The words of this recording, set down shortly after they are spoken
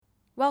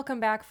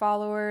Welcome back,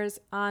 followers.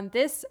 On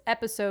this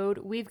episode,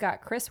 we've got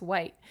Chris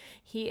White.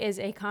 He is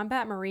a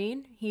combat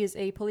Marine. He is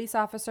a police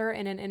officer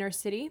in an inner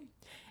city,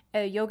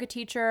 a yoga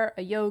teacher,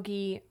 a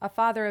yogi, a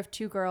father of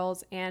 2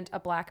 girls, and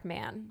a black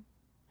man.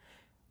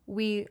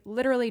 We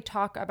literally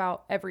talk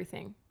about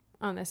everything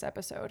on this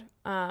episode,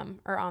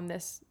 or on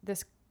this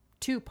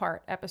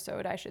 2-part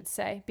episode, I should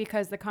say,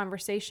 because the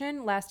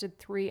conversation lasted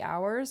 3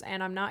 hours,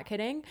 and I'm not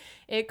kidding.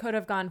 It could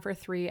have gone for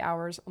 3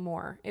 hours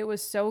more. It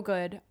was so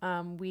good.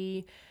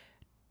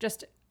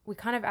 We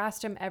kind of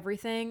asked him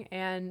everything,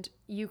 and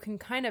you can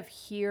kind of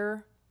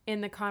hear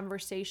in the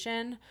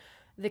conversation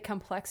the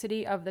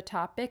complexity of the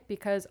topic,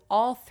 because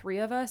all 3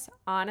 of us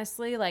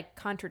honestly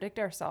contradict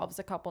ourselves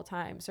a couple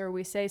times, or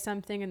we say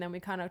something and then we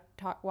kind of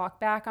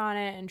walk back on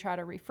it and try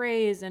to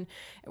rephrase, and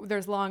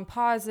there's long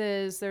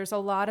pauses. There's a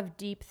lot of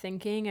deep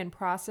thinking and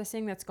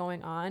processing that's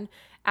going on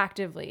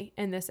actively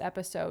in this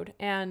episode.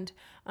 And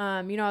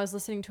I was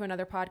listening to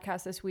another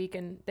podcast this week,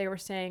 and they were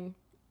saying,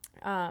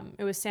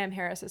 it was Sam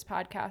Harris's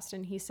podcast,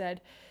 and he said,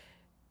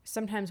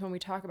 sometimes when we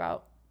talk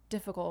about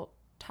difficult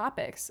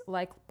topics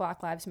like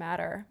Black Lives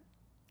Matter,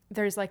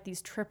 there's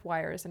these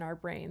tripwires in our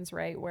brains,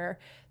 right? Where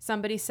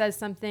somebody says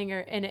something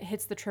and it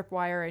hits the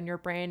tripwire in your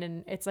brain,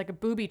 and it's like a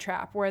booby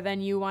trap where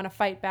then you want to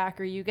fight back,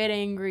 or you get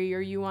angry,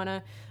 or you want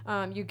to,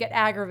 you get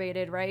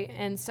aggravated, right?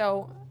 And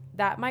so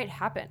that might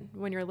happen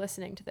when you're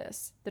listening to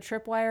this. The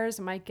tripwires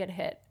might get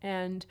hit,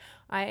 and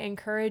I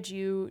encourage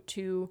you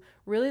to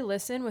really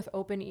listen with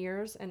open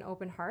ears and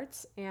open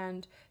hearts.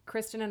 And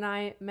Kristen and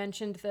I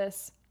mentioned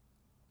this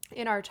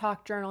in our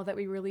talk journal that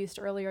we released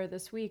earlier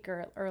this week,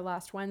 or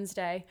last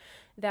Wednesday,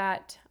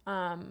 that,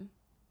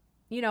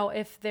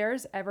 if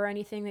there's ever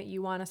anything that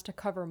you want us to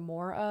cover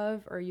more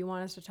of, or you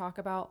want us to talk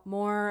about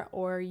more,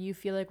 or you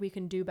feel like we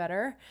can do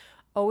better,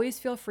 always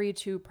feel free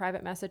to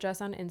private message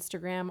us on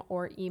Instagram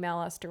or email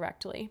us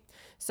directly.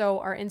 So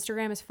our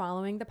Instagram is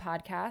Following the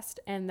Podcast,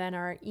 and then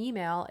our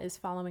email is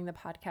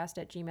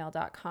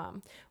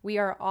followingthepodcast@gmail.com. We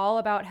are all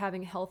about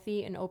having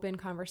healthy and open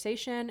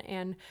conversation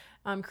and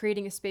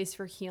creating a space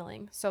for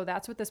healing. So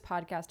that's what this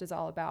podcast is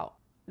all about.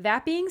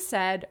 That being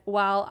said,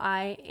 while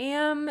I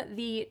am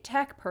the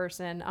tech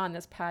person on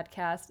this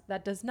podcast,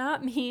 that does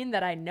not mean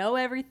that I know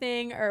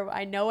everything or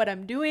I know what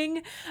I'm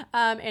doing.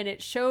 And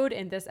it showed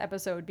in this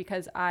episode,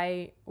 because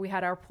we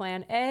had our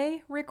plan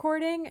A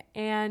recording,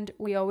 and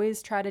we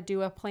always try to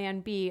do a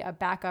plan B, a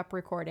backup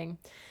recording,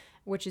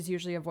 which is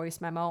usually a voice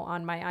memo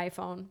on my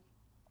iPhone.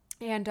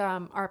 And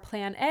our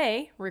plan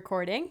A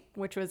recording,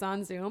 which was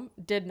on Zoom,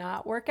 did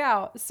not work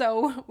out.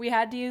 So we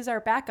had to use our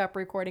backup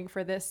recording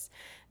for this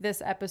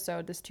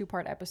episode, this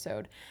 2-part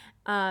episode.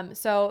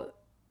 So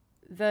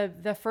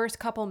the first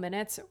couple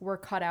minutes were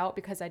cut out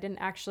because I didn't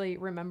actually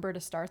remember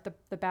to start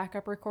the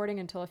backup recording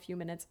until a few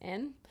minutes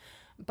in.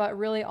 But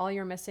really all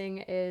you're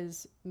missing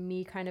is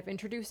me kind of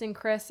introducing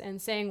Chris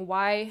and saying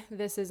why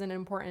this is an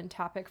important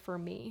topic for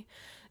me.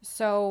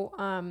 So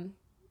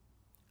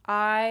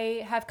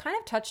I have kind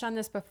of touched on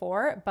this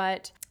before,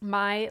 but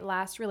my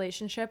last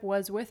relationship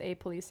was with a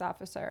police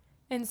officer.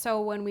 And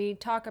so when we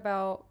talk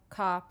about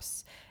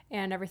cops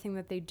and everything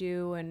that they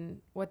do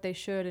and what they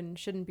should and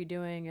shouldn't be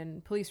doing,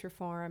 and police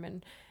reform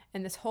and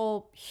this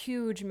whole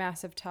huge,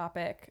 massive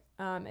topic,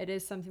 it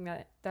is something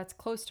that's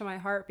close to my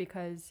heart,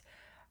 because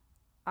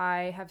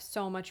I have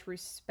so much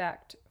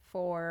respect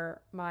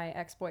for my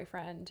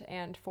ex-boyfriend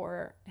and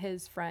for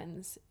his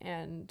friends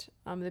and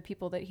the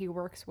people that he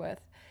works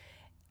with.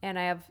 And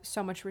I have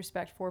so much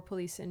respect for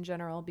police in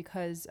general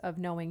because of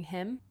knowing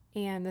him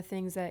and the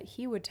things that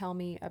he would tell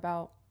me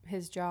about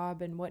his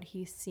job and what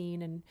he's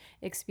seen and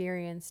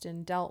experienced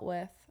and dealt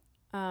with,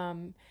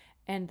 and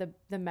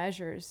the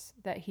measures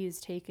that he's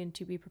taken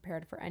to be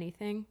prepared for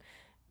anything.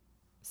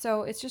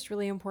 So it's just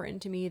really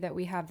important to me that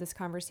we have this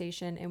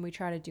conversation and we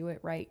try to do it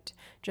right.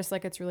 Just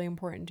like it's really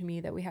important to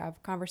me that we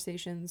have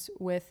conversations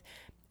with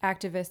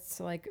activists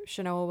like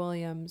Shanoa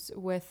Williams,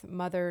 with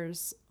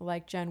mothers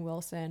like Jen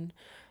Wilson,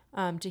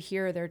 to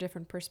hear their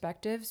different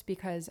perspectives,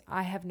 because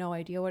I have no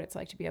idea what it's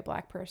like to be a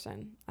Black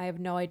person. I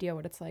have no idea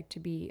what it's like to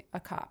be a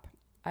cop.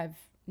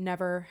 I've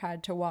never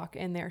had to walk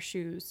in their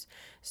shoes.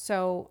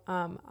 So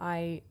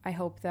I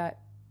hope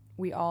that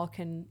we all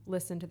can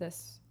listen to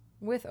this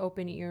with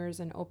open ears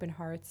and open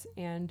hearts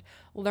and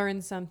learn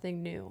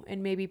something new,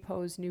 and maybe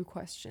pose new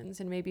questions,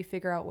 and maybe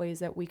figure out ways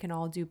that we can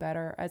all do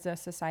better as a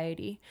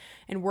society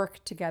and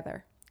work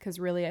together. Because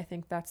really, I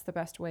think that's the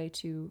best way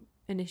to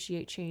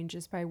initiate change,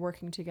 is by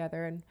working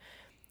together, and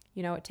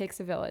it takes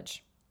a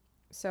village.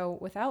 So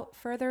without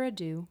further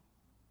ado,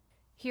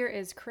 here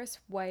is Chris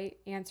White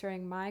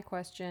answering my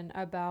question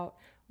about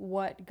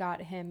what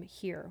got him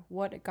here,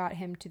 what got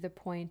him to the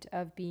point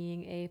of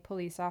being a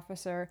police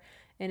officer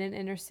in an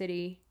inner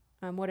city.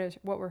 What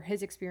were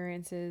his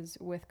experiences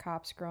with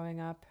cops growing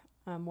up?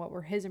 What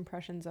were his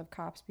impressions of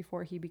cops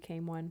before he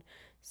became one?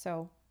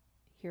 So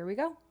here we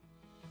go.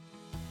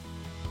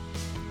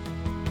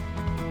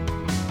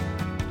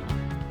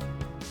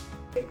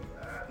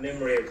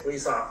 Memory of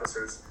police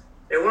officers.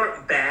 They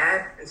weren't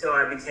bad until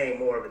I became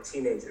more of a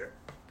teenager.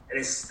 and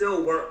it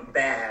still weren't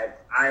bad.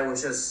 I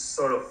was just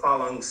sort of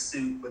following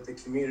suit with the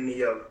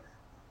community of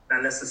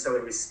not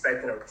necessarily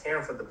respecting or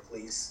caring for the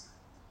police.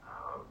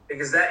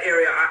 Because that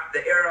area,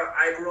 the era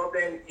I grew up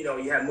in, you know,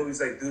 you had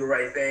movies like Do the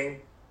Right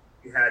Thing.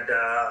 You had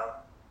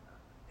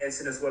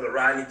incidents where the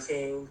Rodney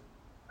King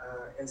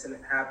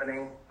incident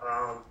happening.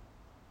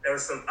 There were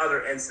some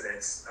other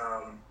incidents.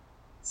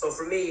 So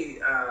for me,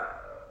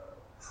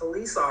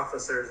 police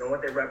officers and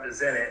what they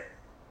represented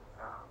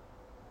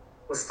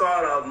was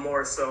thought of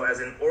more so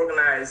as an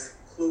organized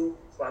Ku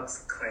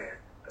Klux Klan.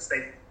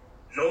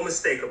 No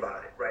mistake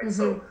about it, right? Mm-hmm.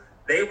 So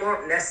they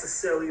weren't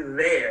necessarily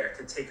there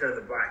to take care of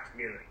the Black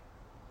community.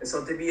 And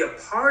so to be a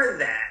part of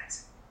that,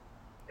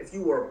 if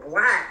you were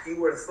Black, you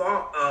were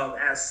thought of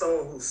as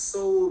someone who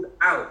sold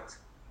out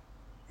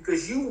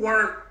because you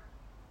weren't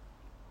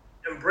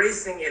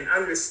embracing and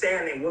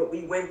understanding what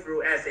we went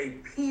through as a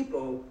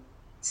people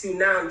to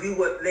now do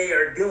what they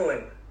are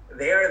doing.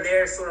 They are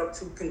there sort of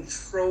to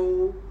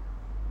control,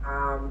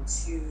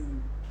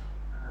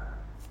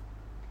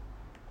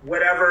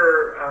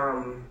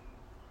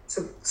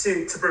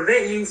 to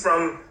prevent you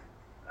from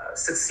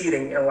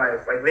succeeding in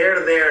life. Like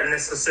they're there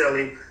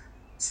necessarily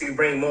to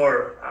bring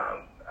more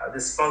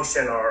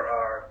dysfunction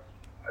or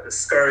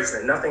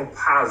discouragement. Nothing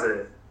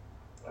positive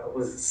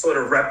was sort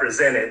of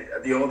represented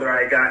the older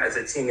I got as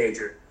a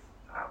teenager.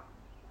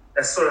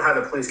 That's sort of how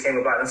the police came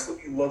about. That's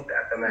what you looked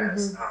at them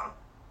as.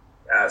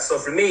 So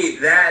for me,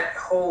 that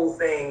whole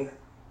thing,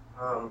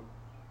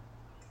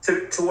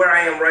 to where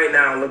I am right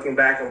now, looking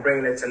back and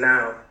bringing it to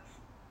now,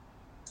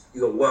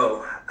 you go,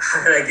 whoa,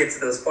 how did I get to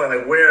this point?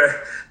 Like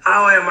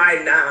how am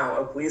I now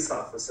a police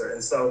officer?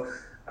 And so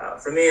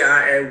for me,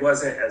 I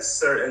wasn't as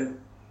certain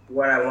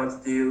what I want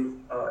to do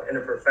in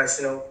a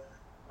professional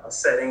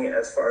setting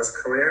as far as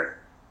career.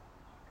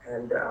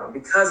 And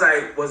because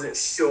I wasn't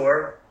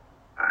sure,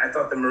 I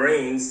thought the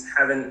Marines,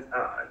 having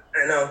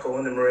an uncle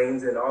in the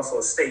Marines and also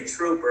a state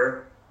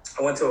trooper,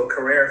 I went to a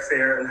career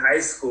fair in high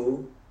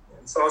school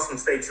and saw some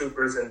state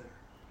troopers. And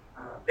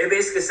they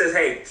basically said,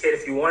 hey, kid,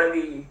 if you want to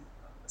be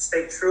a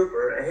state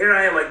trooper, and here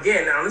I am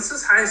again. Now, this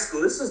is high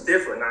school. This is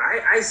different. Now,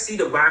 I see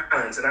the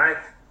violence, and I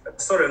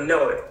sort of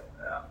know it.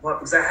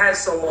 Because I had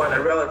someone,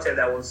 a relative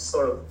that was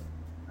sort of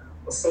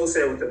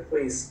associated with the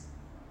police,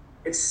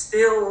 it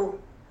still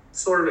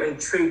sort of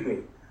intrigued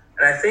me.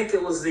 And I think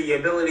it was the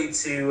ability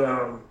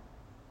to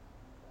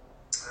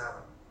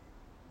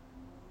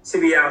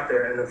be out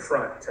there in the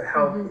front, to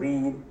help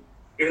lead,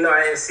 even though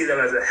I didn't see them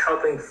as a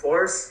helping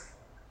force.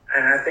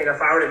 And I think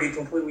if I were to be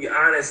completely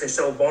honest and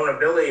show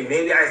vulnerability,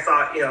 maybe I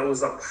thought, it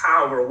was a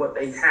power, what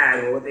they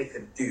had and what they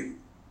could do.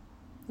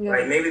 Yeah.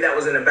 Right? Maybe that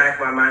was in the back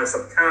of my mind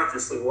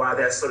subconsciously why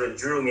that sort of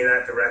drew me in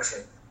that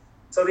direction.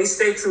 So these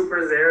state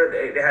troopers there,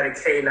 they had a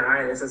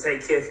K-9 and says, hey,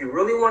 kid, if you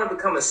really want to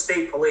become a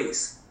state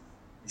police,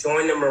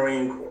 join the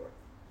Marine Corps.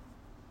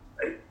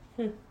 Like,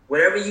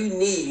 whatever you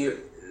need,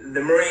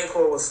 the Marine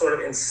Corps will sort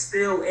of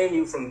instill in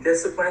you from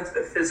discipline to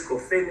the physical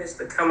fitness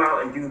to come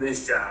out and do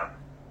this job.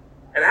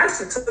 And I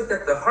actually took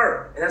that to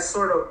heart. And that's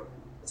what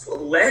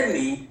led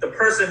me, the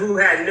person who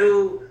had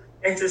no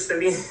interest in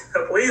being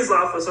a police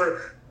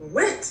officer,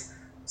 went.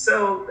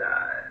 So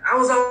I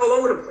was all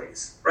over the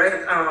place,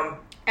 right?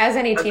 As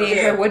any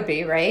teenager would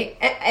be, right?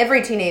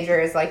 Every teenager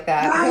is like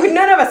that. Right.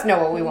 None of us know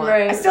what we want.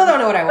 Right. I still don't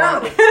know what I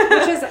want.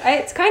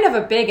 It's kind of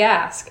a big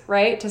ask,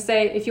 right? To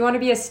say, if you want to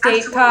be a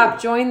state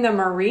cop, join the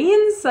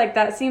Marines. Like,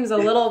 that seems a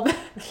little,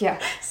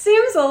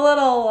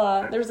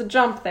 there's a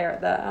jump there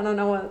that I don't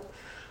know what.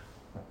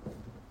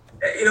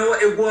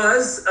 It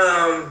was,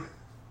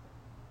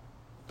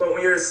 but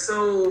when you're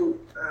so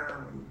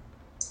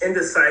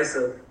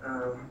indecisive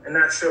and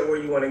not sure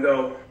where you want to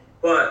go,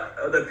 but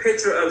the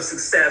picture of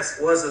success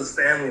was his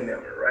family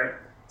member, right?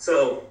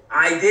 So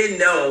I did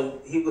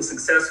know he was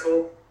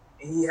successful.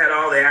 And he had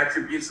all the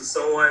attributes of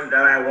someone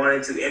that I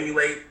wanted to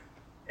emulate.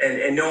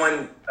 And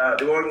knowing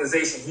the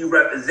organization he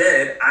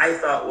represented, I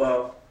thought,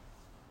 well,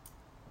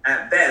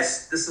 at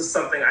best, this is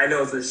something I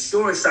know is a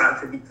sure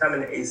shot to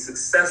becoming a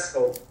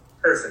successful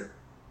person,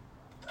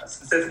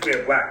 specifically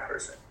a Black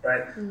person,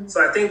 right? Mm-hmm.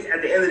 So I think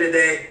at the end of the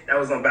day, that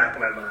was on the back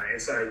of my mind.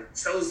 And so I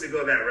chose to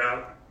go that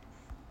route.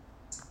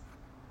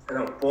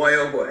 And boy,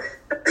 oh boy.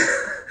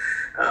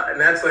 And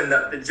that's when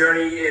the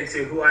journey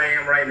into who I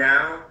am right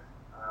now,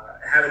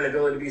 having the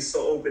ability to be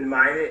so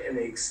open-minded and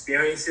the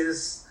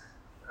experiences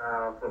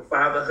from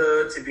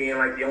fatherhood to being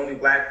like the only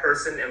Black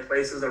person in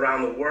places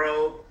around the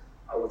world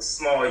with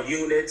small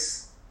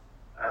units,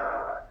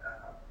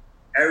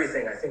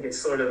 everything. I think it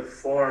sort of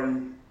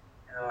formed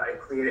and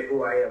created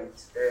who I am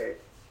today.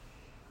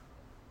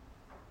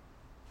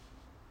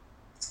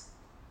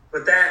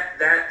 But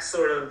that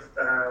sort of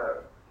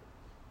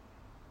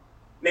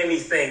made me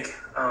think,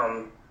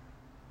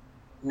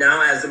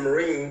 now as a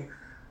Marine,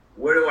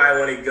 where do I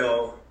want to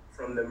go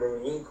from the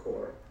Marine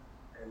Corps?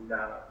 And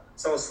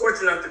so I was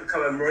fortunate enough to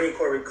become a Marine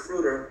Corps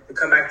recruiter, to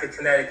come back to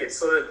Connecticut.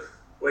 So that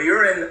when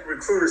you're in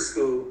recruiter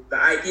school, the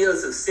idea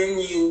is to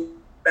send you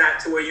back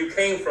to where you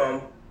came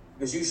from,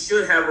 because you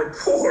should have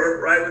rapport,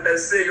 right, with that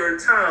city or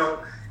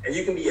town, and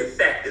you can be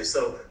effective.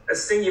 So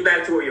let's send you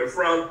back to where you're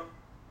from,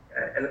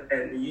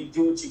 and you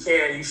do what you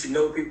can. You should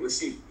know people. You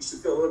should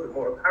feel a little bit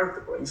more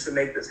comfortable. You should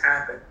make this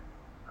happen.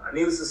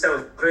 Needless to say, I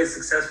was very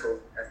successful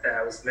at that.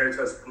 I was married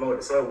to a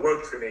promoter, so it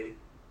worked for me.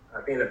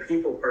 Being a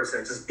people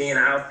person, just being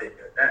out there,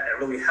 that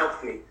really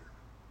helped me.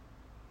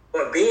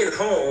 But being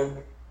home,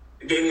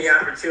 it gave me the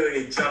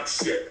opportunity to jump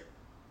ship.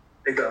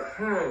 They go,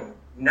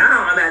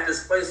 now I'm at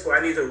this place where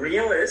I need to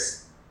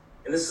re-enlist,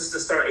 and this is to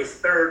start a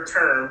third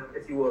term,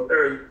 if you will,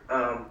 third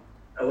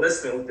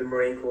enlistment with the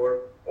Marine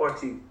Corps, or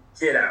to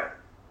get out.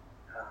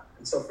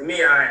 And so for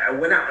me, I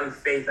went out in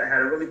faith. I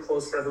had a really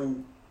close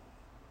friend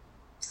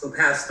who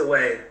passed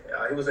away.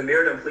 He was a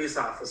Meriden police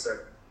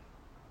officer,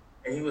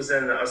 and he was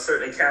in a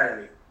certain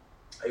academy.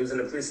 He was in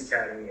the police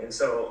academy. And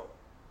so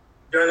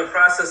during the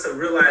process of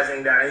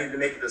realizing that I needed to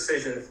make a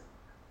decision, if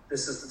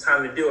this is the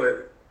time to do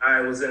it,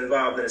 I was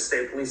involved in a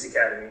state police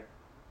academy.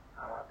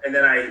 And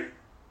then I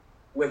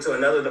went to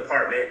another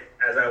department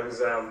as I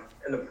was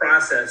in the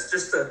process,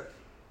 just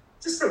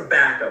for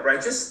backup,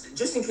 right?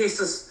 Just in case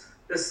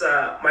this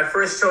my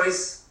first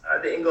choice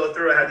didn't go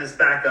through, I had this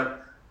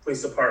backup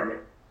police department.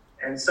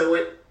 And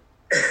so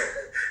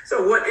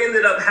so what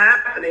ended up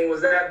happening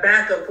was that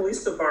backup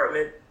police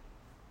department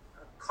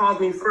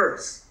called me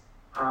first.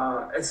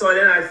 And so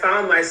then I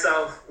found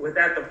myself with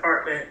that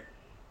department,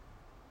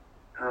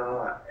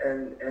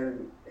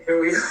 and here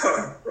we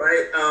are,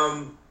 right?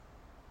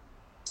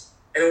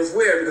 And it was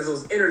weird because it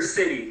was inner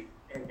city,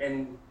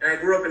 and I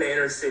grew up in the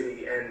inner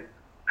city, and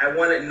I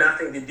wanted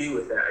nothing to do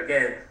with that.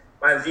 Again,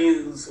 my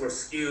views were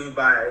skewed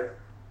by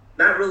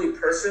not really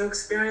personal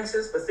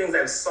experiences, but things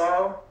I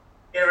saw,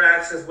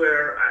 interactions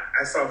where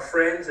I saw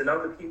friends and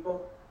other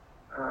people.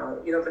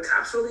 The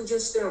cops really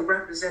just didn't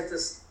represent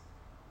this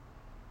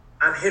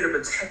I'm here to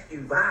protect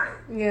you vibe.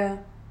 Yeah.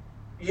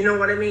 You know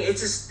what I mean? It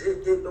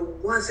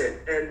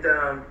wasn't. And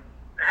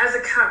as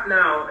a cop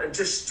now, and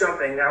just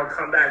jumping, I'll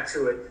come back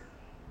to it.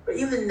 But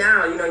even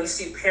now, you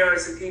see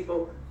parents and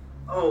people,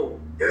 oh,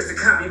 there's the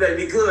cop, you better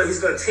be good, he's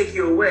going to take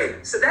you away.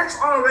 So that's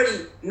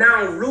already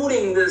now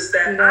rooting this,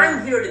 that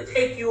I'm here to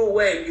take you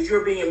away because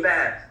you're being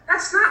bad.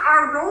 That's not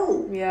our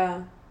role.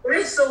 Yeah.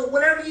 Right? So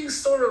whenever you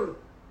sort of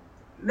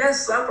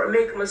mess up or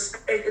make a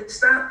mistake,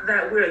 it's not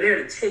that we're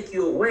there to take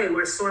you away.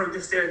 We're sort of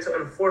just there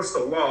to enforce the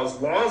laws.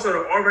 Laws that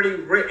are already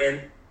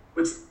written,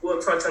 which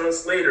we'll touch on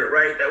this later,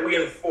 right, that we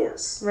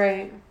enforce.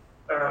 Right.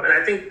 And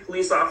I think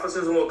police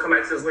officers, and we'll come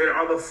back to this later,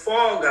 are the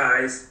fall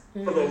guys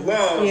for the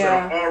laws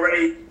that are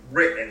already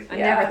written. I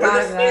never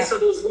thought of that. We're the face of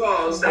those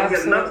laws that we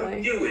have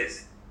nothing to do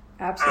with.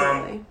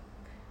 Absolutely.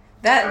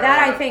 That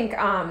I think,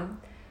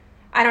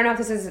 I don't know if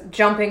this is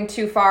jumping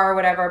too far or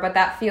whatever, but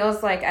that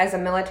feels like as a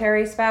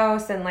military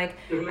spouse, and like,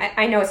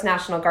 I know it's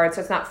National Guard,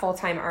 so it's not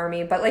full-time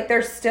Army, but like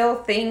there's still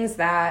things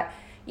that,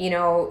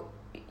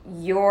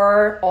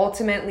 your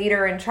ultimate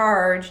leader in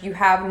charge, you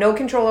have no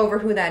control over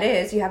who that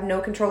is. You have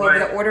no control over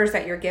the orders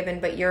that you're given,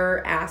 but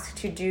you're asked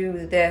to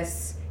do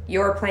this.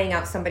 You're playing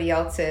out somebody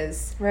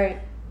else's. Right.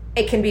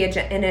 It can be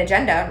an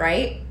agenda,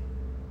 right?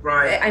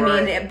 Right. I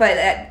mean, but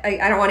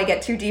I don't want to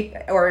get too deep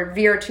or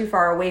veer too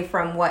far away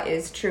from what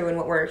is true and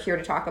what we're here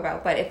to talk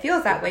about. But it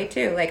feels that way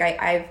too. Like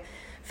I've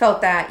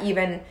felt that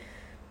even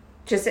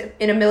just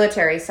in a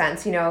military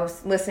sense,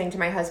 listening to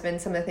my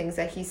husband, some of the things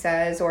that he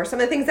says, or some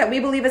of the things that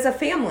we believe as a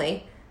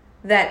family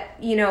that,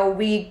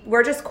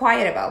 we're just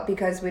quiet about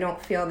because we don't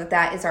feel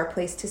that is our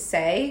place to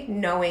say,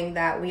 knowing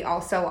that we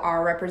also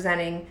are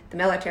representing the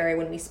military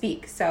when we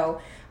speak. So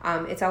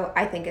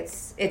I think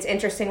it's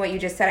interesting what you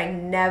just said. I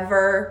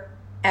never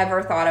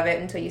ever thought of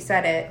it until you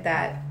said it,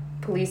 that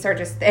police are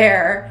just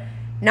there,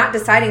 not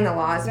deciding the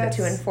laws, but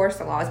to enforce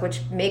the laws,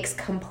 which makes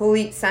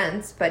complete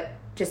sense, but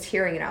just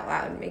hearing it out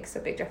loud makes a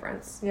big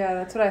difference. Yeah,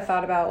 that's what I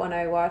thought about when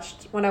I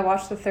watched the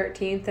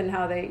 13th and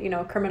how they,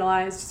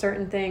 criminalized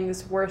certain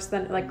things worse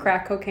than, like,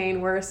 crack cocaine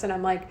worse, and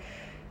I'm like,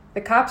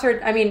 the cops are,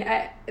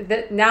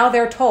 now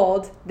they're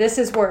told this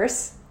is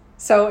worse,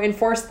 so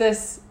enforce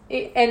this,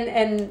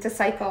 and it's a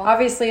cycle.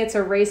 Obviously it's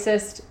a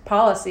racist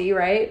policy,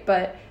 right?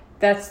 But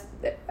that's...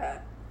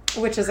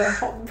 which is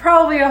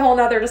probably a whole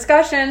nother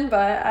discussion,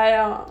 but I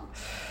don't.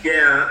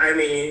 Yeah,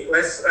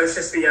 let's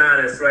just be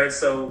honest, right?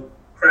 So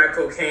crack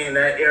cocaine,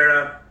 that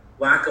era,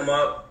 lock them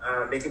up.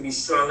 They can be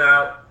strung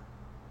out,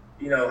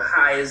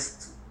 high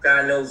as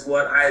God knows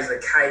what, high as a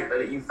kite.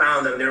 But if you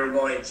found them, they were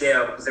going to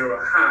jail because they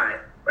were high,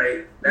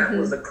 right? That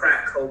was the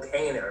crack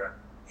cocaine era.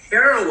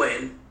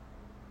 Heroin,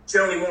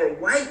 generally more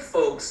white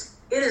folks,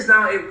 it is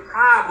now a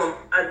problem,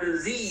 a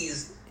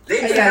disease. They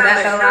can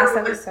have the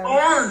heroin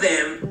on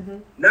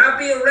them, not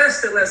be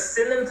arrested. Let's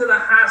send them to the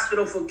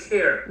hospital for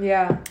care.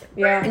 Yeah,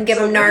 yeah. And give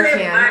them Narcan.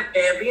 Black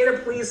man, being a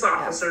police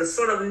officer,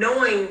 sort of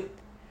knowing,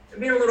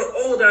 being a little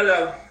older, I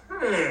go,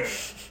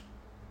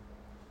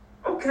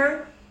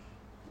 okay.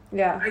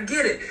 Yeah. I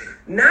get it.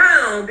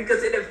 Now,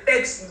 because it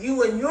affects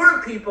you and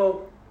your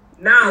people,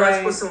 now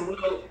let's put some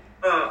real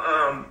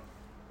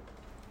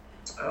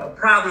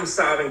problem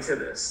solving to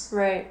this.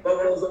 Right. But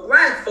when it was the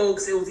black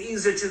folks, it was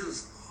easier to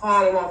just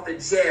haul them off to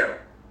jail.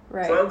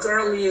 Right. Drugs are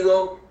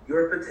illegal.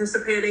 You're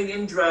participating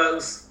in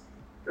drugs.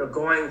 they're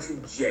going to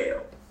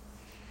jail.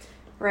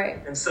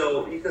 Right. And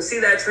so you can see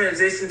that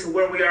transition to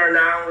where we are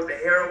now with the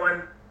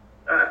heroin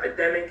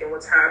epidemic and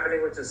what's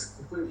happening, which is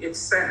completely, it's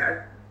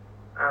sad.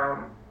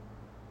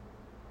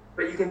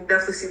 But you can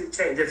definitely see the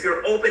change. If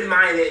you're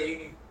open-minded,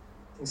 you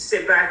can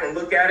sit back and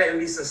look at it and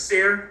be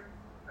sincere.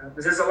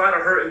 Because there's a lot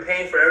of hurt and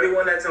pain for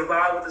everyone that's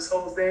involved with this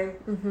whole thing.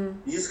 Mm-hmm.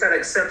 You just got to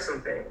accept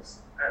some things.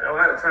 And a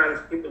lot of times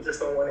people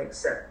just don't want to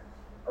accept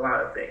a lot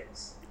of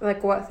things.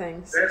 Like what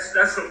things?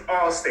 That's from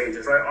all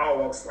stages, right? All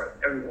walks of life,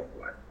 every walk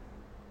of life.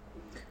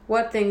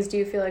 What things do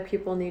you feel like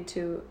people need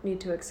to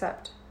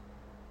accept?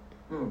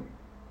 In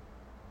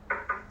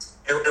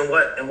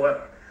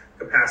what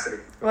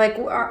capacity? Like,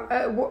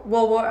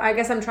 well, I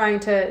guess I'm trying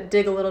to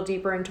dig a little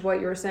deeper into what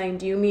you were saying.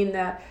 Do you mean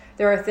that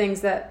there are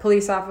things that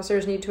police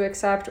officers need to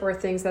accept, or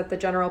things that the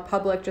general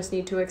public just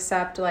need to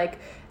accept, like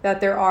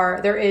that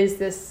there is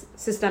this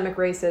systemic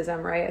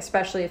racism, right?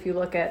 Especially if you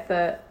look at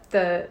the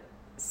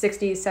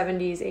 60s,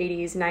 70s,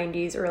 80s,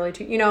 90s, early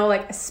to,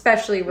 like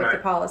especially with the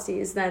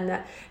policies, then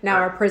that now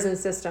our prison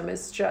system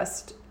is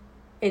just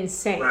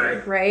insane,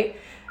 right?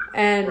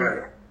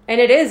 And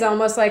it is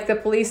almost like the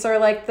police are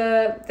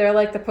they're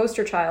like the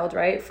poster child,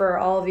 right, for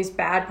all of these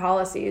bad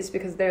policies,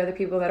 because they're the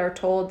people that are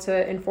told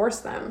to enforce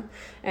them.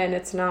 And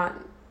it's not,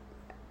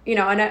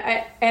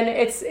 and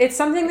it's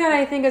something that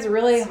I think is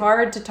really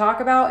hard to talk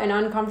about and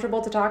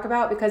uncomfortable to talk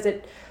about, because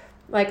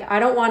I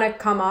don't want to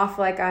come off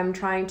like I'm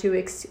trying to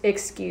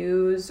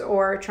excuse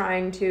or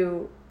trying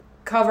to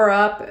cover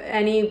up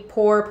any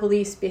poor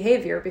police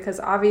behavior, because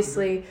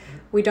obviously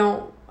we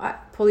don't.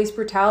 Police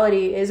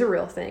brutality is a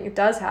real thing. It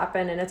does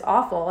happen, and it's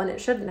awful, and it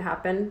shouldn't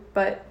happen.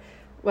 But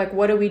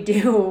what do we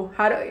do?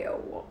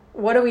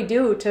 What do we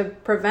do to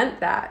prevent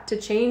that, to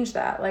change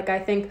that? I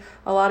think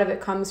a lot of it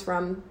comes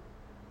from,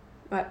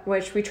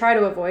 which we try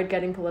to avoid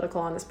getting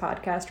political on this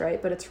podcast, right?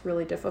 But it's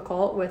really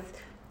difficult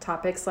with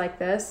topics like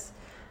this.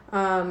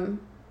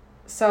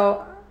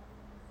 So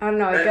I don't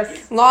know, I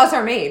guess laws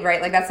are made,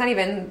 right?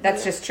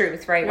 That's just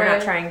truth, right? We're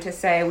not trying to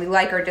say we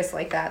like or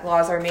dislike that.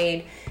 Laws are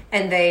made,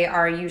 and they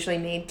are usually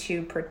made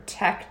to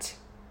protect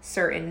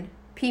certain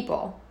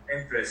people.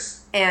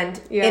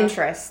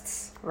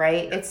 Interests,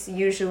 right? It's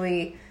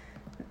usually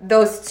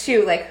those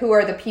two, who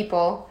are the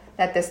people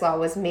that this law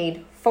was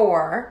made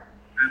for?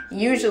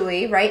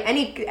 Usually, right?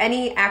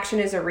 Any action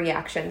is a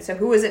reaction. So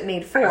who is it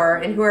made for,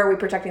 and who are we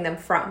protecting them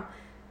from?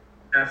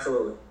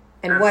 Absolutely.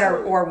 And what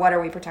are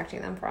we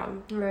protecting them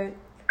from? Right.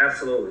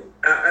 Absolutely.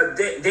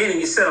 Danny,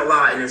 you said a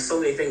lot, and there's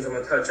so many things I'm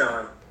going to touch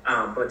on.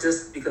 But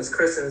just because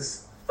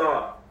Kristen's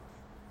thought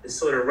is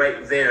sort of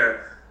right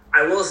there,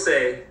 I will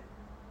say,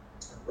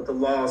 with the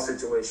law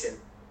situation,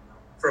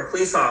 for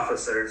police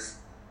officers,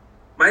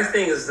 my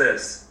thing is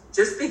this.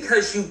 Just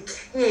because you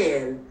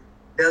can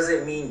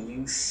doesn't mean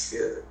you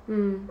should.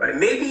 Right?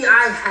 Maybe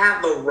I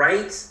have the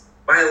right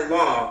by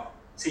law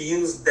to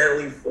use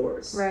deadly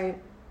force. Right.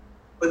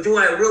 But do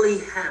I really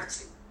have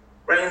to?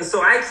 Right, and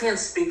so I can't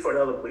speak for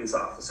another police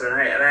officer,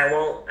 and I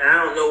won't. And I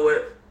don't know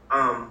what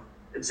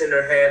it's in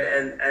their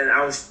head. And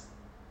I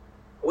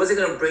wasn't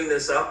going to bring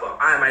this up.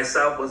 I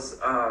myself was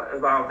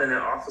involved in an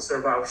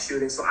officer-involved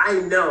shooting, so I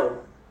know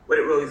what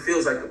it really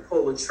feels like to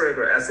pull the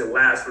trigger as a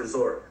last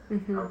resort,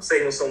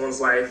 saving someone's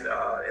life,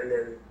 and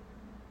then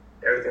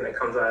everything that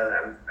comes out of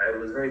that. It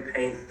was very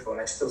painful,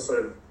 and I still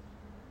sort of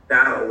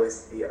battle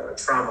with the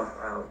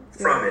trauma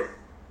from it.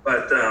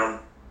 But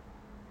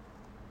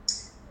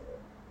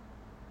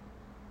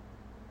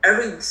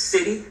every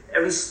city,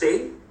 every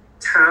state,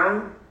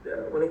 town,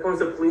 when it comes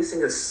to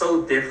policing, is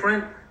so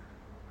different.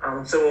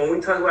 So when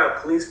we talk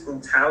about police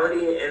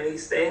brutality and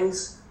these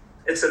things,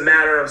 it's a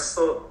matter of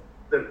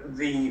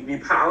the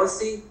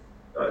policy,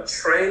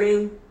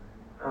 training.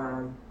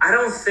 I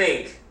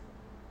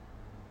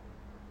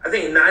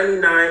think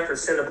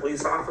 99% of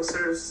police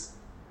officers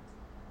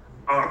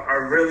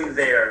are really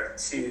there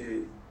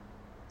to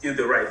do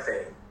the right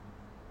thing,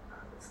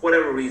 for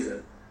whatever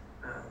reason.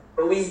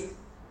 But we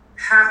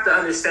have to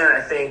understand,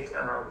 I think,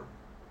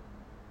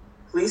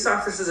 police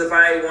officers, if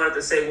I wanted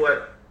to say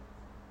what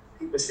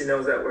people should know,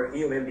 is that we're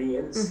human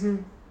beings.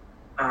 And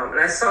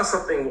I saw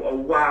something a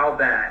while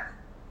back.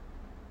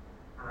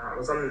 I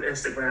was on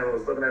Instagram, I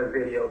was looking at a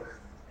video,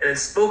 and it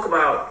spoke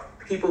about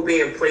people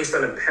being placed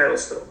on a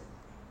pedestal.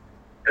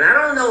 And I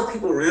don't know if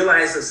people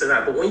realize this or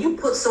not, but when you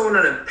put someone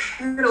on a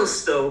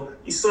pedestal,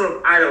 you sort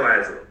of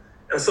idolize them.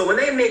 And so when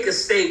they make a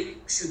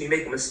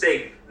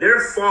mistake, their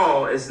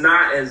fall is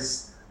not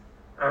as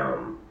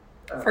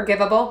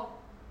forgivable.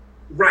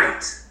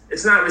 Right.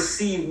 It's not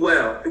received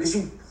well because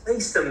you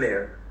placed them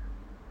there.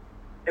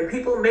 And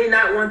people may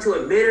not want to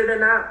admit it or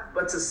not,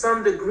 but to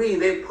some degree,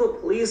 they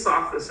put police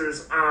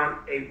officers on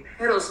a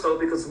pedestal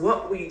because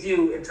what we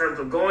do in terms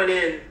of going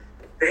in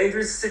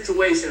dangerous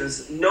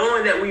situations,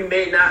 knowing that we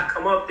may not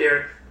come up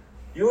there,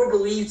 you are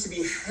believed to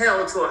be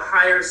held to a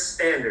higher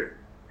standard.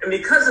 And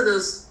because of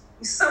this,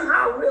 we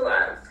somehow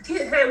realize,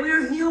 hey,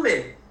 we're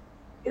human.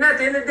 At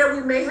the end of the day,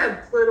 we may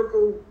have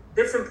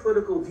different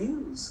political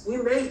views. We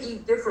may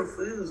eat different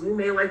foods. We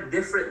may like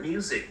different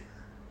music.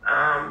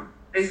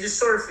 they just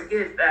sort of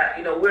forget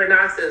that, we're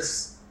not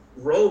this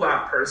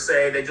robot per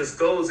se that just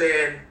goes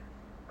in,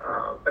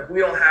 like we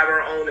don't have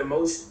our own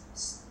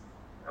emotions.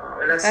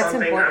 And that's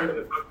something important. I'm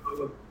going to talk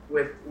about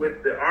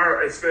with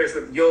our experience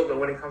with yoga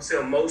when it comes to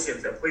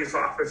emotions, and police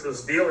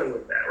officers dealing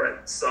with that,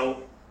 right?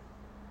 So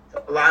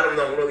a lot of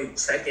them don't really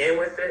check in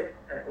with it,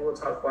 and we'll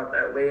talk about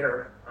that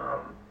later.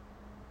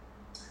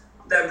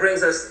 That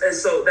brings us, and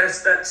so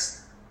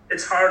that's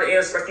it's hard to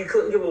answer. Like, you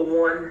couldn't give a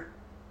one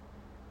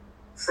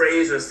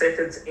phrase or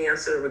sentence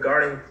answer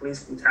regarding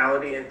police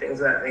brutality and things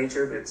of that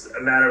nature. It's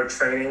a matter of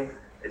training.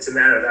 It's a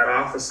matter of that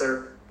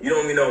officer. You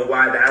don't even know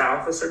why that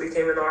officer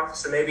became an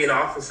officer. Maybe an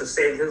officer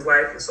saved his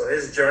life, and so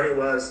his journey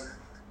was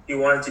he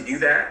wanted to do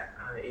that.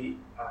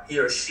 He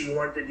or she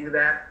wanted to do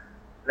that.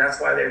 And that's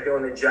why they're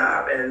doing the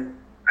job. And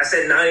I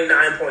said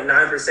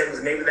 99.9%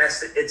 because maybe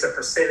it's a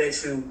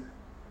percentage who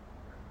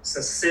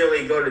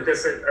sincerely go to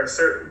different or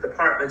certain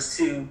departments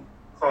to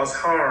cause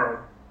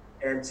harm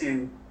and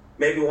to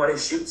maybe want to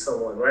shoot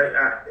someone, right?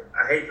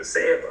 I hate to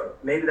say it,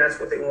 but maybe that's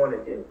what they want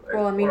to do. Right?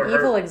 Well, I mean,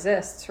 evil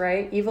exists,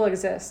 right? Evil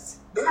exists.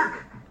 Yeah.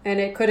 And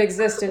it could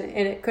exist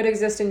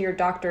in your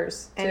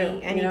doctors too,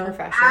 any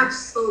profession.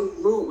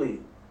 Absolutely.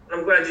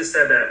 I'm glad you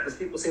said that, because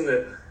people seem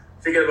to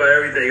forget about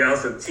everything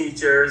else with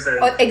teachers and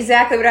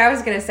exactly what I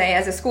was going to say.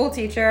 As a school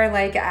teacher,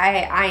 like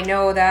I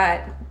know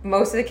that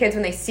most of the kids,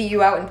 when they see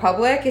you out in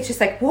public, it's just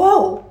like,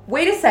 whoa,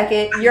 wait a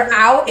second, you're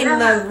out in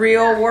the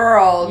real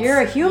world.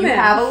 You're a human. You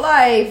have a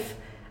life.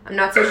 I'm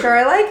not so sure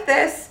I like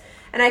this.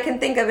 And I can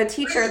think of a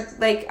teacher,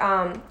 like,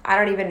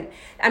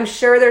 I'm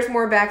sure there's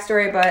more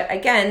backstory, but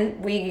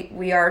again,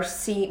 we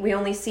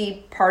only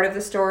see part of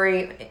the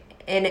story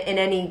in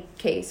any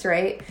case,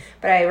 right?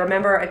 But I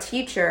remember a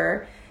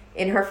teacher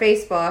in her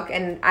Facebook,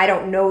 and I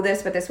don't know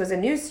this, but this was a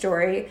news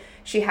story.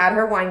 She had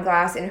her wine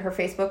glass in her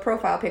Facebook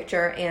profile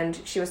picture, and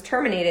she was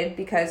terminated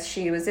because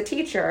she was a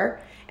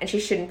teacher and she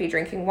shouldn't be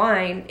drinking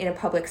wine in a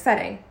public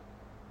setting,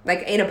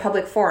 like in a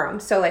public forum.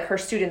 So like her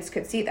students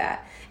could see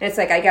that. And it's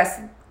like, I guess,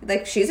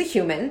 like, she's a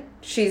human.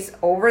 She's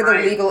over the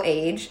legal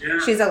age. Yeah.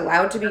 She's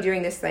allowed to be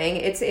doing this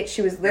thing.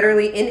 She was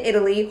literally in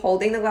Italy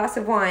holding the glass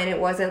of wine. It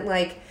wasn't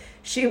like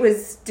she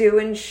was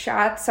doing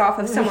shots off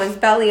of someone's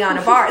belly on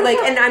a bar. Like,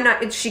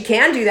 and she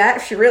can do that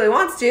if she really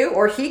wants to,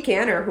 or he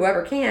can, or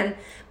whoever can.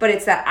 But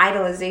it's that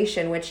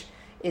idolization, which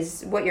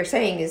is what you're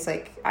saying is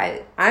like,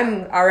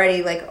 I'm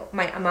already like,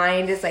 my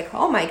mind is like,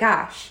 oh my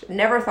gosh,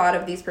 never thought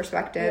of these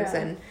perspectives. Yeah.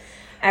 And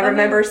I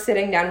remember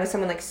sitting down with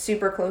someone like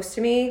super close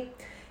to me,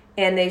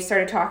 and they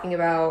started talking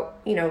about,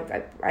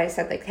 I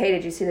said like, hey,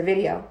 did you see the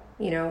video?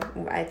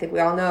 I think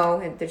we all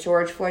know the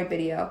George Floyd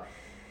video.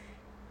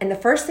 And the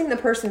first thing the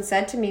person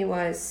said to me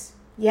was,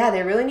 yeah,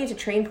 they really need to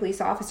train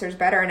police officers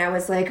better. And I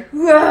was like,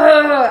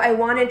 whoa, I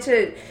wanted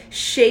to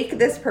shake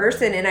this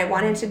person and I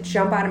wanted to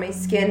jump out of my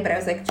skin. But I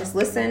was like, just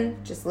listen,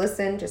 just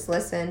listen, just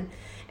listen.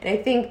 And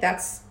I think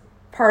that's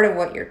part of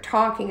what you're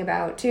talking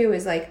about too,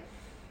 is like,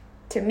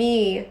 to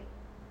me,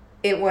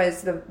 it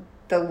was the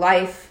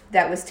life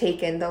that was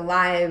taken, the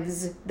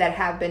lives that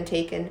have been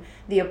taken,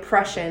 the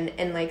oppression,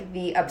 and like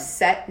the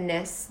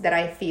upsetness that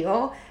I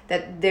feel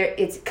that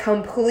it's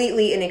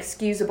completely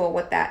inexcusable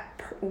what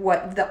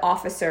the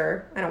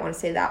officer, I don't want to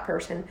say that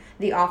person,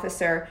 the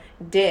officer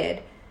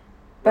did.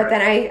 But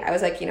then I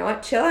was like, you know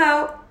what, chill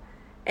out.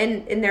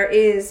 And there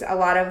is a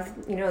lot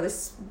of,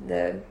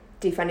 the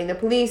defunding the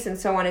police and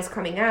so on is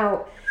coming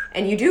out.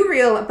 And you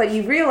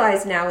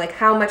realize now like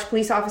how much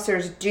police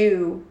officers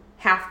do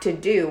have to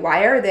do.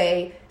 Why are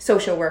they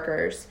social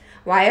workers?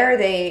 Why are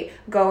they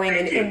going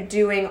and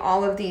doing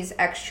all of these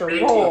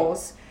extra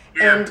roles?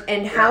 Yeah.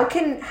 And how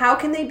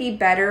can they be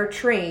better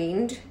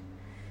trained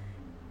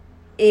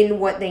in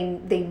what they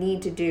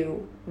need to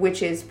do,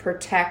 which is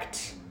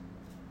protect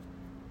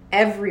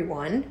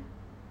everyone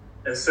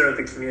and serve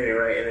the community,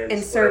 right?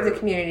 And serve the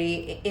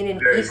community in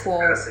an equal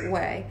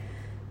way.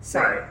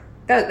 So right.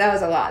 That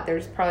was a lot.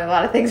 There's probably a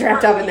lot of things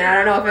wrapped up in there. I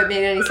don't know if it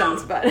made any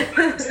sense, but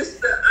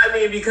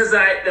because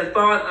the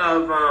thought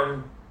of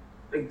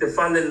like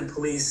defunding the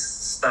police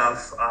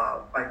stuff,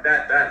 like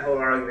that whole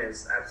argument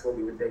is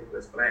absolutely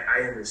ridiculous. But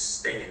I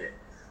understand it,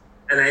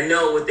 and I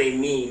know what they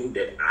mean.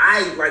 That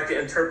I like to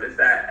interpret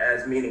that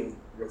as meaning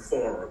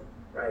reform,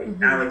 right?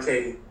 Mm-hmm.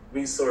 Allocating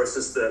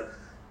resources to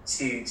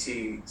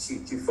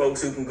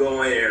folks who can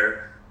go in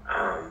there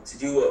to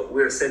do what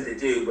we're sent to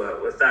do,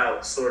 but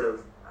without sort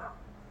of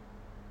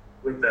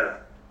with the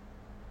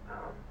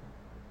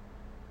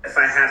if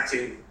I have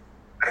to,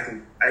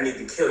 I need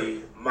to kill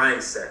you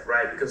mindset,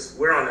 right? Because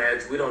we're on the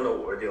edge, we don't know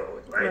what we're dealing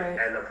with, right?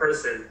 And the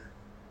person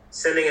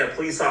sending a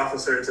police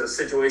officer into a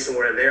situation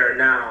where they are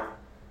now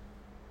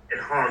in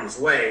harm's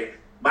way,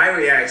 my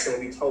reaction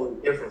would be totally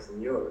different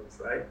from yours,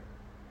 right?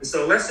 And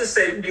so let's just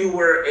say you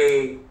were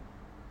a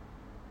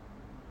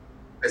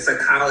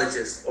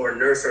psychologist or a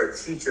nurse or a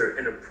teacher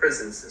in a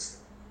prison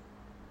system,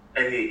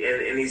 and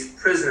these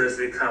prisoners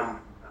become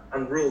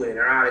unruly and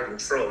they're out of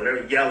control and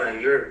they're yelling.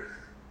 You're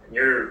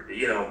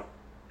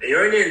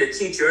in there to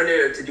teach. You're in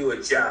there to do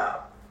a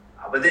job,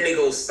 but then it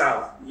goes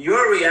south.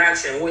 Your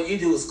reaction, what you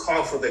do, is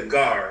call for the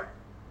guard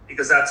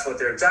because that's what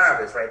their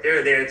job is, right?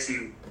 They're there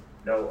to,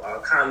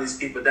 calm these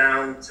people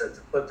down, to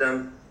put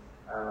them,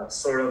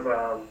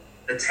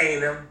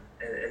 detain them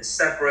and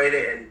separate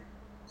it and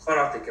cut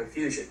off the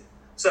confusion.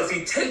 So if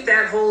you take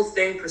that whole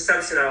thing,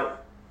 perception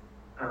out,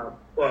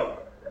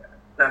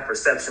 not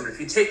perception, but if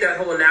you take that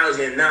whole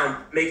analogy and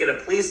now make it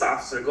a police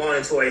officer going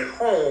into a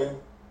home,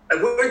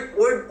 like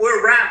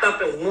we're wrapped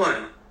up in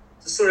one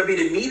to sort of be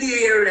the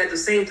mediator and at the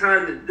same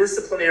time the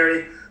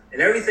disciplinary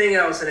and everything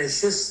else, and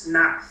it's just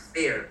not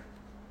fair.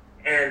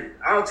 And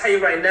I'll tell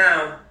you right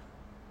now,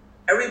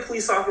 every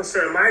police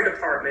officer in my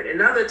department,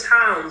 in other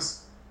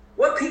towns,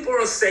 what people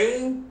are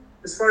saying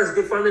as far as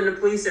defunding the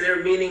police and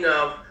their meaning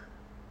of,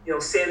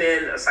 sending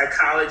in a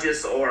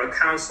psychologist or a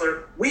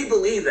counselor, we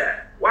believe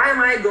that. Why am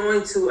I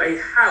going to a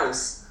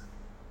house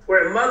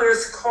where a mother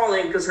is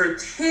calling because her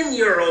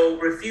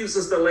 10-year-old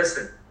refuses to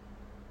listen?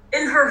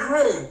 In her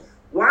home,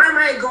 why am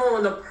I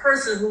going to a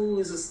person who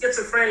is a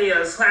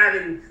schizophrenia, is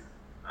having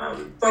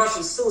thoughts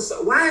of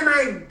suicide? Why am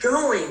I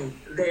going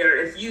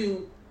there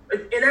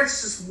and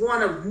that's just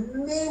one of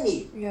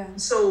many. Yeah.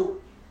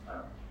 So,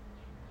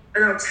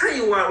 and I'll tell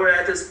you why we're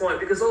at this point,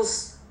 because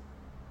those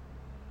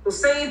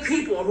same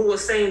people who were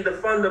saying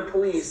defund the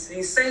police,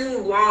 these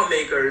same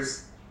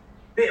lawmakers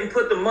didn't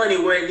put the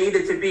money where it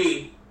needed to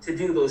be to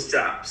do those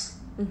jobs.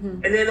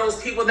 Mm-hmm. And then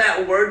those people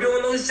that were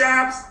doing those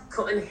jobs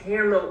couldn't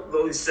handle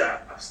those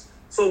jobs.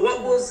 So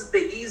what was the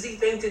easy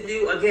thing to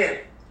do? Again,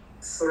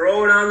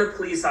 throw it on the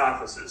police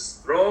officers.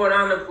 Throw it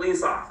on the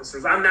police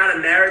officers. I'm not a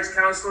marriage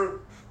counselor,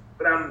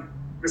 but I'm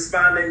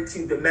responding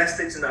to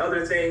domestics and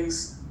other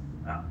things.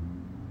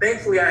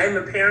 Thankfully, I am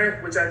a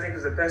parent, which I think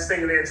is the best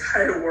thing in the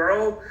entire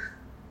world.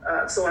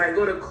 So when I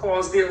go to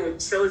calls dealing with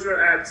children,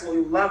 I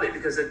absolutely love it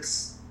because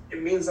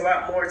it means a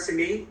lot more to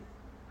me.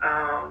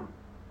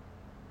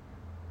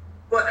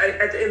 But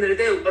at the end of the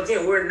day,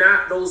 again, we're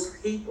not those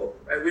people.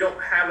 Right? We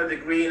don't have a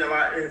degree in a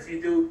lot, and if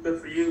you do, good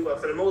for you. But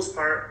for the most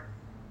part,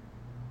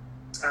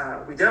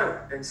 we don't.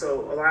 And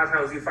so a lot of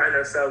times we find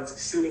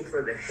ourselves shooting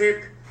for the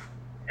hip.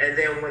 And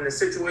then when the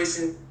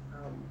situation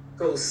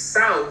goes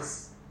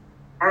south,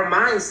 our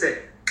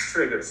mindset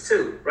triggers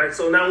too, right?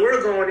 So now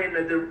we're going in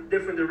the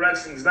different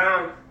directions.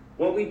 Now,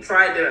 what we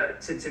tried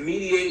to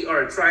mediate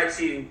or try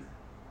to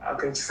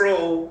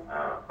control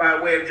by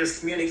way of just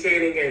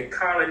communicating and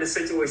calming the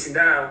situation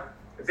down,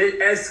 if it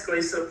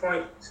escalates to the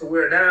point to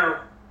where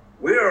now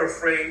we're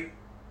afraid,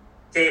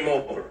 game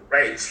over,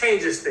 right? It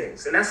changes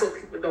things. And that's what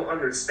people don't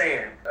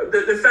understand.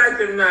 The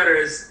fact of the matter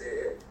is,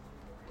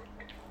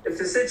 if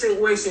the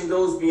situation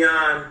goes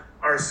beyond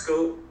our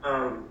scope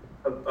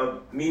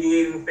of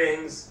mediating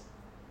things,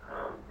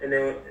 and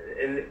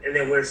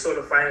then we're sort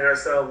of finding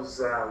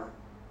ourselves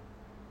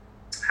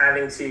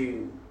having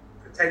to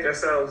protect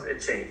ourselves,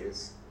 it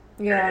changes.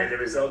 Yeah. And the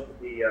result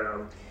would be...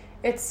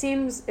 It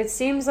seems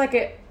like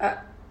it...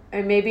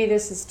 and maybe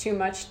this is too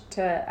much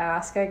to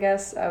ask, I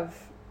guess,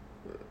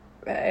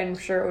 I'm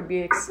sure it would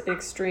be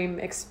extreme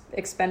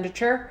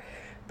expenditure,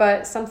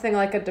 but something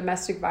like a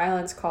domestic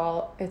violence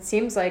call, it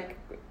seems like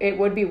it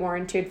would be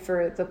warranted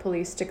for the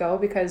police to go,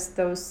 because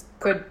those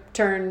could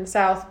turn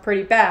south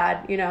pretty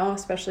bad,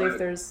 especially if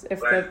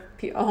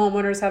the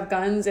homeowners have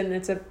guns and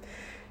it's a,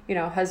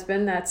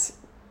 husband that's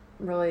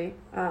really,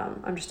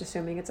 I'm just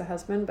assuming it's a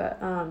husband, but,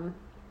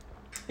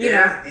 you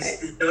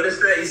notice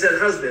that you said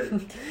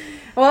husband.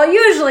 Well, it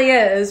usually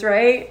is,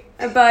 right?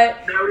 But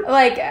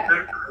like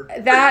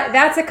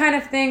that's a kind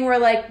of thing where,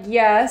 like,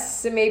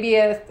 yes, maybe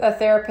a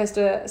therapist,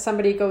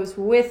 somebody goes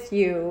with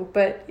you,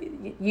 but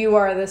you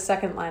are the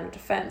second line of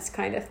defense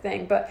kind of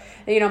thing. But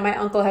my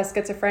uncle has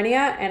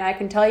schizophrenia, and I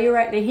can tell you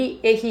right now,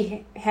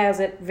 he has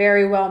it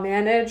very well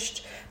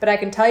managed. But I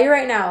can tell you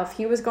right now, if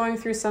he was going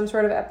through some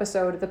sort of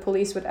episode, the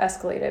police would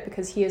escalate it,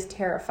 because he is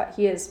terrified.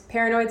 He is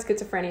paranoid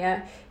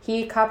schizophrenia.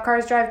 Cop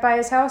cars drive by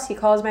his house. He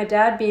calls my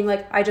dad being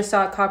like, I just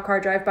saw a cop car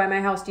drive by my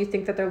house. Do you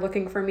think that they're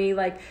looking for me?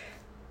 Like,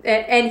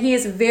 and he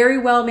is very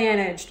well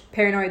managed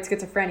paranoid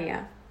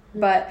schizophrenia.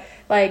 But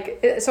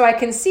so I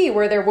can see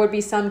where there would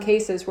be some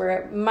cases where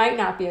it might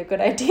not be a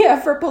good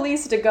idea for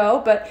police to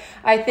go. But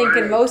I think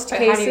in most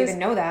cases, how do you even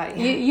know that?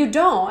 Yeah. You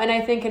don't. And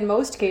I think in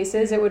most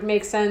cases it would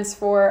make sense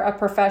for a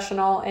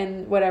professional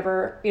in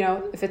whatever,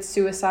 if it's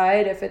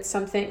suicide, if it's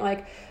something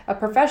like a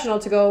professional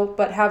to go,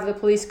 but have the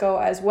police go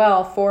as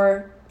well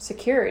for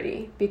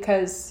security,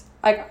 because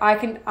like I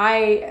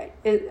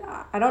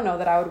don't know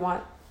that I would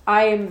want.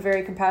 I am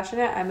very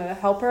compassionate. I'm a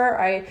helper.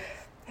 I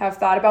have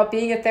thought about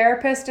being a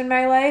therapist in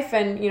my life,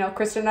 and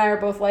Krista and I are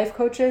both life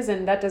coaches,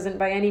 and that doesn't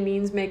by any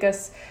means make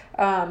us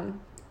a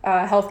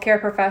healthcare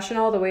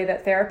professional the way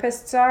that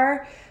therapists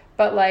are.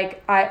 But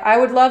like I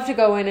would love to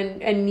go in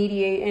and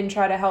mediate and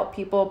try to help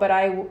people, but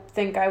I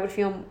think I would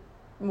feel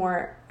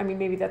more,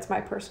 maybe that's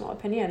my personal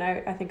opinion,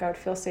 I think I would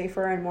feel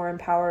safer and more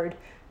empowered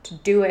to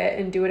do it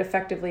and do it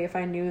effectively if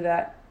I knew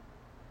that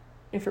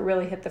if it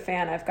really hit the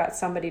fan, I've got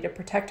somebody to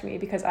protect me,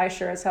 because I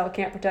sure as hell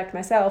can't protect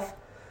myself.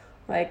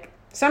 Like,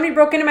 somebody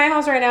broke into my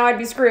house right now, I'd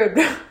be screwed.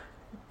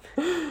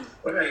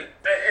 Right.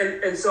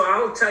 And so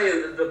I'll tell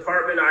you, the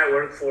department I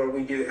work for,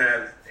 we do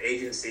have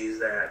agencies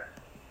that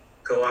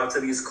go out to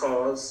these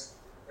calls,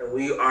 and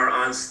we are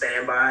on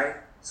standby.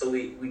 So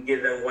we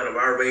give them one of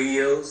our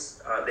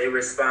radios. They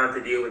respond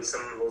to deal with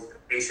some of those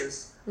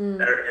patients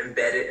that are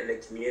embedded in the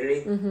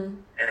community.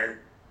 And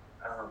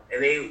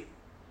they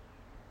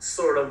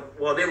sort of,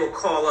 they will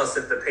call us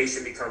if the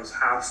patient becomes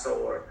hostile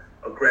or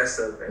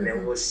aggressive, and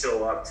then we'll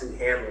show up to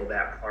handle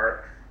that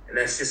part. And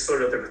that's just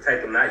sort of to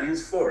protect them, not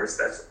use force.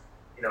 That's,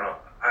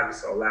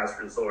 obviously a last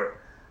resort.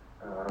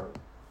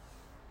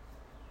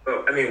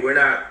 But I mean, we're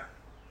not.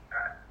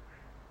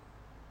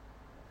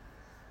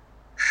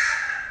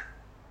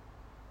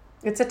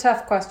 It's a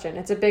tough question.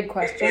 It's a big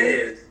question.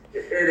 It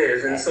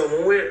is. And so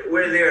when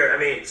we're there, I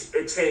mean,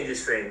 it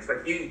changes things.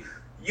 Like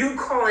you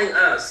calling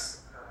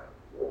us,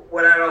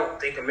 what I don't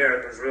think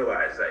Americans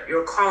realize, that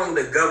you're calling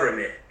the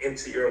government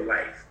into your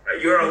life.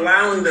 Right? You're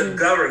allowing the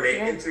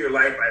government into your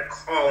life by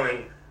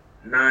calling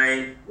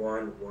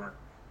 911.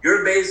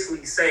 You're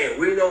basically saying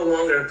we no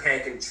longer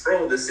can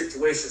control the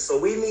situation, so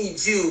we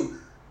need you,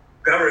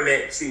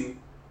 government, to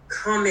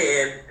come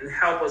in and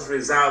help us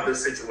resolve the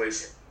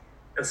situation.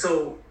 And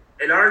so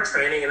in our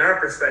training, in our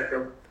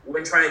perspective,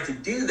 when trying to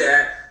do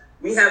that,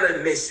 we have a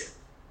mission,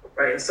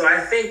 right? And so I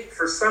think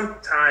for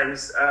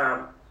sometimes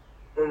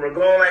when we're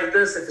going like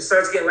this, if it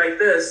starts getting like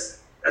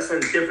this, that's when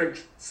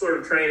different sort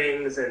of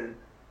trainings and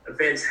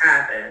events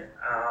happen,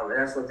 and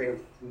that's when things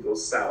can go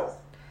south.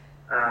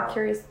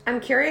 I'm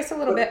curious a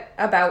little bit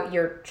about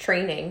your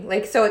training.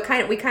 Like, so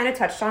we kind of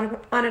touched on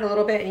it a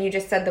little bit, and you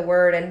just said the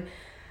word, and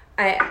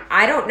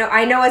I don't know.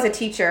 I know as a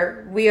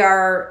teacher, we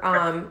are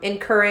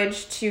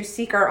encouraged to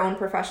seek our own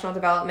professional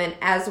development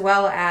as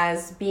well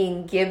as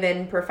being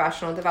given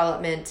professional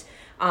development.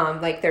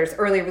 Like there's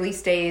early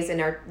release days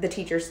and the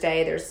teacher's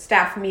day, there's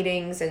staff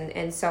meetings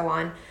and so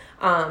on.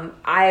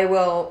 I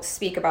will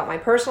speak about my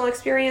personal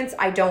experience.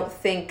 I don't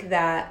think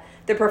that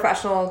the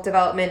professional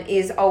development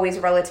is always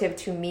relative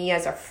to me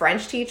as a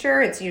French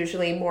teacher. It's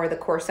usually more the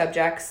core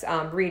subjects,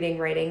 reading,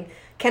 writing.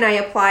 Can I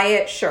apply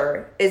it?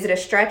 Sure. Is it a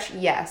stretch?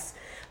 Yes.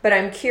 But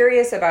I'm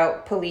curious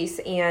about police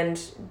and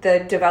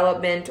the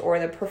development or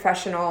the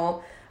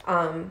professional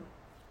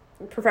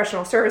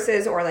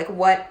services, or like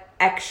what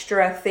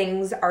extra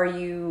things are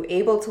you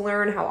able to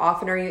learn? How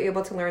often are you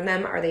able to learn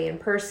them? Are they in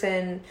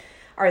person?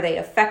 Are they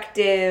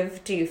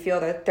effective? Do you feel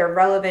that they're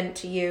relevant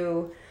to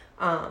you?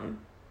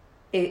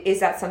 Is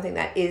that something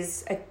that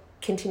is a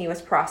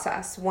continuous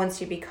process once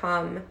you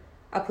become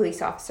a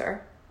police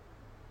officer?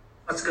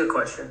 That's a good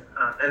question.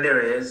 And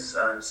there is.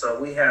 So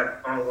we have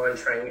ongoing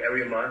training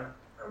every month,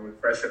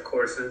 refresher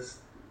courses,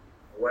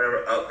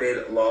 whatever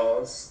updated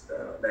laws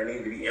that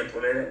need to be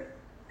implemented,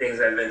 things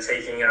that have been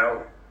taken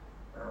out,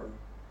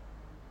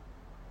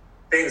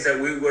 things that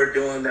we were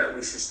doing that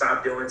we should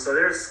stop doing. So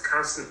there's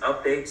constant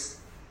updates,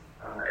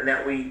 and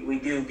that we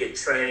do get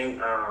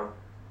training.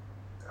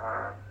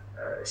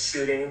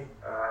 Shooting.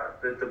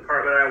 The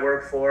department I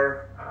work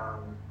for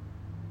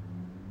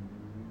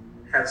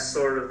has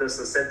sort of this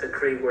consent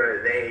decree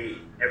where they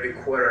every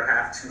quarter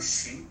have to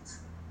shoot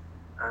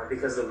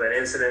because of an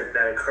incident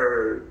that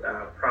occurred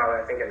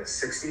probably I think in the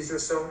 60s or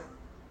so.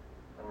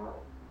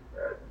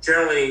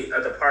 Generally,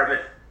 a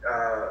department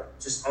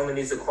just only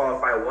needs to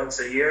qualify once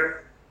a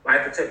year. My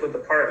particular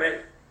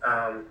department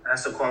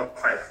has to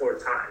qualify 4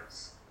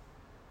 times.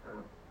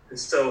 And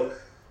so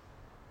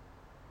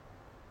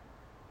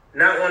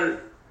not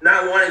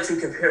wanting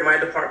to compare my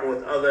department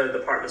with other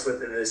departments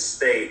within this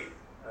state,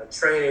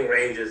 training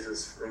ranges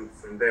is from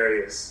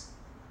various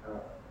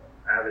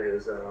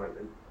avenues.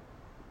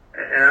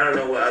 And I don't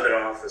know what other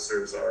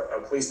officers or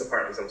police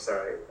departments,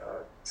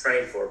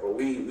 train for, but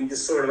we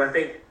just sort of, I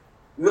think,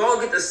 we all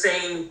get the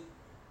same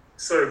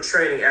sort of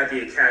training at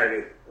the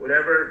academy.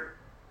 Whatever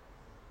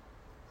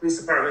police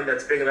department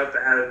that's big enough to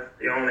have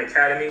their own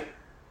academy,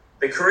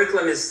 the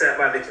curriculum is set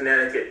by the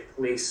Connecticut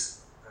Police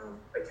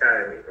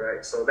Academy,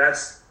 right? So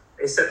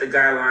they set the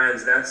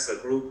guidelines. That's a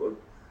group of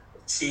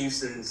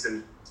chiefs and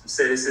some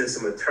citizens,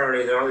 some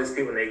attorneys, and all these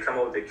people, and they come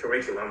up with the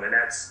curriculum, and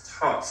that's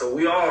taught. So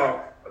we all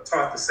are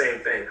taught the same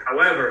thing.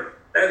 However,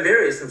 that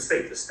varies from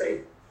state to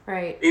state.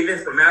 Right. Even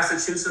from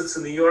Massachusetts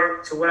to New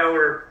York to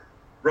whatever,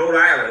 Rhode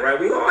Island, right?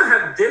 We all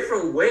have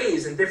different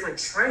ways and different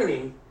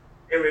training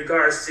in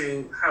regards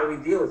to how we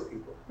deal with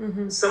people.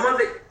 Mm-hmm. Some of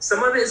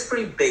it is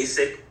pretty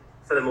basic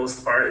for the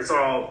most part. It's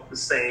all the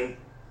same.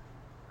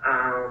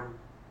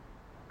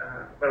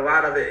 But a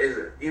lot of it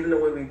isn't. Even the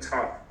way we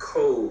talk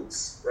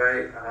codes,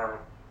 right?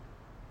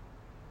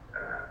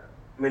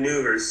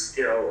 Maneuvers,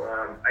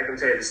 I can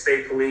tell you the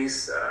state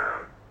police,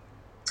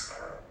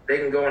 they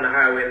can go on the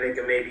highway and they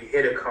can maybe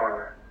hit a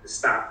car to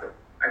stop them.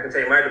 I can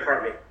tell you my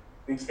department,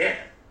 we can't,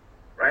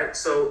 right?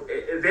 So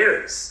it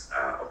varies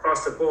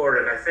across the board.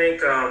 And I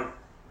think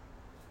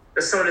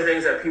there's some of the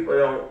things that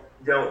people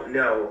don't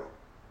know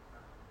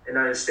and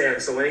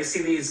understand. So when they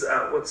see these,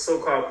 what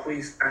so-called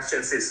police, I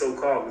shouldn't say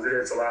so-called because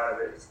there's a lot of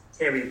it, it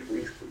can be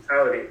police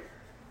brutality.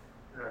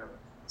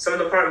 Some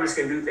departments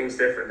can do things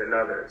different than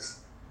others.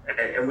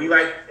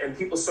 And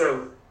people sort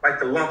of like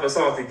to lump us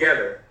all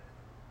together.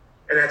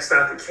 And that's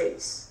not the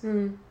case.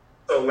 Mm.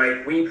 So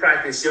like we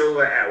practice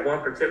yoga at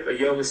one particular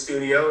yoga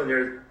studio, and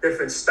there's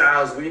different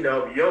styles we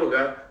know of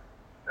yoga.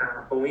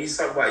 But when you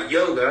talk about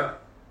yoga,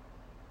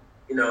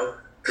 you know,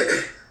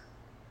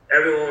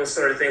 everyone will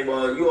sort of think,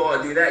 well, you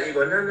all do that. You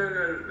go,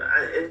 no.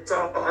 It's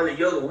all under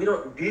yoga. We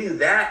don't do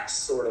that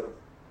sort of.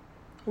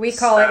 We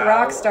call it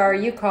rock star.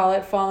 You call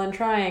it fallen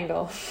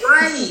triangle.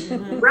 Right.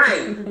 Literally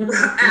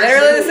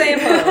the same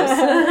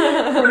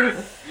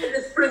pose.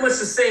 It's pretty much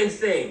the same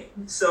thing.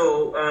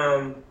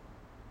 So,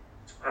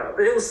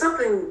 but it was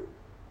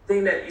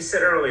thing that you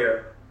said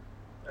earlier,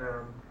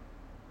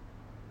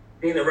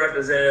 being a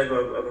representative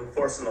of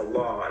enforcing the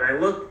law. And I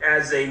look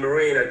as a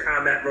Marine, a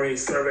combat Marine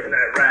servant in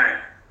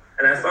Iraq,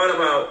 and I thought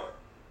about,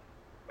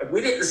 like,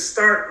 we didn't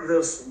start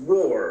this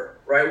war,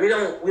 right? We're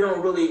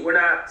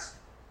not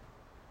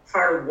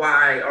part of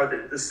why or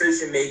the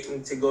decision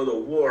making to go to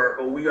war,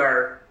 but we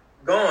are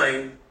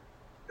going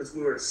because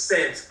we were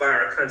sent by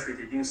our country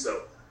to do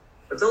so.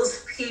 But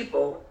those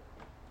people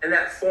in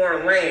that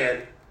foreign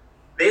land,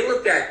 they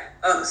look at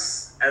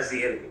us as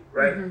the enemy,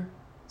 right? Mm-hmm.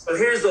 So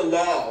here's the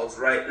laws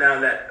right now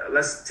that,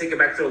 let's take it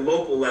back to the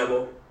local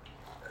level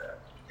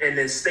and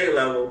then state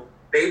level.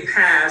 They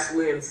pass,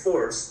 we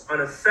enforce. On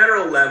a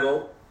federal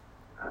level,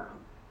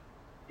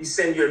 you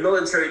send your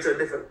military to a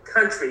different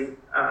country.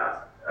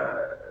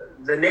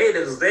 The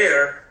natives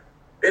there,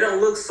 they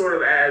don't look sort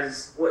of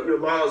as what your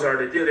laws are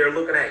to do. They're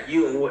looking at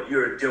you and what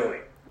you're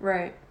doing.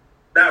 Right.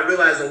 Not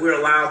realizing we're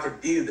allowed to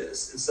do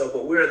this. And so,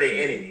 but we're the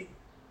enemy.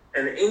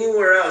 And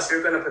anywhere else,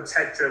 you're going to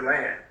protect your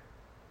land.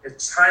 If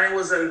China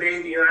was to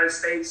invade the United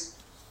States,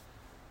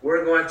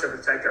 we're going to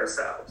protect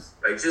ourselves.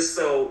 Like, just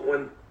so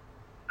when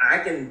I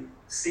can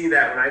see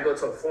that when I go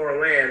to a foreign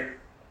land,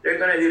 they're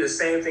going to do the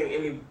same thing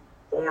any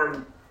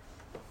born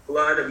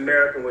blood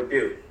American would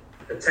do.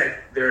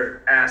 Protect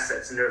their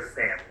assets and their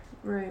family.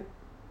 Right.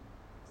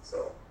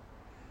 So.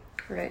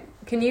 Right.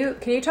 Can you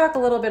talk a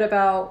little bit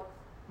about,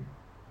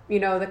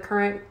 the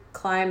current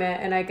climate,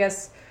 and I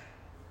guess,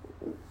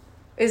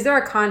 is there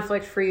a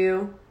conflict for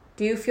you?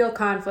 Do you feel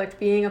conflict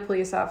being a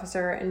police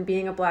officer and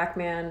being a Black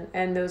man?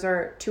 And those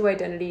are two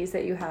identities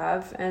that you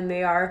have, and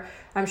they are,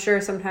 I'm sure,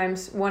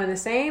 sometimes one and the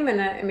same,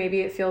 and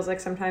maybe it feels like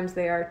sometimes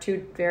they are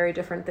two very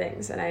different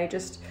things. And I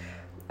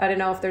don't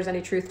know if there's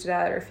any truth to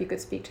that, or if you could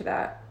speak to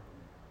that.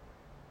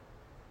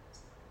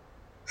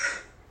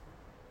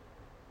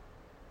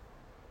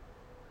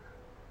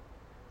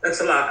 That's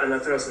a lot, and I'll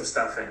throw some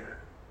stuff in.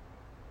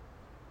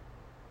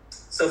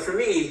 So for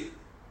me,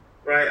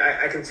 right,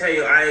 I can tell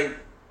you I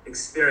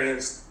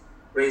experienced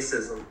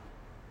racism,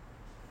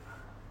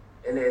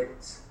 and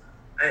it's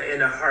in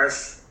the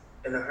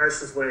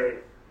harshest way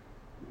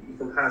you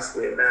can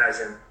possibly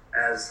imagine.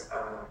 As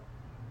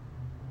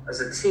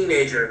a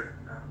teenager,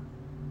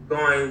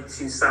 going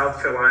to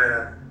South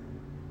Carolina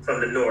from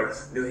the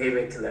north, New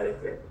Haven,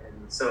 Connecticut,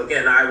 and so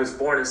again, I was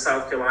born in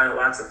South Carolina,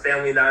 lots of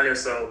family down there,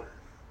 so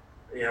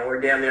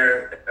we're down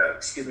there.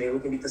 We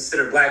can be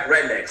considered Black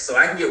rednecks, so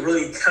I can get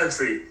really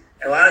country.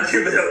 A lot of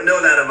people don't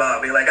know that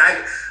about me. Like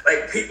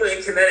people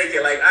in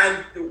Connecticut,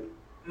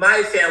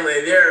 my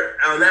family, they're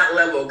on that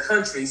level of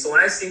country. So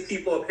when I see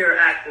people up here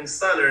acting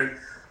Southern,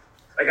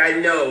 I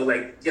know,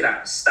 get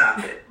out,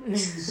 stop it,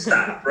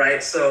 stop,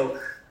 right? So,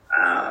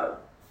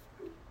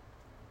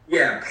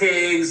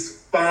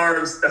 pigs,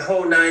 farms, the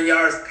whole 9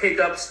 yards,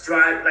 pickups,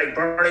 drive,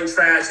 burning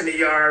trash in the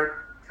yard,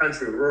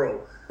 country,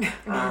 rural.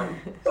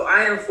 So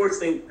I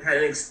unfortunately had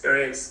an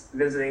experience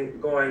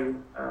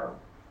going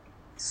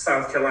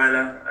South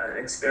Carolina,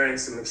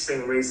 experienced some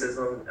extreme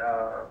racism,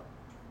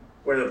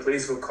 where the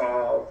police were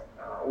called.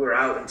 We were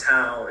out in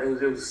town.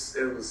 It was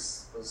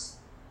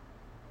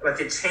like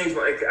it changed.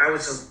 I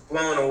was just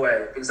blown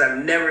away because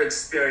I've never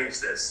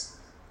experienced this.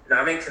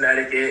 I'm in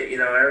Connecticut.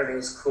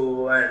 Everything's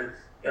cool, and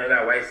I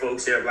got white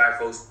folks here, Black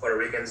folks, Puerto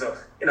Rican. So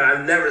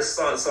I've never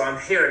saw it. So I'm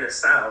here in the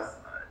South.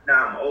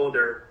 Now I'm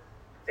older.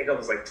 I think I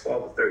was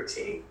 12 or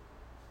 13,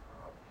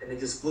 and it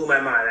just blew my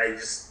mind.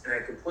 I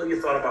completely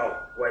thought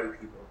about white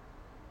people.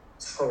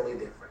 Totally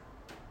different.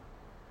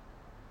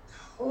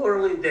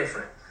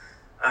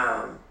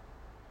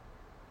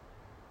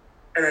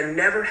 And I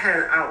never had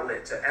an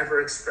outlet to ever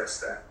express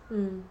that.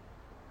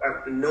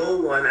 No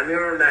one. I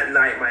remember that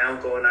night, my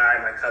uncle and I,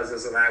 my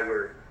cousins and I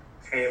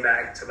came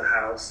back to the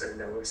house, and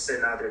we're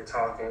sitting out there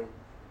talking,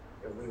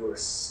 and we were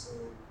so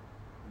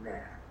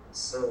mad,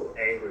 so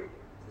angry.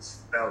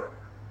 Just felt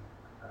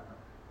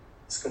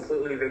just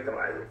completely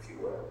victimized, if you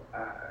will.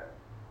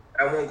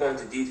 I won't go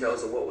into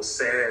details of what was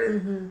said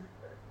and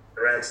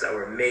threats that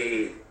were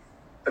made,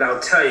 but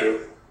I'll tell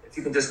you, if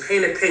you can just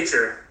paint a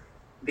picture,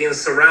 being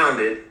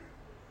surrounded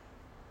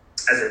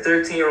as a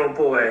 13-year-old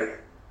boy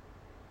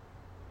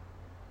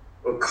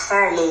with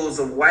carloads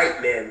of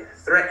white men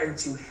threatened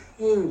to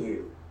hang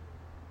you.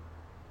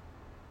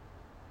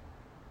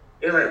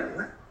 You're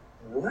like,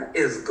 what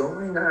is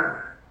going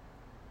on?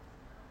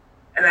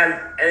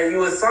 And you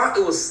would thought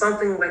it was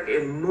something like a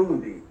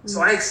movie. So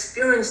I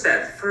experienced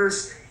that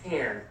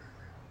firsthand,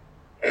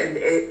 and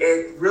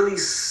it really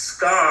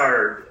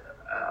scarred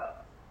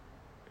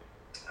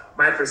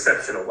my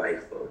perception of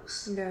white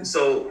folks. Yeah.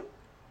 So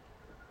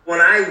when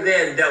I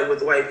then dealt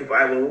with white people,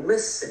 I will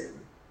listen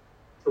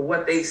to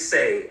what they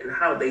say and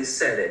how they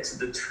said it to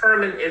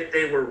determine if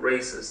they were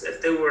racist,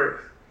 if they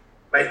were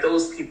like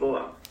those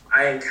people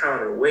I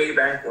encountered way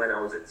back when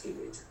I was a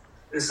teenager.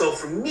 And so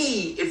for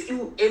me, if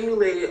you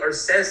emulated or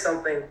said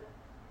something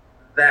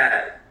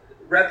that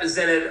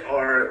represented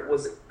or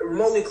was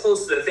remotely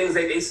close to the things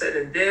that they said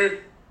and did,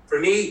 for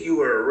me, you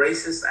were a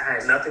racist. I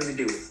had nothing to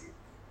do with you.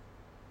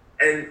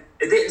 And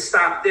it didn't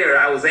stop there.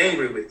 I was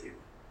angry with you.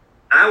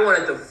 I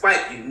wanted to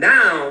fight you.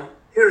 Now,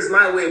 here's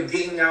my way of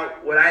getting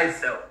out what I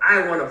felt.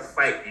 I want to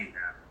fight you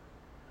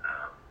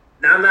now.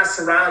 Now I'm not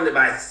surrounded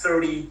by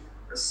 30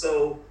 or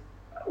so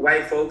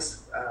white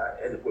folks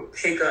and with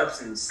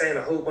pickups and saying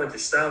a whole bunch of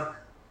stuff.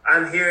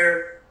 I'm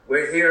here.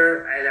 We're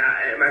here.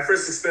 And my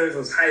first experience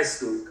was high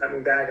school,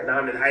 coming back, and now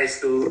I'm in high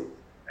school.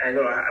 And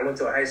I went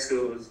to a high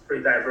school. It was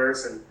pretty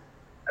diverse, and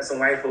had some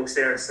white folks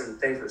there, and some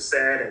things were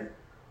said, and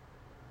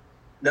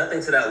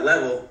nothing to that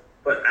level.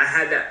 But I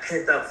had that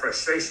pent-up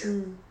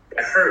frustration,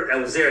 that hurt, that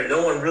was there.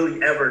 No one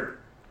really ever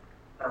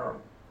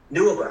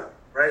knew about,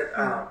 right?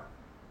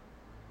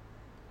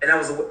 And that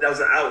was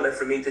an outlet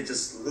for me to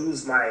just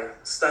lose my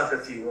stuff,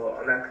 if you will,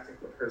 on that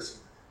particular person.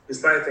 It's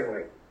probably thinking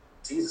like,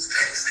 Jesus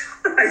Christ,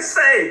 what did I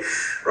say,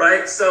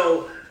 right?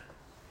 So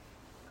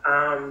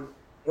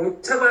when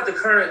we talk about the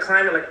current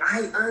climate, like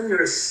I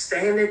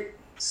understand it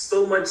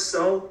so much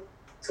so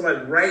to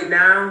like right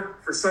now,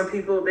 for some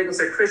people, they can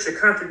say, Chris, you're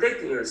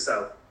contradicting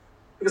yourself.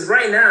 Because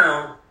right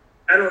now,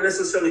 I don't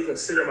necessarily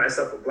consider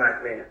myself a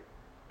black man.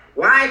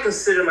 Why I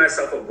consider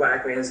myself a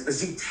black man is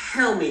because you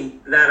tell me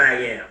that I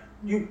am.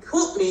 You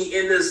put me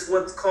in this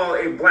what's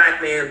called a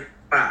black man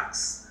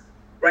box,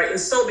 right? And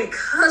so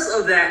because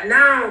of that,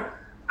 now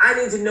I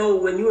need to know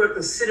when you are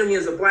considering me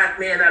as a black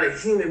man, not a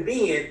human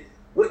being,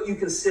 what you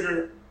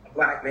consider a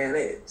black man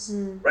is,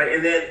 right?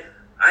 And then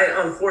I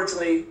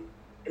unfortunately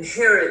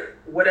inherit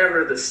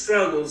whatever the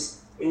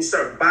struggles when you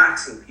start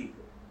boxing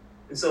people.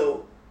 And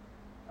so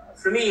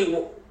for me,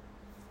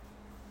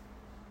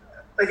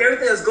 like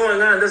everything that's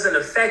going on doesn't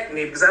affect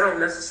me because I don't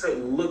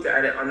necessarily look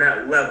at it on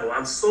that level.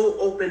 I'm so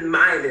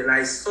open-minded and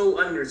I so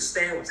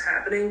understand what's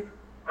happening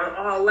on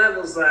all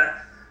levels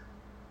that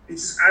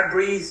I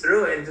breathe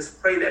through it and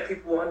just pray that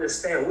people will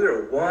understand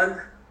we're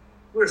one.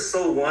 We're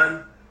so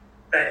one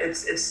that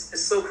it's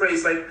so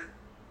crazy. Like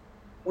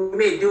we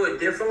may do it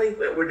differently,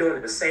 but we're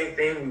doing the same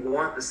thing. We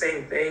want the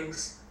same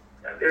things.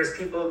 There's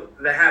people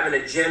that have an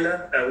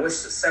agenda that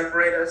wish to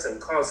separate us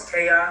and cause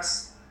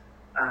chaos.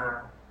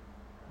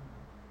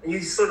 And you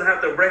sort of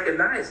have to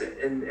recognize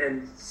it.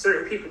 And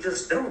certain people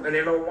just don't, and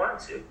they don't want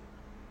to.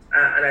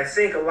 And I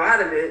think a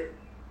lot of it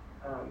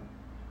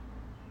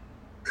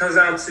comes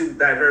down to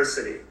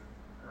diversity.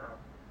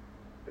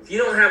 If you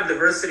don't have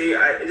diversity,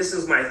 this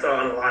is my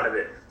thought on a lot of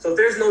it. So if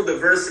there's no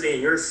diversity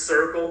in your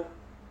circle,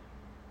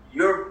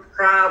 you're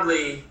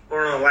probably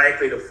more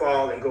unlikely to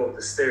fall and go with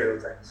the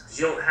stereotypes because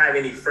you don't have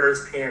any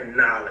firsthand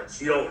knowledge.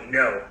 You don't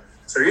know.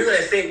 So you're going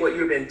to think what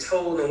you've been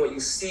told and what you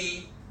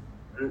see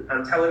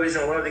on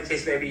television or whatever the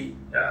case may be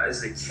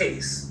is the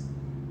case.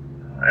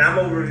 And I'm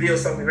going to reveal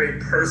something very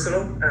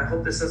personal. And I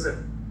hope this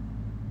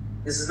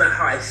is not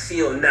how I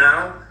feel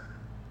now.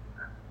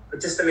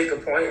 But just to make a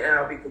point, and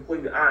I'll be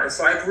completely honest.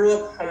 So I grew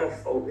up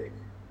homophobic.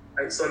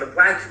 Right? So in the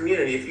black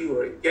community, if you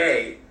were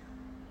gay,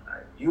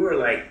 you were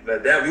like the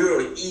devil, you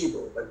were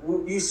evil. Like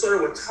you sort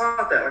of were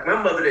taught that. Like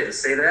my mother didn't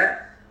say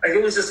that. Like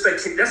it was just like,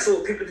 that's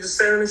what people just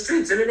said on the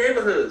streets, in the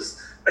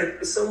neighborhoods.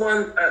 Like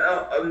someone,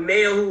 a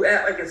male who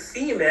act like a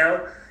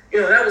female,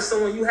 that was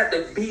someone you had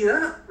to beat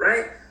up,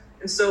 right?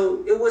 And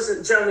so it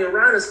wasn't generally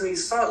around us when you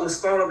saw it was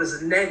thought of as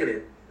a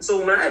negative. And so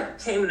when I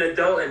became an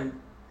adult and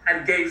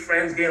had gay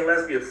friends, gay and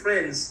lesbian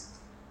friends,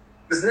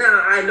 because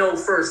now I know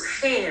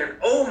firsthand,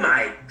 oh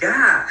my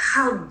God,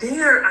 how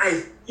dare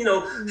I,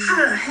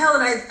 how the hell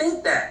did I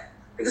think that?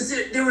 Because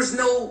there was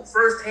no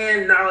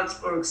firsthand knowledge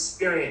or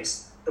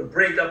experience to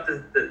break up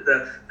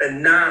the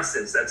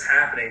nonsense that's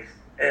happening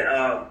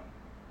and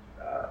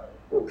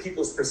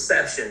people's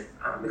perception.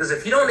 Because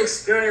if you don't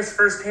experience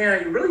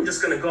firsthand, you're really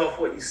just going to go off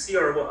what you see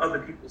or what other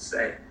people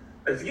say.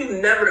 If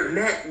you never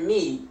met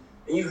me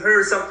and you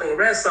heard something,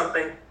 read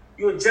something,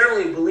 you would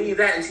generally believe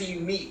that until you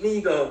meet me.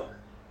 You go,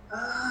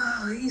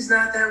 oh, he's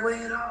not that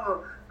way at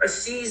all, or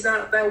she's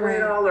not that way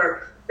at all,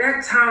 or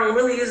that town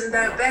really isn't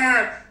that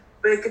bad.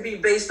 But it could be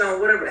based on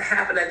whatever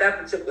happened at that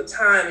particular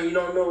time, and you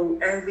don't know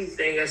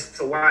everything as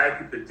to why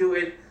people do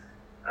it.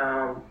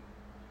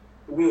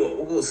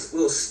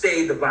 We'll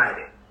stay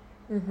divided.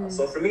 Mm-hmm.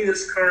 So for me,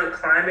 this current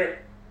climate,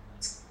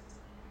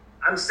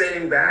 I'm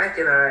sitting back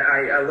and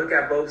I look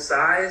at both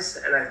sides,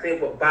 and I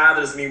think what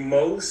bothers me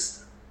most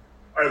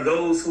are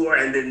those who are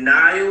in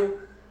denial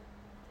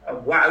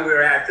of why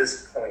we're at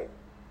this point.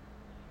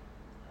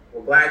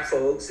 Well, black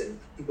folks and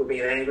people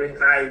being angry.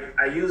 And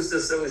I use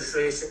this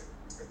illustration,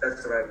 if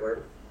that's the right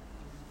word,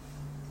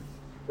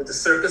 with the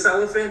circus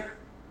elephant.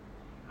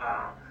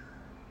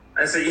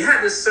 And so you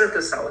had this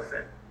circus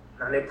elephant.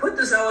 Now they put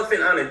this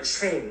elephant on a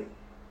chain,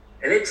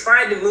 and it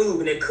tried to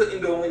move and it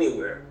couldn't go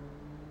anywhere.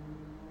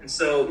 And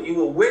so you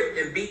will whip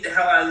and beat the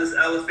hell out of this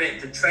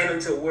elephant to train him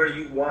to where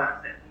you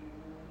want them.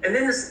 And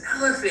then this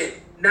elephant,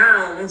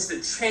 now, once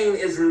the chain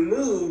is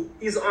removed,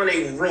 he's on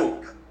a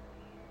rope.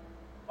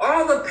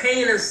 All the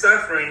pain and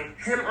suffering,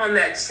 him on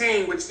that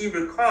chain, which he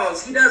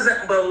recalls, he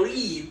doesn't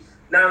believe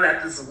now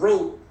that this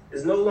rope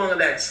is no longer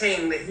that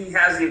chain, that he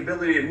has the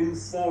ability to move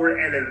forward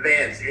and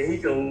advance, and he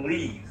can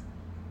leave.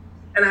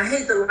 And I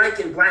hate to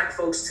liken black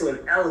folks to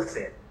an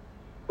elephant,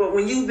 but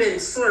when you've been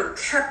sort of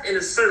kept in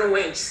a certain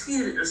way and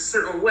treated a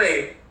certain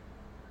way,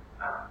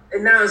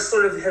 and now it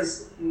sort of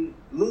has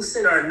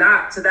loosened or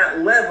not to that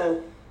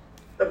level,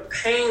 the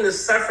pain, the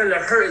suffering, the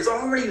hurt is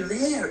already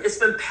there. It's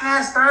been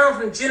passed down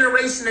from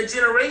generation to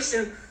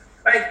generation.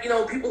 Like,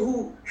 people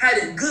who had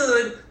it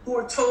good, who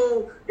were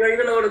told, you're going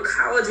to go to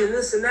college and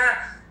this and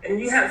that. And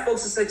you have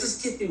folks that say,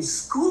 just get through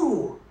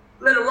school,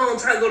 let alone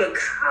try to go to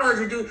college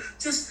and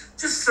just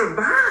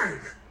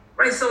survive.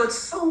 Right? So it's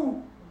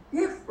so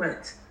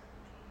different.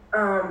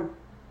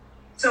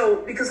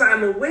 So because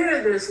I'm aware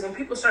of this, when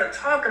people start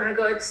talking, I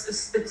go,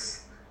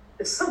 it's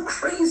so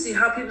crazy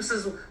how people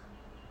says,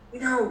 you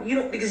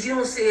don't, because you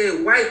don't see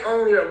a white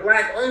only or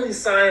black only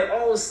sign,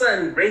 all of a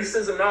sudden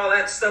racism and all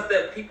that stuff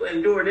that people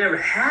endure never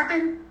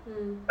happened.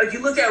 Like, you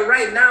look at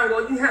right now,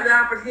 you have the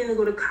opportunity to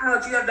go to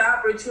college, you have the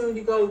opportunity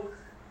to go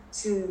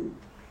to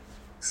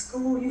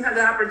school, you have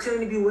the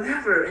opportunity to be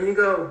whatever, and you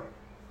go,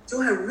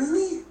 do I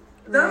really?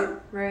 No.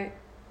 Right.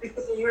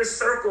 Because in your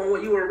circle and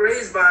what you were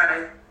raised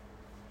by,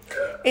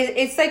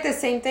 it's like the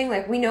same thing.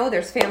 Like, we know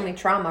there's family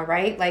trauma,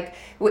 right? Like,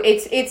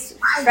 it's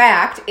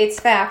fact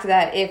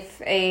that if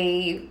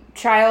a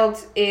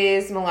child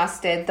is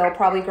molested, they'll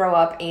probably grow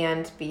up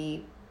and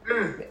be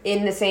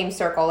in the same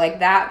circle. Like,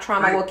 that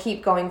trauma will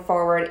keep going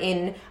forward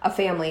in a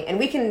family, and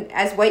we can,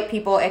 as white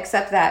people,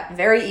 accept that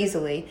very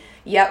easily.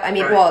 Yep. I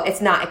mean, well, it's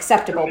not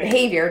acceptable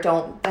behavior.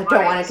 Don't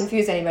want to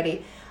confuse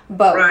anybody.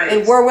 But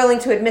we're willing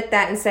to admit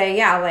that and say,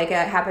 yeah, like,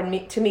 it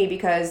happened to me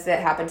because it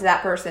happened to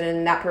that person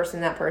and that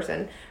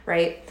person,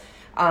 right?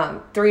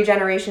 3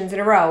 generations in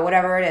a row,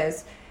 whatever it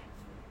is.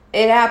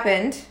 It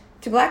happened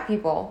to black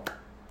people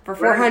for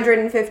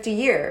 450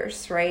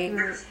 years, right?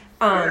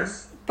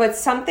 Yes. But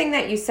something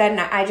that you said, and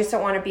I just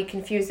don't want to be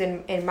confused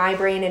in my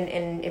brain,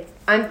 and if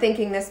I'm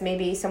thinking this,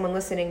 maybe someone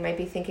listening might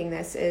be thinking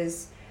this,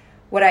 is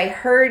what I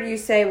heard you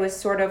say was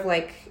sort of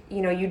like,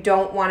 you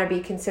don't want to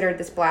be considered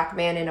this black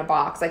man in a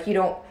box. Like, you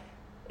don't,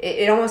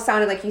 it almost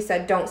sounded like you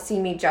said, don't see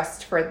me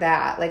just for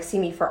that. Like, see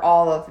me for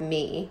all of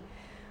me,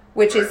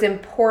 which is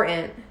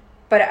important.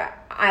 But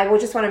I will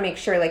just want to make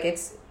sure, like,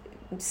 it's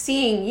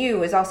seeing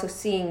you is also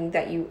seeing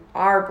that you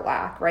are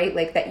black, right?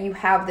 Like, that you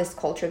have this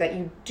culture, that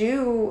you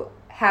do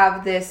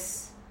have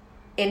this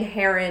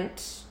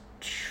inherent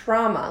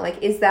trauma.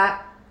 Like, is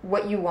that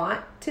what you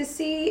want to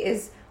see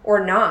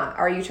or not?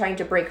 Are you trying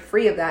to break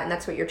free of that, and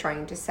that's what you're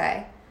trying to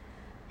say?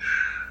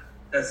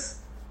 That's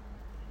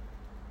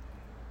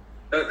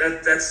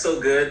so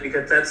good,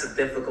 because that's a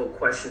difficult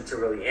question to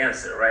really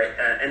answer, right?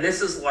 And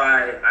this is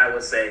why I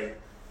would say,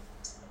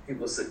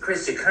 people say,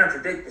 Chris, you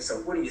contradict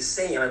yourself. What are you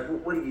saying? Like,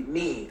 what do you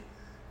mean?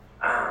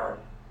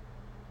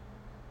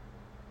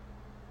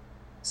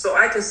 So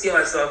I can see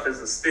myself as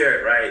a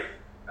spirit, right?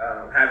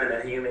 Having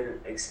a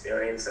human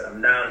experience, and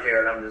I'm down here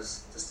and I'm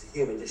just a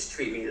human, just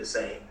treat me the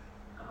same.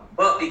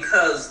 But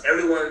because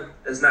everyone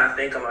does not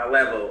think on my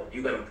level,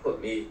 you're going to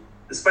put me,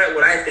 despite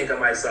what I think of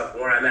myself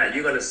and where I'm at,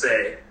 you're going to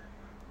say,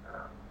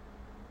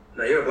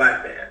 no, you're a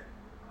black man.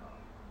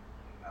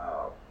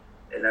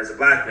 And as a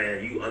black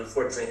man, you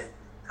unfortunately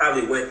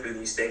probably went through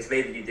these things.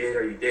 Maybe you did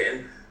or you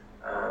didn't.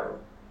 Or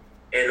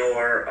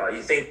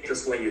you think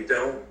this way, you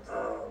don't.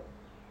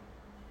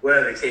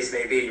 Whatever the case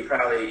may be, you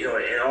probably,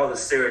 and all the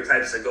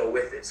stereotypes that go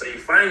with it. So you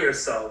find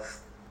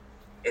yourself,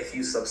 if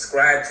you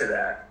subscribe to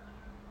that,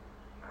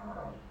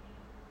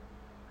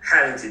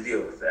 having to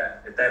deal with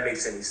that, if that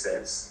makes any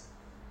sense.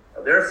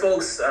 There are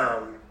folks,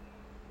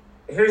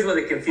 here's where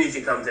the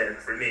confusion comes in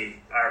for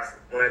me,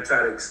 when I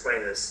try to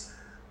explain this.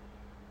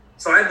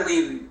 So I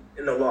believe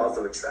in the laws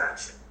of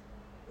attraction,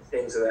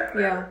 things of that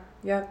matter.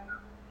 Yeah.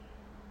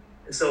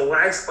 And so when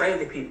I explain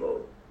to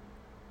people,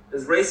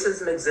 does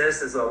racism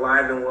exist? Is it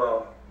alive and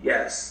well?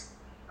 Yes.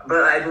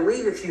 But I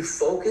believe if you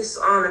focus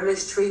on the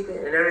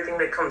mistreatment and everything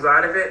that comes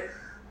out of it,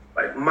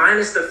 like,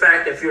 minus the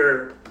fact if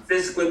you're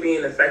physically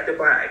being affected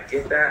by it, I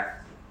get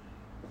that.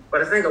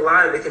 But I think a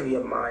lot of it can be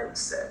a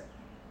mindset,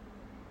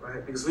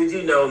 right? Because we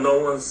do know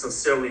no one's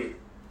sincerely,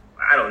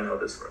 I don't know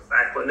this for a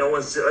fact, but no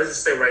one's, let's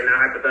just say right now,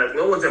 hypothetically,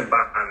 no one's in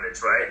bondage,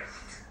 right?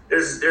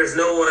 There's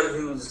no one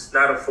who's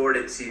not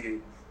afforded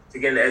to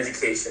get an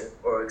education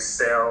or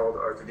excelled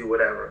or to do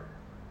whatever.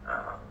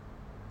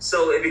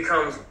 So it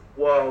becomes,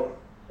 well,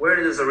 where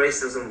does the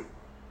racism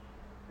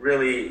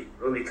really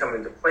come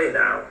into play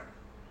now?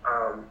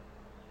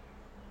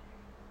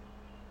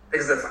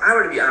 Because if I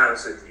were to be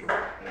honest with you,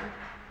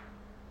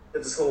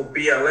 this whole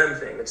BLM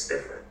thing, it's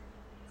different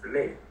for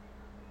me,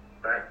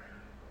 right?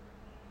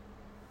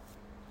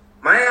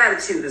 My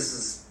attitude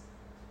is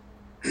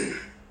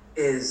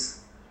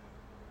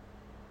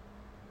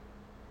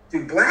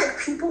do black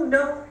people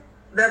know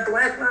that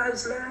Black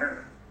Lives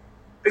Matter?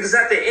 Because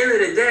at the end of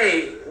the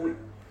day,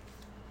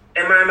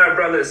 am I my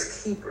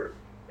brother's keeper?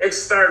 It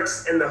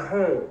starts in the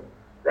home,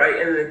 right?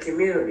 In the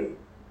community,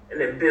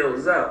 and it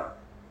builds up.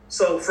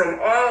 So from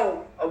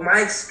all of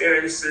my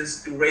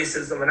experiences through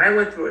racism, and I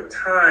went through a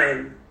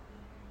time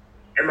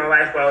in my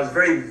life where I was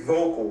very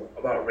vocal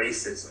about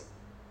racism.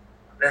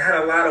 I had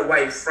a lot of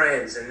white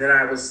friends, and then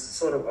I was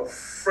sort of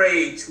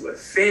afraid to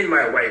offend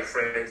my white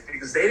friends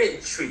because they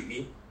didn't treat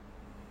me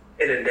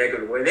in a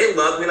negative way. They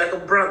loved me like a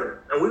brother,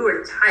 and we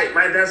were tight.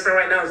 My best friend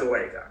right now is a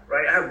white guy,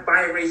 right? I have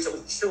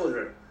biracial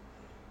children.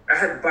 I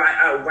had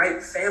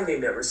white family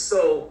members.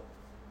 So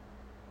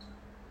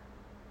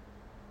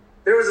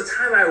there was a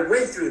time I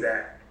went through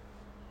that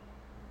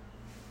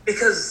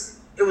because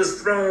it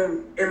was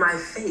thrown in my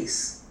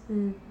face,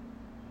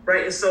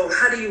 right? And so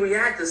how do you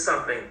react to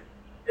something?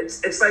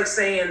 It's like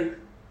saying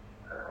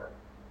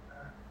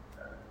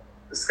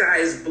the sky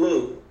is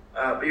blue,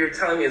 but you're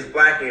telling me it's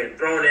black and you're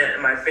throwing it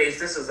in my face.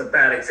 This is a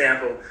bad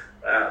example.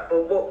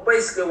 But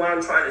basically what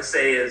I'm trying to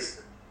say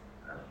is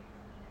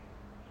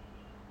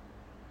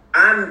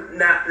I'm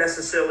not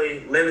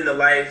necessarily living the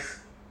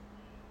life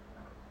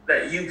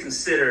that you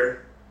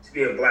consider to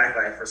be a black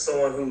life, or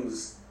someone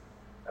who's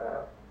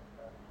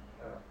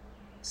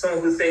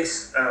someone who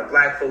thinks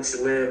black folks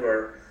should live,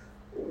 or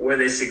where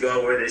they should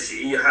go, where they should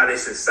eat, how they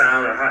should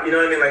sound, or how, you know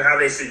what I mean, like how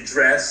they should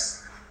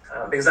dress.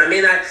 Because I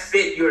may not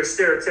fit your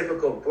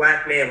stereotypical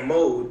black man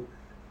mode.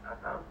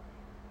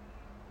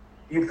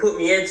 You put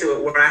me into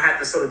it where I have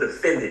to sort of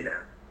defend it now.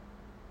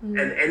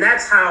 And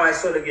that's how I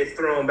sort of get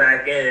thrown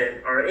back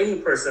in, or any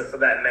person for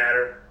that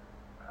matter.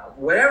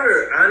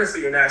 Whatever,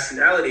 honestly, your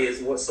nationality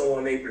is, what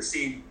someone may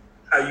perceive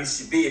how you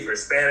should be. If you're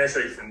Spanish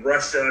or you're from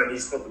Russia and you're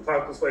supposed to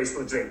talk this way, you're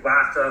supposed to drink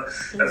vodka.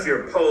 If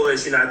you're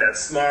Polish, you're not that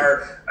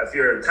smart. If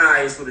you're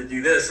Italian, you're supposed to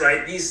do this,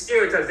 right? These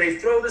stereotypes, they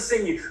throw this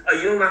in you.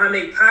 You don't know how to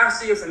make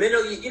pasta, you're from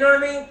Italy. You know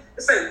what I mean?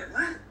 It's like,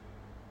 what?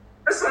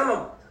 That's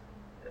why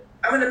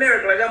I'm an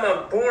American. Like, I'm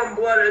a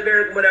born-blooded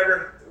American,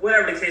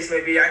 whatever the case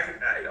may be.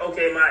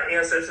 Okay, my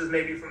ancestors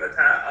may be from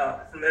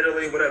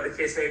Italy, whatever the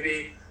case may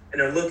be,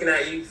 and they're looking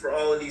at you for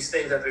all of these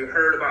things that they've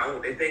heard about and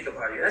what they think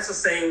about you. That's the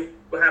same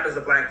what happens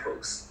to black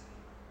folks,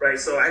 right?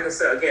 So I can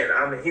say, again,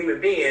 I'm a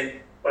human being,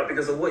 but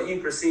because of what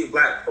you perceive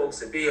black folks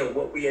to be or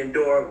what we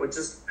endure,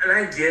 and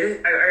I get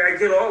it, I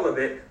get all of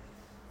it,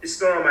 it's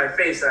thrown in my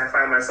face, and I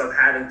find myself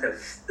having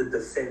to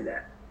defend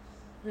that.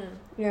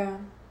 Yeah.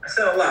 I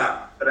said a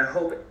lot, but I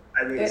hope it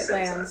made sense. It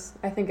lands.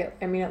 I think it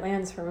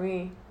lands for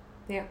me.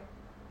 Yeah.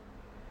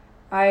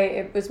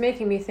 It was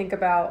making me think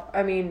about,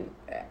 and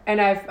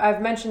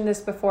I've mentioned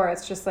this before,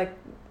 it's just like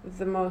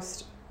the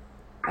most,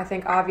 I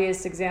think,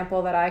 obvious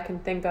example that I can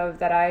think of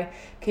that I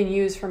can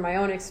use from my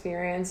own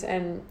experience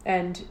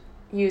and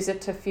use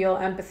it to feel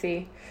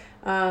empathy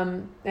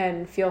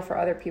and feel for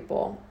other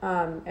people.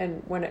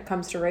 And when it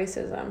comes to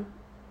racism,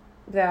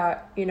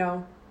 that,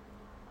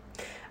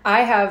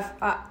 I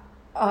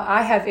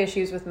have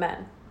issues with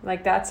men.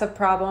 Like, that's a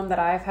problem that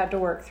I've had to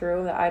work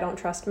through, that I don't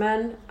trust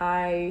men.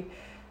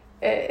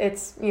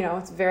 It's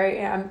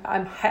very,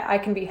 I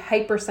can be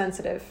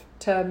hypersensitive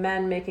to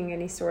men making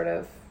any sort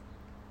of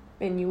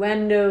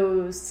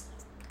innuendos,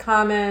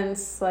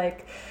 comments,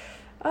 like,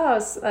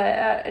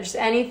 just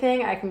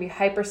anything. I can be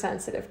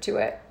hypersensitive to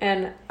it.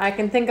 And I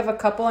can think of a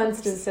couple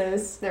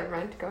instances. Never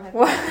mind, go ahead.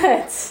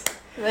 What?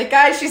 Like,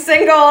 guys, she's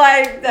single.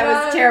 That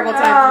was a terrible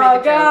time to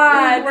make a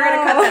joke. We're going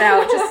to cut that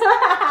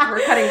out.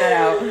 We're cutting that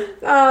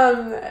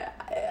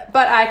out.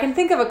 But I can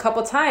think of a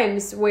couple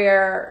times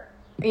where,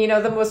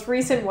 the most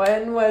recent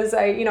one was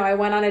I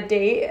went on a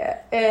date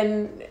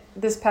in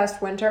this past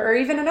winter, or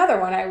even another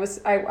one. I was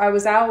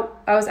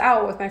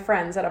out with my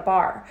friends at a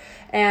bar,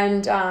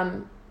 and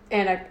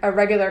a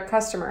regular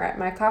customer at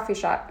my coffee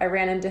shop, I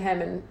ran into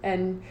him,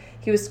 and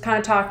he was kind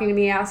of talking to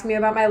me, asking me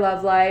about my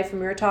love life, and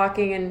we were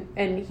talking,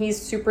 and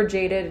he's super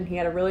jaded, and he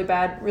had a really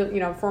bad,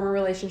 former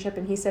relationship,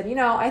 and he said,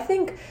 I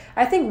think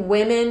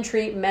women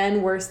treat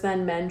men worse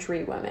than men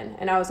treat women.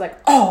 And I was like,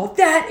 oh,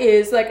 that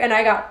is like, and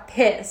I got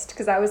pissed,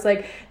 because I was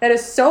like, that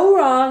is so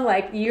wrong.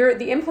 Like,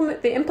 the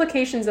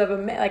implications of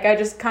like, I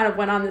just kind of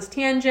went on this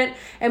tangent,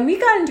 and we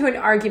got into an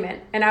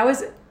argument, and I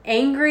was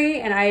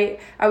angry, and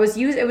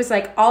it was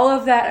like all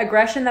of that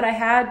aggression that I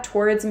had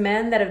towards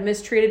men that have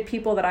mistreated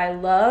people that I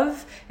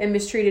love and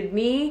mistreated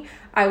me.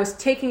 I was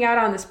taking out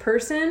on this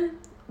person,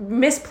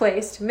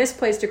 misplaced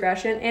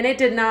aggression, and it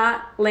did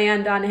not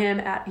land on him.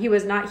 He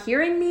was not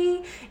hearing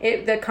me.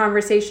 The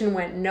conversation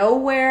went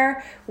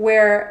nowhere,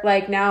 where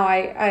like now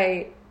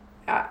I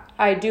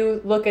do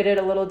look at it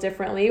a little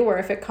differently, where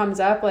if it comes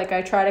up, like,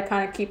 I try to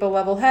kind of keep a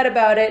level head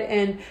about it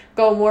and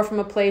go more from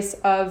a place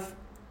of,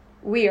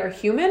 we are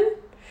human.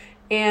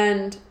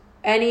 And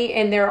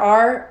there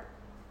are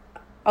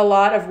a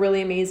lot of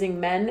really amazing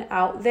men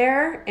out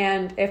there.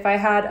 And if I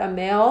had a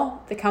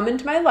male to come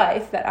into my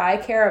life that I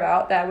care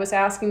about, that was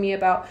asking me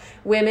about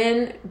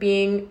women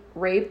being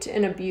raped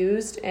and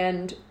abused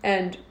and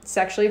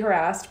sexually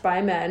harassed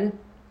by men,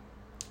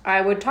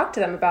 I would talk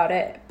to them about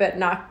it, but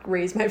not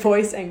raise my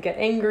voice and get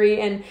angry.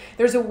 And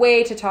there's a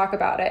way to talk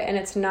about it. And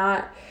it's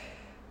not,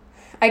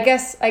 I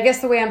guess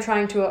the way I'm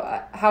trying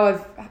to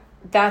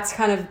that's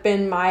kind of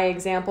been my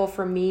example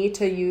for me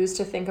to use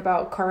to think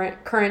about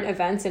current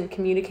events and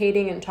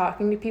communicating and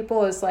talking to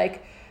people is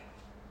like,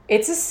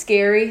 it's a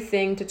scary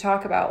thing to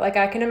talk about. Like,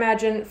 I can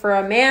imagine for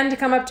a man to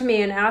come up to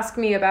me and ask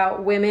me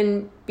about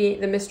women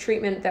the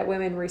mistreatment that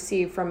women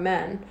receive from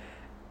men.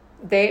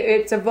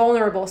 It's a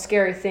vulnerable,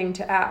 scary thing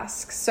to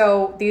ask.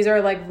 So these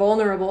are like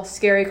vulnerable,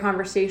 scary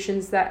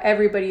conversations that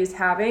everybody is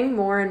having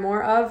more and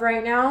more of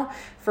right now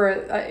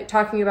for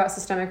talking about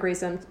systemic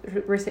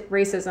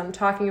racism,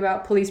 talking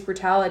about police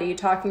brutality,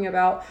 talking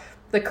about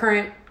the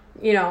current,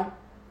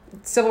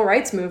 civil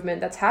rights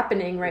movement that's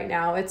happening right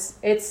now.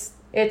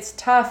 It's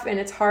tough, and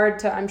it's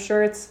hard I'm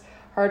sure it's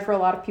hard for a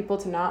lot of people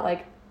to not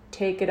like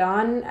take it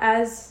on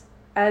as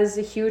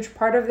a huge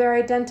part of their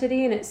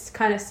identity. And it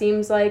kind of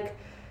seems like,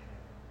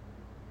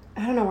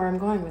 I don't know where I'm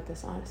going with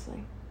this,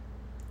 honestly.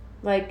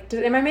 Like,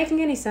 am I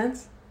making any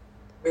sense?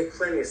 Make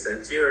plenty of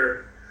sense.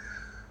 You're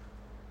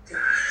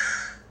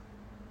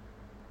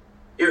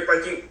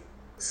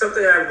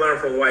something I've learned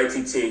from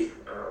YTT,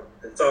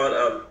 the thought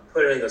of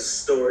putting a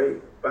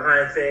story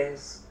behind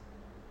things.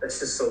 That's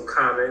just so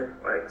common.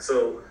 Like,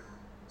 so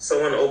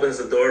someone opens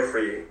the door for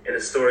you, and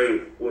the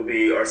story will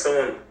be, or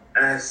someone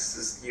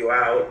asks you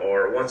out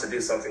or wants to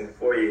do something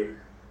for you,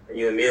 and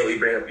you immediately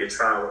bring up your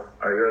trauma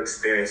or your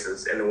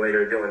experiences and the way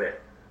they're doing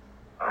it.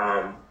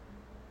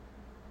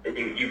 And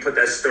you put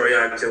that story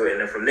onto it,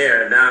 and then from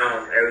there,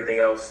 now everything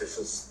else is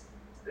just,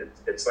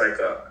 it's like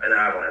an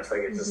avalanche.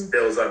 Like, it just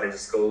builds up and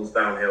just goes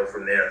downhill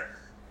from there.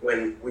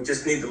 When we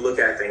just need to look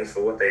at things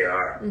for what they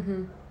are.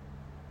 Mm-hmm.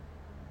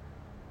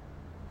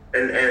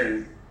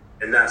 And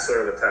not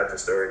sort of attach a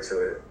story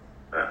to it.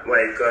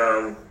 Like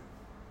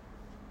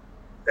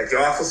the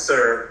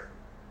officer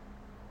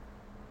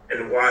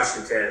in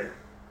Washington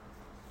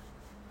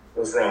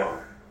was wrong,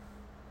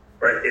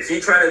 right? If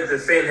you try to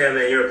defend him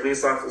and you're a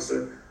police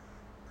officer,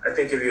 I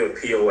think if you're a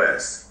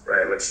POS,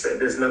 right? Like,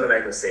 there's nothing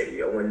I can say to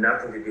you. I want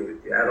nothing to do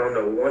with you. I don't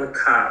know one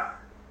cop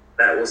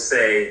that will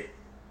say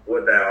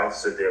what that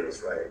officer did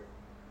was right.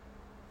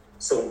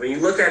 So when you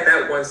look at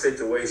that one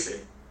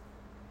situation,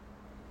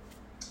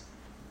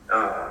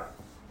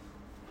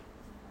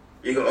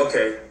 you go,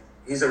 okay,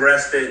 he's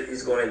arrested,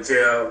 he's going to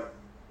jail,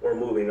 we're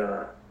moving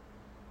on.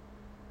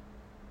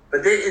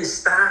 But they didn't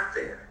stop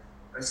there.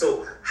 And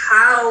so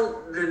how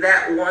did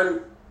that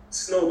one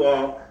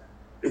snowball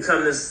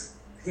become this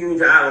huge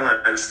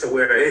avalanche to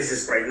where it's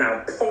just right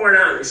now pouring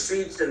out in the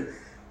streets and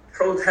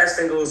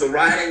protesting goes to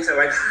rioting? So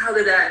like, how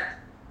did that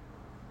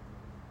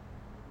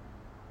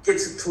get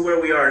to where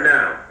we are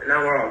now? And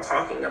now we're all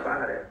talking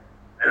about it.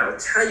 And I'll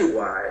tell you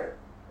why.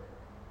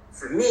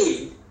 For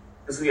me,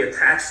 because we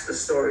attached the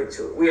story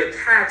to it. We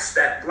attached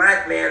that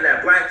black man,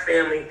 that black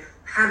family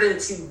having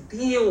to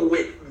deal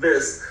with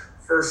this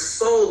for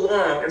so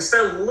long.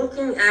 Instead of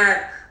looking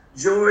at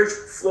George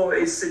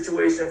Floyd's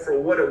situation for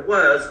what it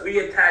was, we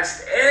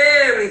attached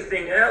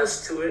everything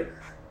else to it.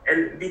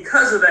 And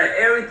because of that,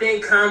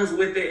 everything comes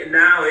with it, and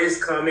now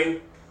it's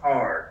coming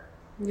hard.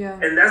 Yeah.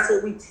 And that's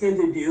what we tend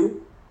to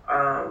do.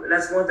 And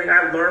that's one thing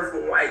I've learned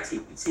from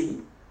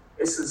YTT.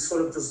 Is to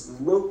sort of just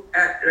look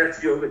at, and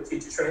that's yoga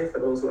teacher training for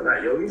those who are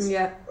not yogis.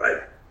 Yeah.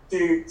 Right?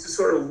 To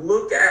sort of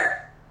look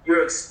at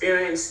your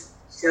experience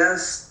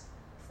just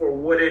for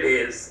what it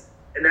is.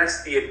 And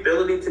that's the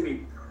ability to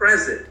be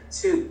present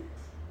too.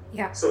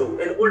 Yeah. So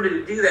in order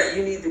to do that,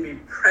 you need to be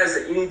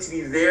present. You need to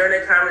be there in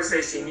that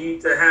conversation. You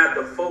need to have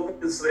the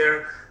focus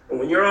there. And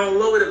when you're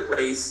all over the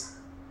place,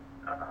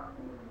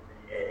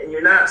 and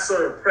you're not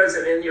sort of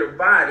present in your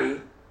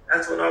body,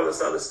 that's when all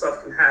this other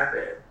stuff can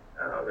happen.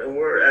 And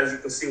we're, as you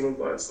can see, we're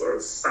going sort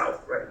of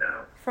south right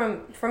now.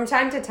 From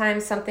time to time,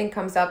 something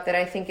comes up that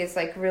I think is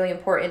like really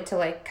important to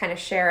like kind of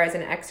share as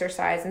an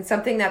exercise. And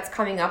something that's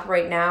coming up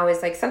right now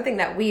is like something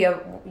that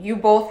you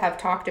both have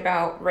talked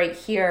about right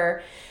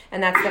here.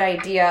 And that's that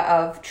idea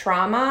of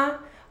trauma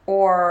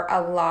or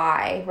a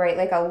lie, right?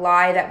 Like a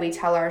lie that we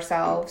tell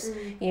ourselves,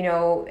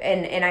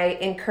 and I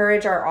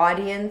encourage our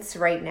audience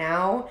right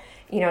now,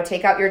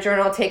 take out your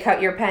journal, take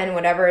out your pen,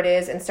 whatever it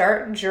is, and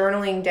start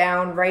journaling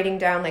down, writing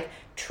down like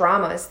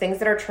traumas, things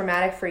that are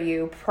traumatic for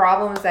you,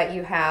 problems that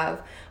you have.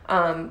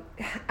 I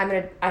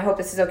hope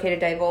this is okay to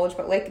divulge,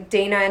 but like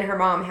Dana and her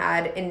mom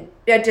had a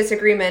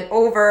disagreement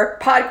over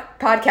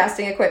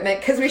podcasting equipment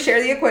because we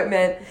share the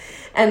equipment.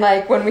 And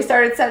like when we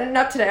started setting it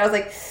up today, I was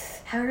like,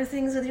 how are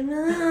things with your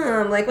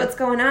mom? Like, what's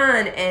going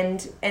on? And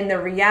the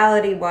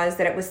reality was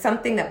that it was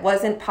something that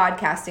wasn't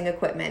podcasting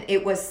equipment.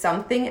 It was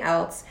something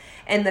else.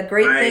 And the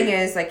great thing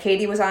is, like,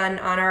 Katie was on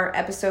our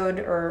episode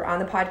or on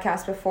the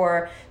podcast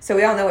before, so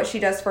we all know what she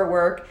does for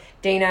work.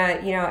 Dana,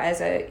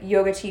 as a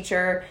yoga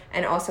teacher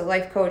and also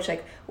life coach,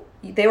 like,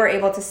 they were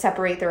able to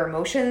separate their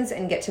emotions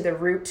and get to the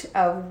root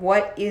of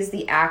what is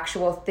the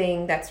actual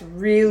thing that's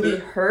really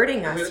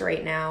hurting us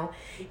right now.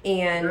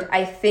 And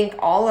I think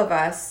all of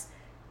us,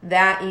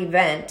 that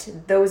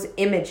event, those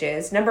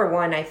images, number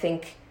one, I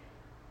think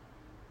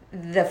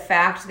the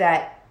fact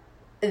that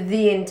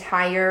the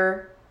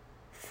entire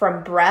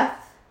from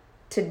breath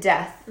to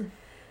death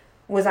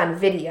was on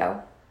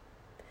video.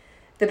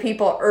 the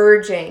people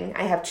urging,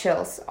 I have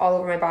chills all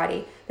over my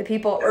body, the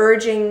people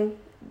urging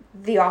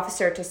the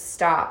officer to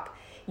stop.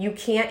 You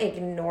can't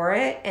ignore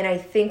it. And I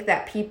think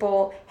that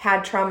people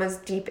had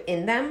traumas deep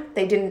in them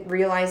they didn't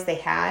realize they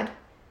had.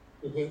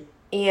 Mm-hmm.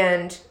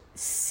 And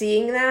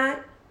seeing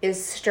that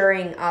is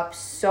stirring up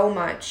so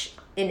much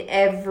in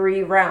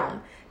every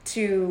realm.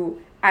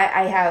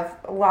 I have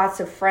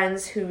lots of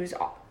friends whose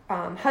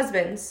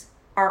husbands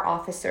are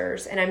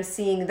officers, and I'm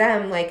seeing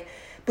them like,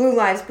 blue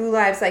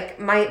lives. Like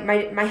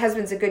my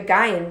husband's a good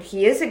guy, and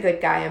he is a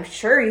good guy. I'm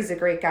sure he's a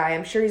great guy.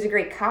 I'm sure he's a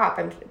great cop.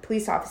 I'm a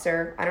police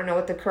officer. I don't know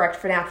what the correct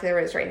vernacular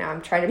is right now.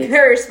 I'm trying to be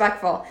very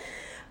respectful.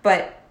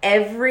 But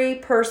every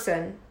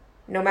person,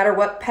 no matter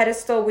what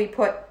pedestal we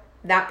put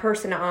that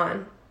person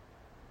on,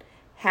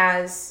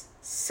 has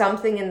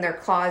something in their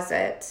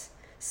closet,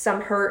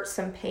 some hurt,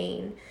 some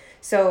pain.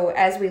 So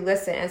as we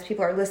listen, as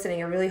people are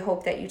listening, I really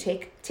hope that you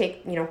take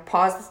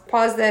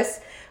pause this.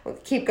 We'll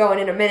keep going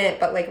in a minute,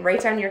 but like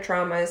write down your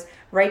traumas,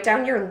 write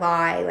down your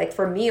lie. Like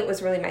for me, it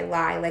was really my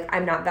lie. Like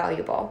I'm not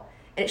valuable,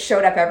 and it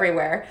showed up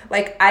everywhere.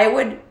 Like I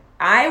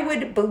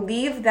would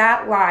believe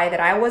that lie that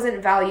I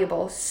wasn't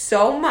valuable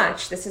so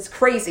much. This is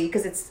crazy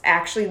because it's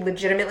actually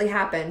legitimately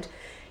happened.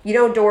 You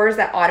know, doors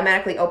that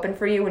automatically open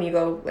for you when you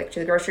go like to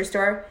the grocery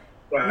store,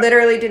 wow.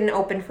 Literally didn't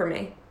open for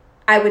me.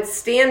 I would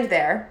stand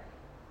there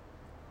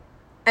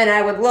and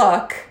I would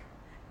look,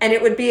 and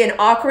it would be an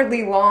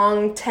awkwardly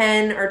long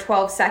 10 or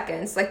 12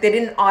 seconds. Like they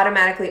didn't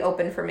automatically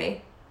open for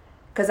me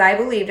because I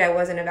believed I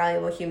wasn't a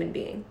valuable human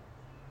being.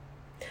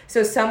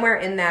 So somewhere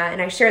in that,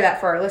 and I share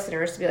that for our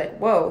listeners to be like,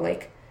 whoa,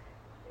 like,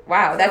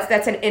 wow,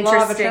 that's an interesting...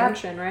 Law of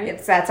attraction,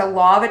 right? That's a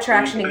law of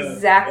attraction,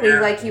 exactly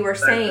like you were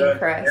saying,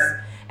 Chris.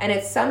 Yeah. And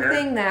it's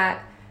something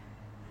that,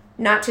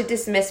 not to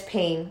dismiss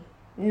pain,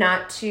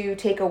 not to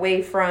take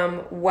away from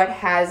what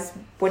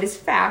is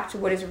fact,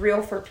 what is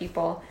real for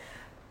people,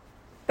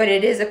 but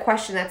it is a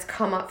question that's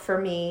come up for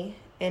me,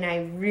 and I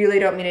really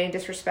don't mean any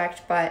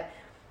disrespect, but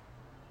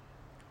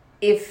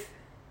if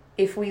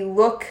we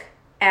look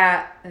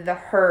at the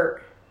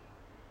hurt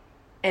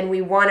and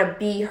we want to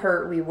be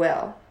hurt, we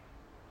will.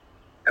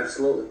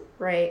 Absolutely.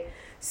 Right?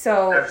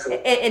 So,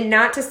 absolutely. And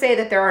not to say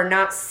that there are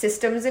not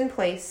systems in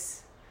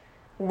place,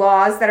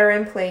 laws that are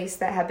in place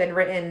that have been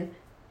written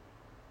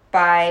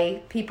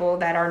by people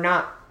that are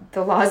not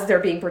the laws they're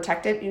being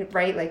protected,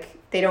 right? Like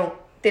they don't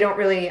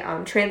really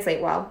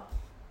translate well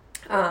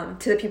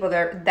to the people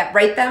that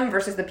write them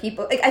versus the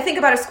people. Like I think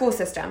about a school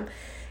system.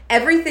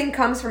 Everything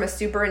comes from a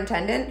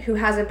superintendent who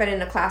hasn't been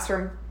in a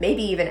classroom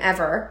maybe even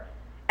ever,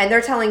 and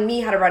they're telling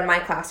me how to run my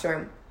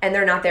classroom, and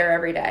they're not there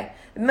every day.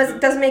 It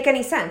doesn't make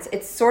any sense.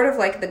 It's sort of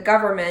like the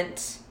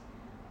government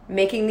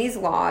making these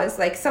laws.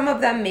 Like some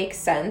of them make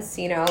sense,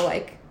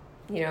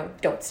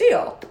 don't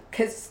steal,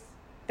 because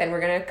then we're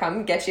going to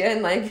come get you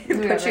and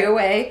put you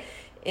away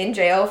in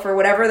jail for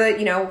whatever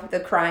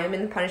the crime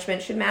and the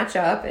punishment should match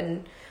up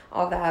and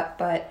all that.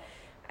 But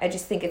I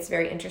just think it's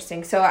very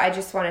interesting. So I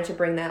just wanted to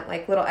bring that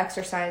little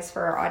exercise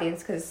for our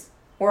audience, because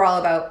we're all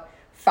about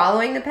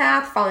following the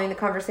path, following the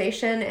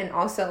conversation, and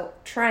also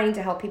trying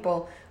to help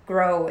people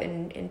grow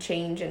and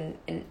change and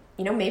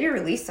maybe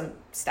release some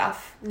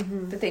stuff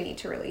that they need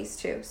to release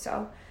too.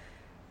 So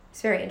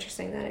it's very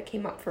interesting that it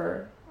came up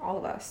for all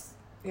of us,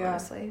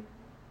 honestly.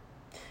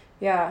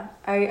 Yeah,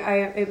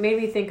 it made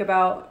me think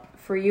about,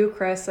 for you,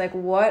 Chris,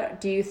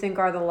 what do you think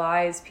are the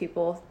lies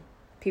people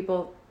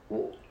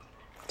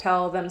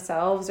tell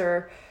themselves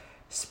or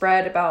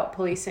spread about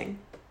policing?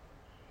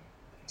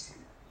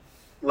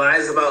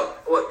 Lies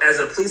about what, as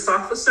a police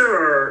officer,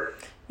 or?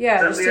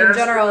 Yeah, just in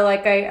general.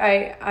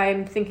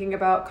 I'm thinking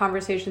about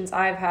conversations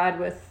I've had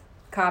with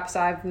cops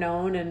I've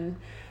known, and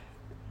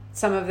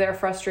some of their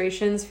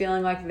frustrations,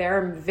 feeling like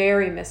they're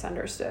very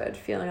misunderstood,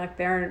 feeling like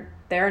they're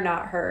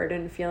not heard,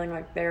 and feeling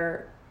like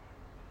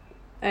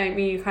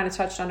you kind of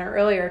touched on it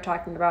earlier,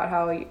 talking about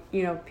how,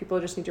 people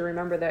just need to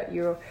remember that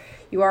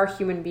you are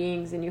human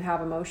beings and you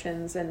have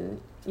emotions, and,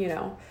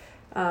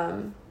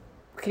 can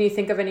you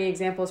think of any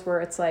examples where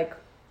it's like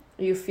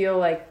you feel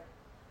like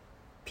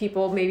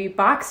people maybe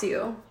box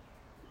the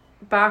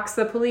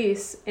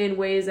police in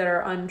ways that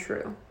are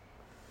untrue?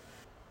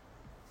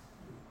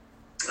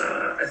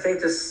 I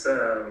think this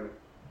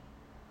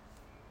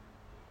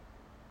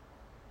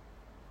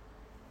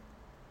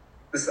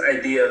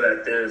idea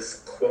that there's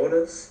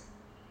quotas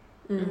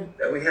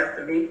that we have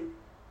to meet.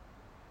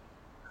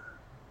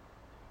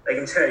 I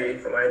can tell you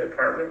from my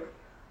department.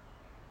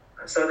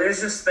 So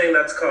there's this thing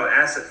that's called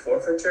asset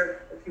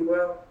forfeiture, if you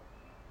will.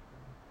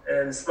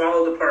 And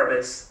smaller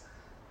departments,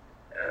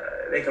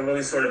 they can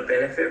really sort of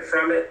benefit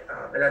from it.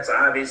 And that's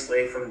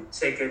obviously from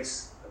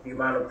tickets, the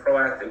amount of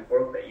proactive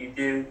work that you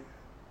do,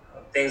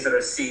 things that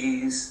are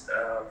seized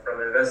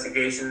from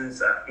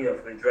investigations,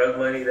 from drug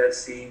money that's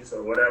seized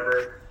or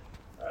whatever,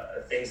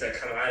 things that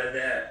come out of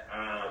that.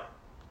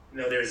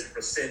 There's a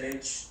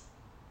percentage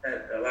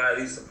that a lot of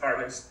these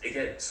departments, they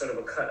get sort of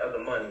a cut of the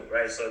money,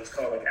 right? So it's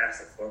called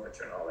asset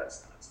forfeiture and all that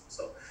stuff.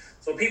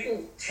 So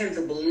people tend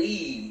to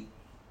believe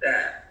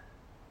that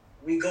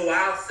we go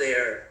out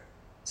there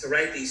to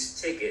write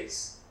these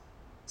tickets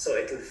so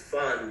it can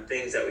fund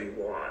things that we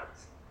want,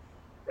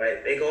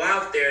 right? They go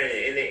out there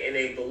and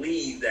they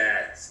believe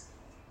that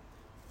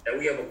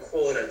we have a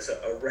quota to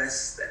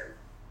arrest them.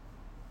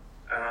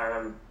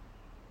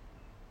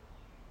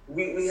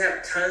 We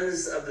have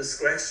tons of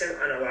discretion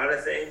on a lot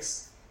of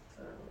things.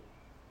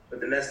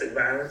 With domestic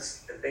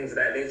violence and things of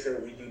that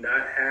nature, we do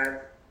not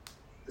have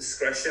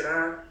discretion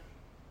on.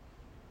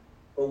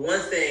 But one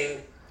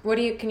thing...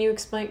 Can you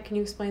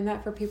explain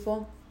that for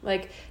people?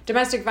 Like,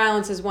 domestic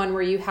violence is one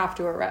where you have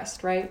to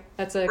arrest, right?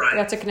 That's a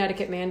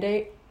Connecticut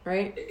mandate,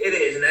 right? It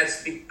is, and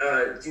that's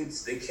due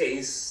to the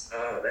case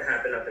that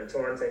happened up in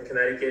Torrington,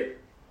 Connecticut.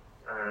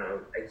 I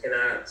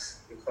cannot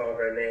recall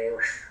her name.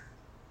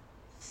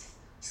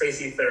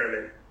 Tracy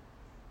Thurman.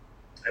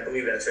 I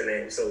believe that's her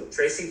name. So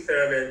Tracy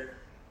Thurman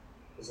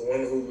was a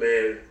woman who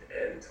lived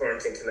in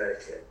Torrington,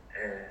 Connecticut,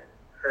 and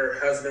her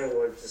husband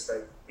would just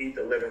like beat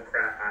the living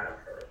crap out of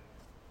her.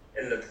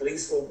 And the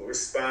police will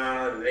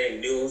respond, and they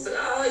knew. It was like,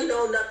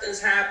 oh,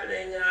 nothing's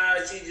happening.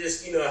 She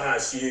just, how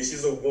she is.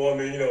 She's a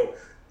woman,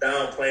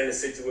 downplaying the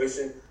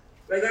situation.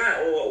 Like,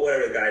 or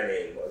whatever the guy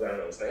name was, I don't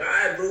know. It's like, all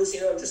right, Bruce,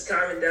 just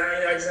calm it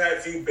down. I just had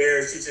a few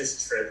beers. She's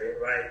just tripping,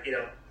 right?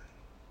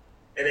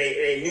 And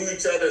they knew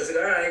each other. It's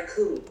like, all right,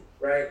 cool,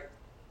 right?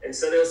 And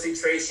so they'll see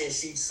Tracy, and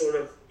she'd sort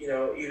of,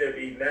 either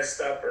be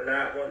messed up or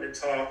not wanting to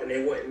talk, and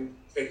they wouldn't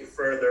take it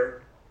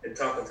further than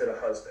talking to the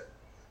husband.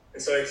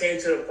 And so it came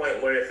to the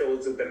point where if it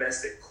was a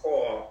domestic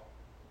call,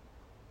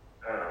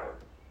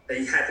 that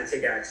he had to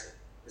take action.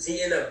 Because he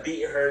ended up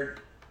beating her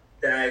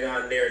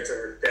daggone near to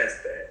her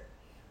deathbed.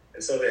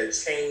 And so that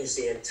changed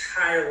the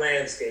entire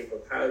landscape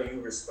of how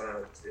you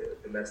respond to a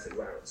domestic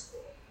violence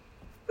call.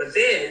 But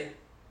then,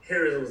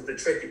 here was the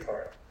tricky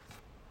part.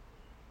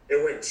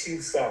 It went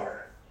too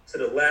far, to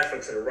the left or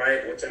to the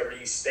right, whichever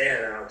you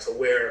stand on, to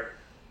where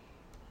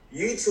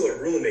you two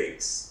are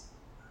roommates.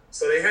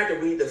 So they had to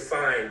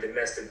redefine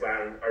domestic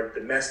violence, or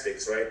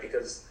domestics, right?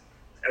 Because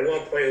at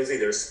one point it was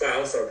either a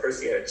spouse or a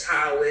person you had a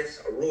child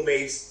with, or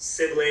roommates,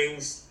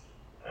 siblings,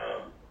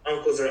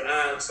 uncles or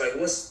aunts. Like,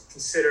 what's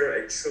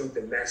considered a true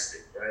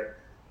domestic, right?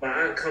 My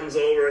aunt comes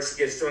over, she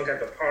gets drunk at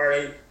the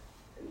party,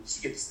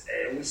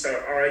 and we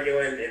start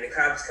arguing, and the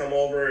cops come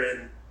over,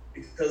 and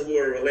because we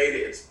were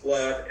related, it's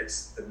blood,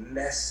 it's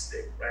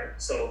domestic, right?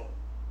 So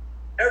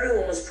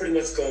everyone was pretty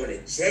much going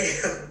to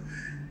jail.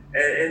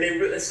 And they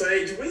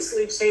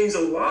recently changed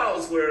the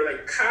laws where,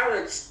 like,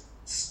 college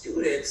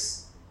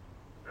students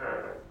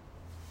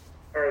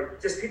are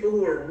just people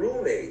who are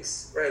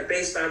roommates, right?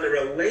 Based on the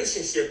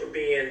relationship of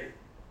being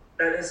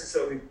not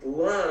necessarily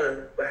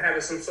blood, but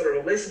having some sort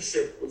of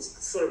relationship was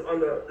sort of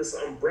under this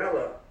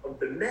umbrella of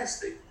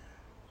domestic.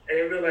 And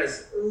they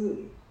realized,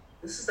 ooh,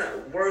 this is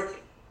not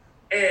working.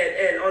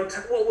 And on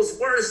top, what was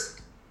worse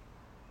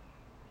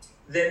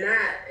than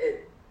that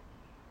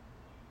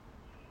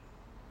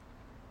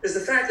is the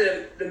fact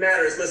that the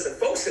matter is, listen,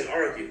 folks can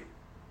argue.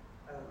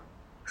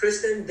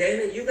 Kristen,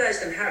 Dana, you guys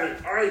can have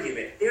an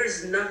argument.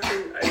 There's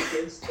nothing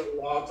against the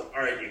law to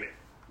argue.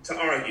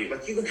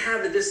 Like, you can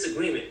have a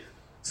disagreement.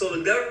 So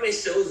the government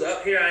shows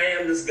up. Here I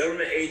am, this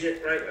government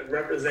agent, right,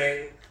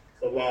 representing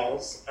the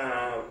laws.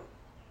 And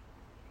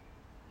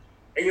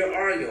you're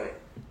arguing.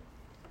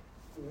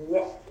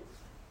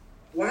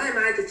 Why am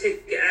I to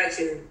take the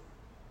action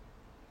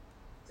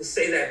to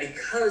say that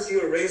because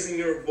you're raising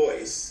your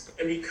voice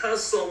and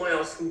because someone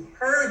else who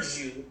heard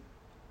you,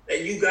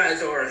 that you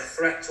guys are a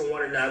threat to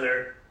one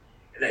another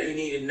and that you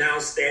need to now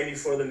stand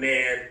before the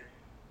man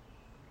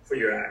for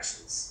your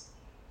actions?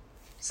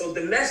 So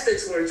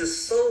domestics were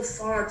just so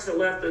far to the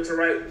left or to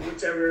right,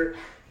 whichever,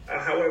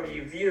 however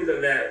you view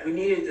them, that we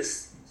needed to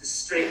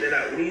straighten it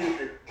out. We needed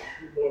to be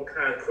more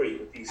concrete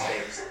with these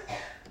things.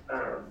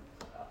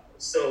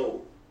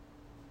 So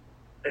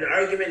an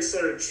argument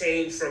sort of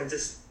changed from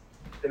just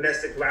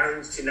domestic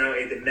violence to now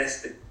a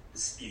domestic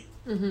dispute.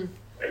 Mm-hmm.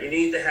 You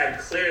need to have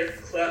clear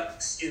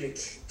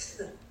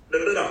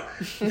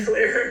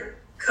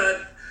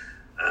cut,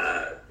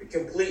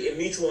 complete and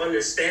mutual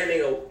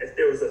understanding of if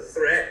there was a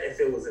threat, if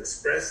it was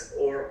expressed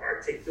or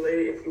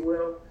articulated, if you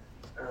will.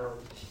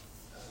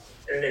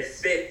 And it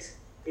fit,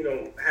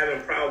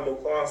 having probable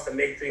cause to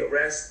make the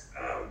arrest.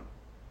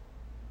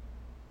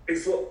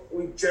 It's what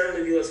we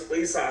generally do as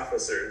police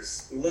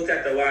officers. We look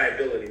at the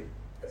liability.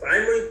 If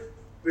I'm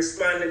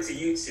responding to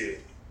you two,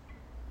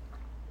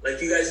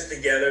 like you guys are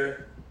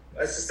together,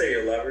 let's just say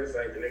you're lovers,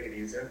 right, to make it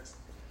easier,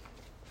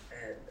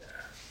 and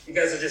you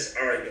guys are just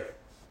arguing.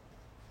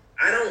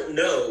 I don't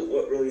know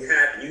what really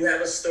happened. You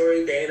have a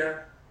story,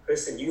 Dana,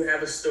 Kristen, you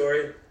have a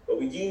story, but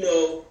we do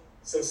know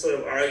some sort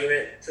of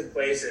argument took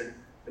place and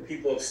the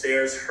people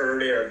upstairs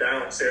heard it, or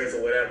downstairs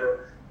or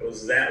whatever. It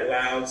was that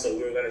loud, so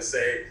we were going to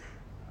say,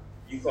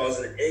 you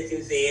caused an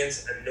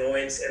inconvenience,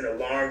 annoyance, and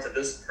alarm to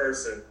this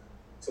person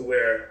to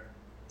where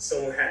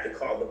someone had to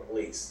call the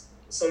police.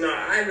 So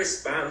now I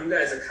respond, you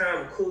guys are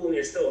calm, cool, and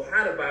you're still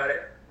hot about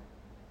it.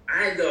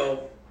 I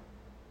go,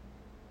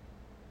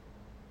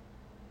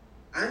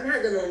 I'm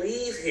not going to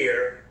leave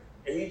here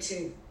and you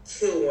two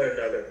kill one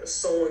another. If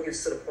someone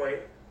gets to the point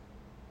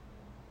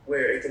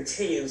where it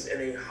continues and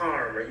they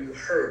harm or you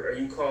hurt or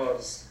you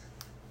cause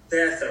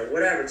death or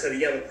whatever to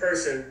the other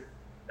person,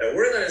 that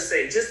we're going to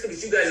say, just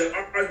because you guys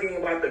are arguing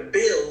about the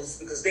bills,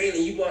 because Dana,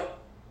 you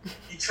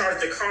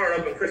charged the car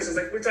up, and Kristen's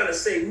like, we're trying to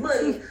save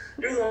money,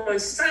 you're going to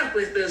stop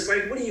with this.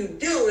 Like, what are you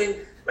doing?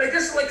 Like,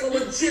 this is like a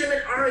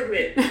legitimate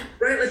argument,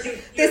 right? Like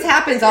this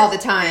happens all the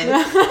time.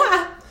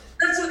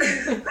 That's what,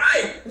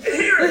 right? And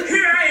here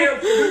I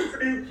am,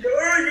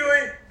 you're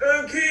arguing.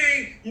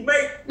 Okay, you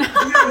might be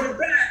over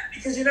back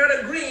because you're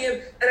not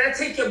agreeing, and I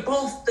take you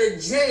both to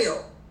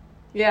jail.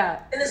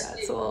 Yeah,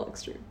 it's a little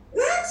extreme.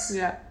 What?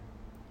 Yeah.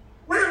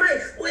 What am I?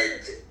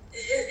 What?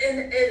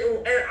 And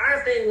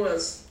our thing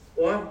was,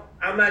 well,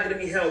 I'm not going to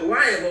be held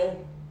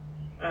liable.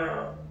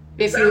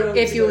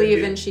 If you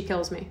leave and she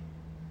kills me.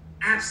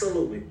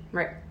 Absolutely.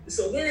 Right.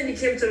 So then it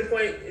became to the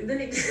point. Then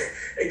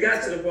it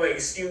got to the point.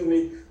 Excuse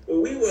me, where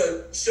we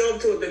would show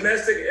up to a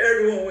domestic,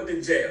 everyone went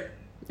to jail.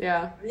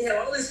 Yeah. And you had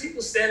all these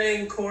people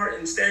standing in court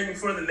and standing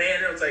before the man,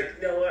 and I was like,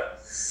 you know what?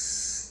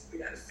 We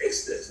got to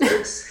fix this,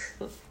 folks.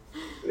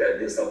 We got to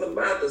do something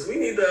about this. We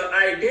need to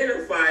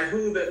identify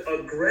who the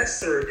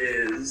aggressor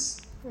is,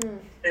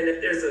 and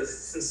if there's a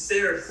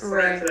sincere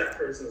threat to that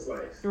person's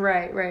life.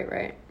 Right.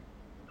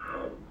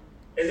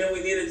 And then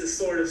we needed to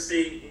sort of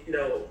see,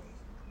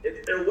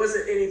 if there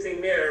wasn't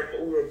anything there,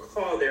 but we were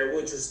called there,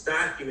 we'll just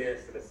document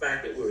for the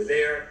fact that we were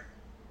there.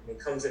 And it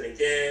comes in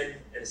again,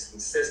 and it's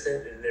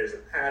consistent, and there's a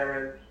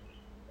pattern.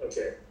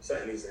 Okay,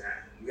 something needs to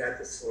happen. You got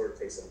to sort of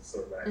take some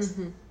sort of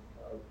action.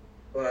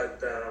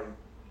 But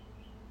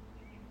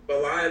a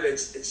lot of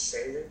it's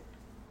changing.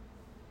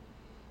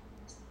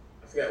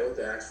 I forgot what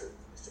the actual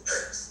question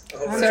was.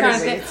 I'm trying to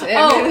think.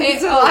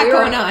 It's a lot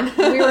going on.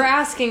 We were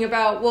asking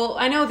about, well,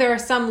 I know there are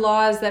some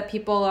laws that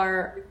people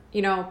are,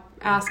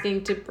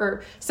 asking to,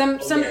 or some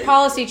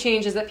policy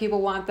changes that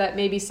people want that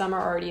maybe some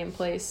are already in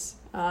place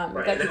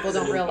that people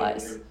don't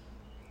realize.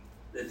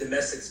 The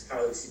domestic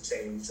policy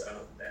change,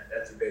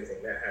 that's a big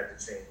thing. That had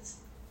to change.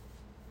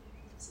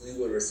 So we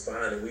would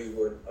respond and we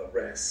would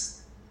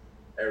arrest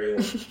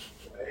everyone.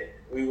 Right?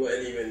 We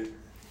wouldn't even,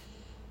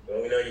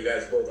 we know you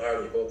guys both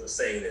are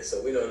saying this,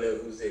 so we don't know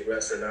who's the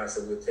aggressor or not,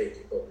 so we'll take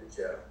you both to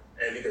jail.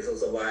 And because it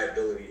was a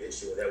liability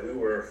issue that we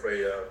were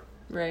afraid of.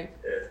 Right.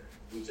 If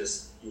we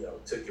just,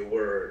 took your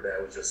word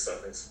that was just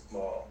something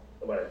small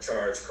about a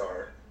charge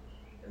card,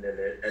 and then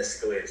it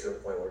escalated to the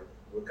point where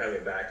we're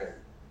coming back and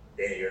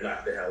Danny, you're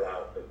knocked the hell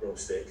out with a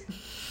broomstick.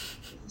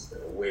 It's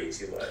been way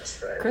too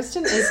much, right?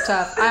 Kristen is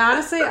tough.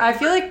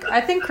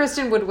 I think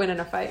Kristen would win in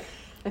a fight.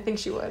 I think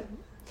she would.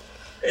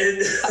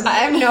 I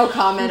have no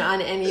comment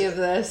on any of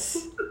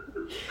this.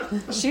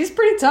 She's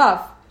pretty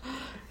tough.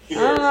 I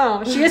don't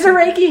know. She is a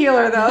Reiki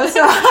healer, though,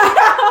 so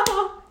I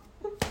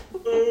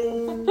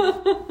don't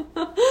know.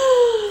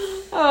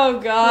 Oh,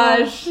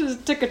 gosh.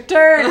 Just took a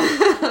turn.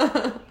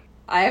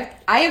 I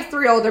have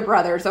 3 older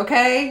brothers,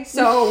 okay?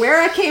 So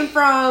where I came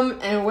from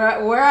and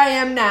where I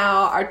am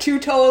now are 2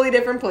 totally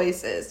different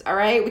places, all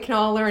right? We can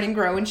all learn and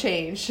grow and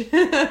change.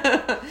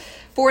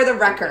 For the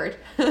record.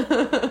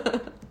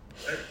 And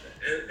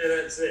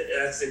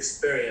that's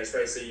experience,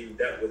 right? So you've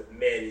dealt with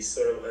men, you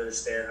sort of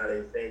understand how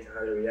they think,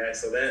 how they react.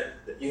 So that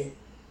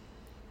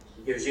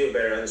gives you a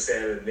better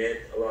understanding of men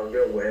along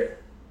your way.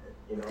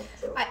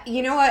 So.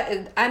 You know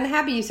what? I'm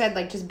happy you said,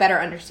 just better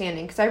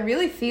understanding, because I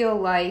really feel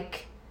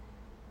like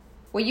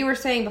what you were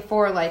saying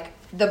before,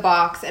 the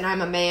box, and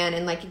I'm a man,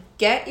 and,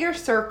 get your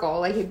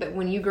circle. But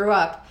when you grew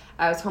up,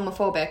 I was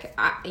homophobic.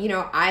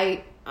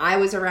 I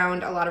was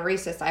around a lot of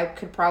racists. I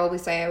could probably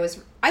say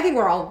I think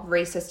we're all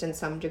racist in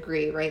some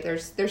degree, right?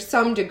 There's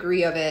some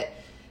degree of it,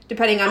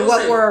 depending on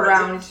what we're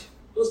around.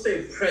 We'll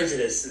say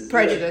prejudice.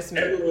 Prejudice.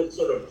 Everyone's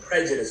sort of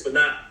prejudiced, but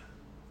not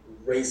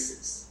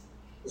racist.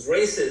 Because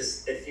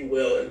racist, if you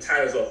will,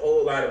 entitles a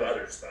whole lot of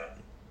other stuff.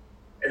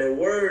 And the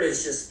word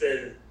has just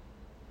been...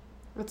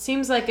 It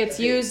seems like it's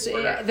used...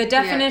 The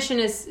definition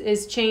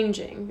is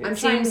changing. It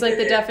seems like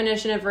the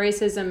definition of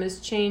racism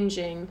is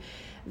changing.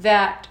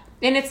 And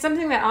it's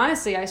something that,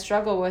 honestly, I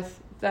struggle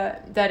with,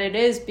 that it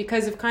is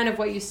because of kind of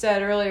what you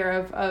said earlier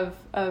of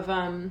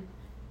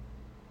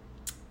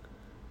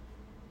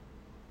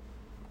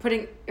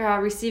putting...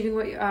 receiving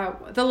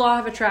what... the law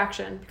of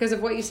attraction. Because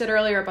of what you said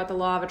earlier about the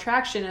law of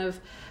attraction of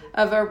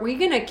are we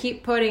going to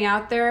keep putting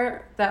out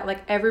there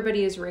that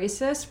everybody is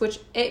racist, which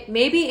it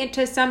maybe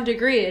to some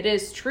degree it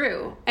is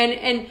true.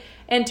 And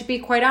to be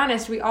quite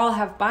honest, we all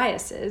have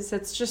biases.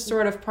 It's just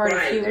sort of part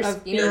of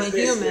being a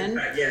human.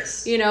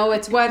 Yes.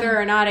 It's whether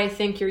or not I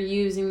think you're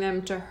using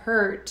them to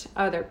hurt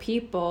other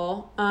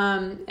people.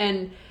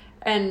 And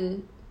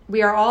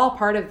we are all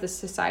part of this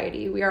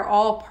society. We are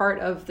all part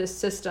of this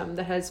system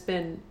that has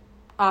been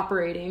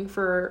operating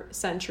for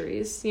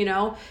centuries,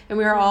 and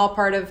we are all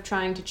part of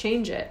trying to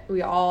change it.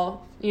 We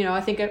all, I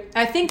think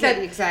that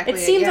exactly it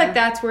seems like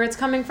that's where it's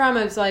coming from.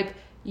 It's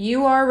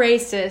you are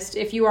racist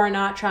if you are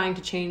not trying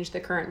to change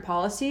the current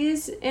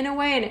policies in a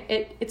way,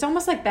 and it's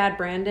almost like bad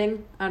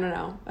branding. I don't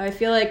know. I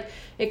feel like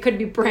it could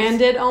be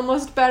branded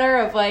almost better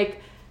of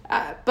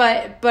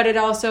But it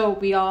also,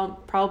 we all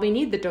probably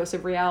need the dose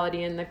of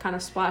reality and the kind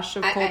of splash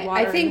of cold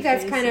water. I think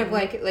that's kind of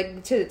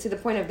like to the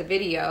point of the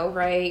video,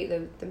 right?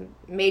 The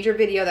major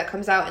video that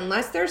comes out,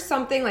 unless there's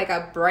something like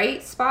a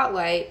bright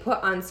spotlight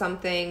put on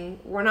something,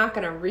 we're not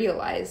going to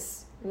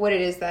realize what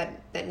it is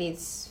that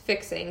needs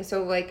fixing.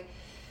 So like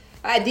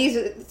I'm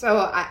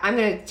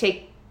going to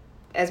take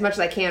as much as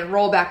I can,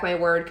 roll back my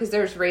word, because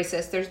there's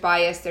racist, there's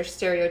bias, there's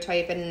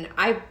stereotype, and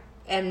I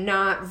am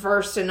not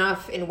versed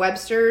enough in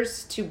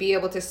Webster's to be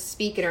able to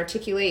speak and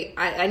articulate.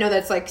 I know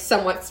that's like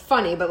somewhat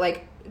funny, but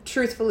like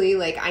truthfully,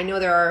 like I know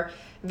there are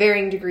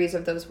varying degrees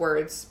of those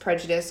words.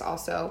 Prejudice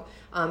also,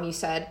 you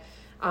said.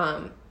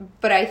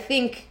 But I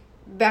think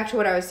back to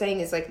what I was saying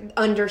is like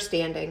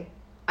understanding.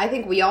 I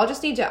think we all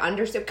just need to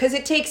understand, because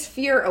it takes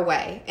fear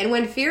away. And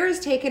when fear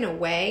is taken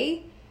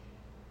away,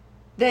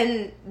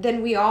 then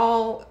we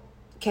all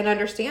can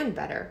understand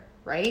better,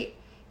 right?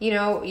 You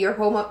know, your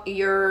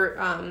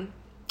homophobia,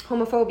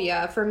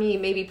 for me,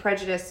 maybe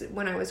prejudice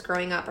when I was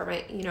growing up, or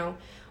my, you know,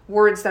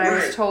 words that I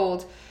was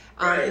told.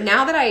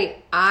 Now that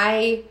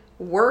I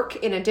work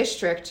in a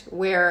district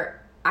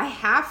where I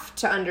have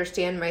to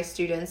understand my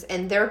students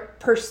and their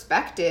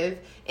perspective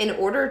in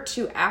order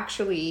to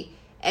actually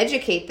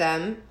educate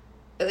them.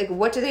 Like,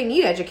 what do they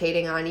need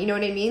educating on? You know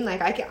what I mean?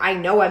 Like, I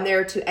know I'm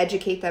there to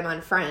educate them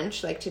on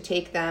French, like to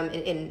take them,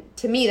 and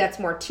to me, that's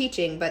more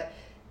teaching, but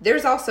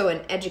there's also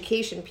an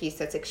education piece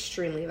that's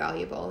extremely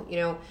valuable, you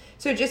know?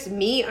 So just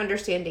me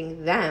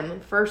understanding them,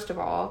 first of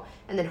all,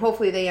 and then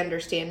hopefully they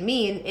understand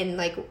me, and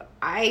like,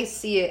 I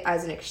see it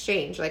as an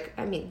exchange. Like,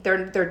 I mean,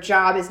 their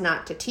job is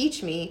not to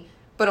teach me,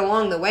 but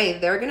along the way,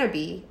 they're going to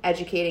be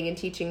educating and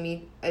teaching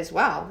me as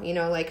well, you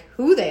know, like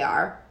who they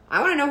are. I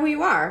want to know who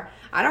you are.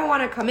 I don't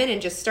want to come in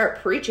and just start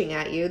preaching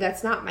at you.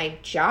 That's not my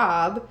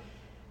job.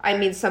 I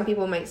mean, some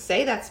people might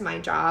say that's my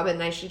job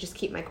and I should just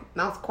keep my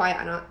mouth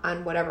quiet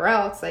on whatever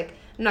else. Like,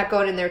 I'm not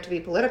going in there to be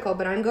political,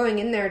 but I'm going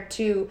in there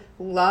to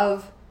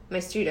love my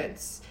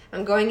students.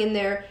 I'm going in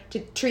there to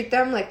treat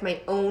them like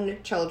my own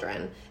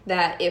children.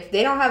 That if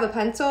they don't have a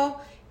pencil,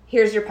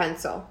 here's your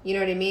pencil. You know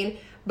what I mean?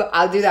 But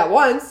I'll do that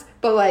once.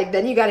 But like,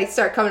 then you got to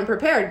start coming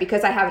prepared,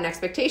 because I have an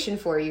expectation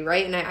for you,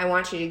 right? And I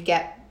want you to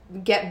get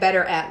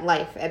better at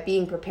life, at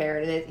being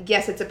prepared. And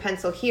yes, it's a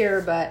pencil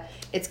here, but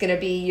it's going to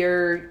be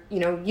your, you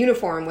know,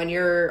 uniform when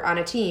you're on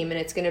a team, and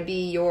it's going to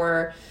be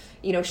your,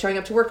 you know, showing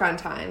up to work on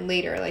time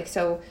later. Like,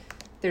 so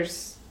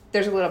there's a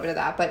little bit of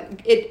that,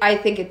 but I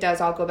think it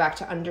does all go back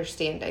to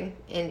understanding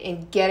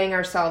and getting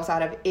ourselves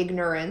out of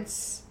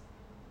ignorance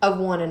of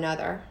one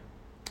another.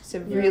 It's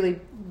a really,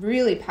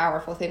 really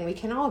powerful thing we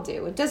can all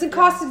do. It doesn't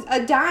cost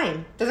a dime.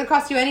 It doesn't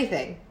cost you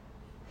anything.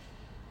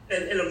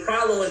 And the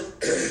problem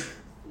with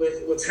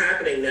what's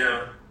happening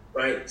now,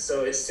 right?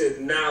 So it's to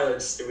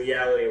acknowledge the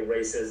reality of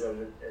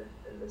racism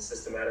and the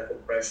systematic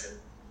oppression,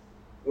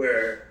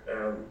 where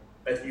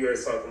like you were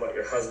talking about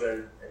your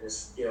husband and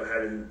just, you know,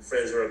 having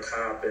friends who are a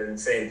cop and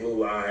saying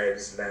Blue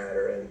Lives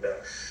Matter. And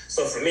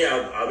so for me,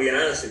 I'll be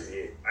honest with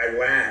you, I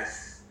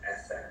laugh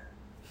at that.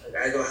 Like,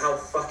 I go, how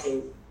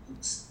fucking,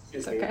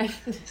 excuse me,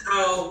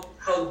 how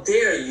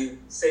dare you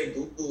say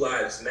Blue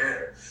Lives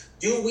Matter?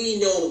 Do we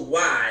know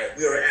why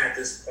we are at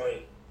this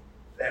point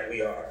that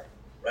we are?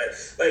 Right?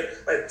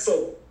 Like,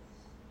 so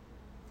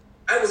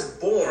I was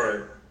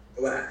born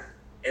black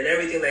and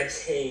everything that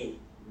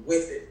came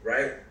with it,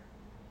 right?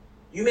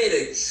 You made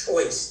a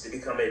choice to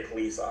become a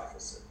police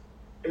officer.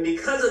 And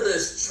because of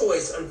this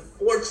choice,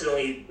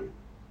 unfortunately,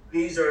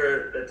 these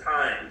are the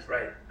times,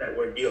 right, that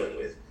we're dealing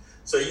with.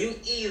 So you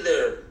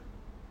either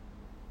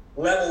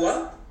level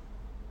up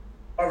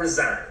or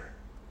resign.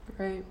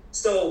 Right.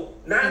 So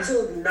not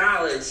to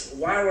acknowledge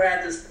why we're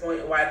at this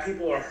point, why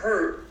people are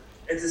hurt,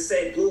 and to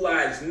say Blue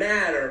Lives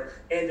Matter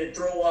and to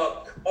throw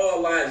up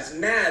All Lives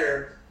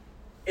Matter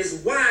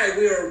is why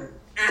we're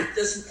at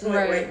this point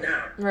right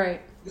now.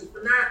 Right.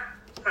 We're not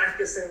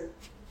practicing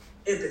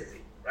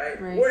empathy,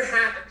 right? We're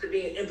happy to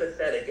be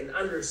empathetic and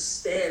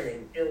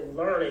understanding and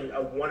learning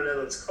of one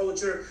another's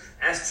culture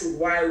as to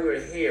why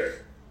we're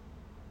here.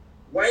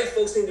 White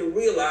folks need to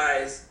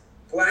realize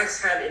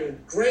blacks have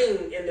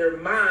ingrained in their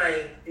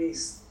mind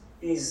these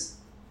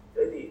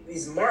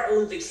Martin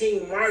Luther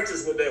King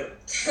marches where the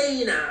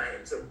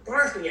canines are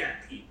barking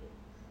at people,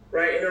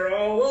 right? And they're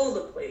all over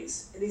the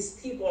place. And these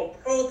people are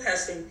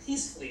protesting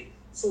peacefully.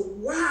 So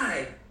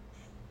why,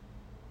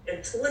 in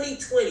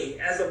 2020,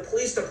 as a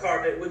police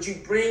department, would you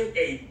bring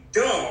a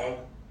dog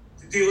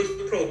to deal with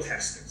the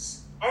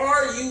protesters?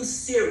 Are you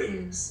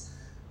serious?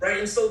 Right?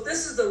 And so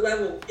this is the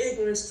level of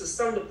ignorance to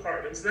some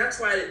departments. And that's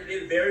why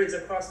it varies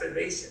across the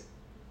nation.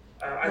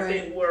 I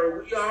think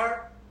where we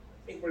are,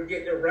 I think we're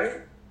getting it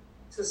right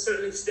to a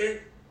certain extent.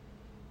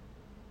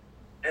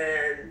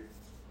 And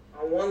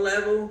on one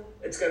level,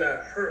 it's going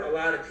to hurt a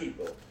lot of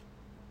people.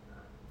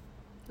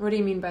 What do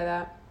you mean by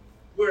that?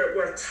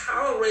 We're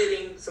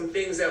tolerating some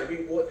things that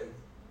we wouldn't,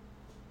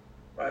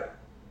 right?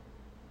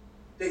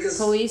 Because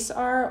police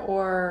are,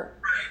 or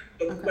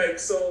right, okay. Like,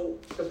 so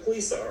the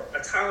police are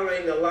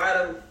tolerating a lot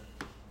of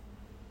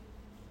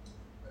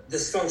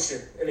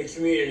dysfunction in the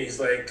communities.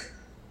 Like,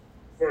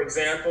 For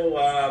example,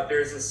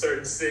 there's a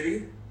certain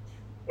city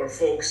where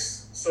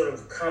folks sort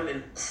of come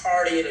and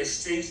party in the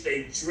streets.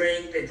 They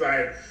drink, they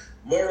drive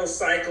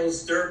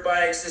motorcycles, dirt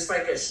bikes. It's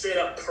like a straight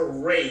up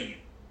parade.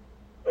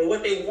 And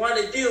what they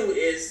want to do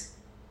is,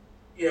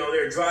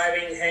 they're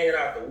driving, hanging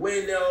out the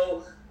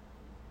window,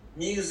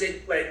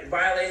 music, like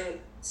violating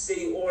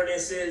city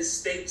ordinances,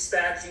 state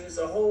statutes.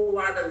 A whole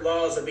lot of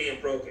laws are being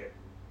broken.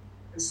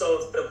 And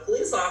so if the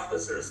police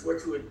officers were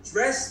to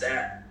address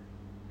that,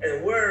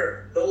 and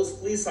where those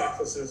police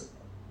officers,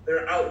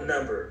 they're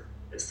outnumbered.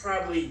 It's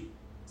probably,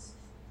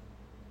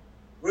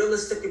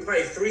 realistically,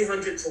 probably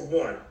 300 to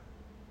 1.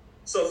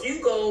 So if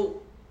you go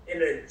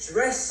and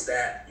address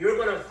that, you're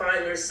going to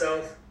find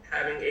yourself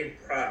having a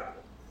problem.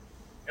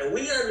 And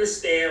we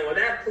understand, well,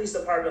 that police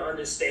department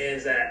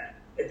understands that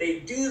if they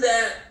do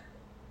that,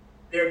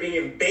 they're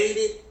being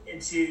baited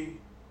into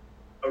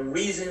a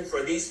reason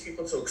for these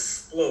people to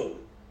explode.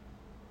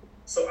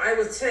 So I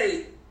would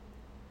say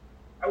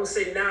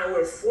now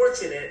we're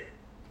fortunate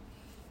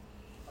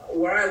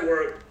where I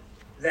work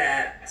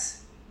that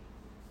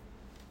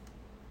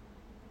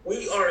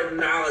we are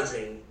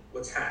acknowledging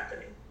what's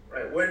happening,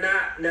 right? We're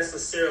not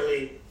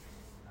necessarily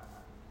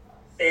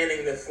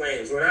fanning the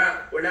flames.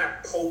 We're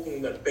not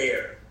poking the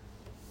bear,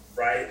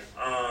 right?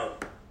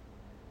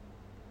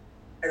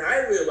 And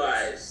I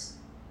realize,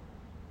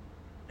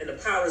 and the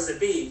powers that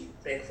be,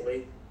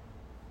 thankfully,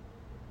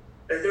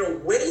 that they're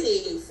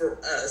waiting for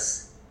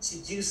us to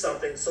do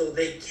something so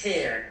they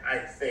can, I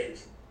think,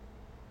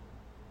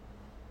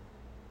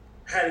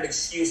 have an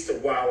excuse to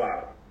wow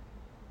out,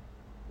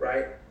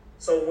 right?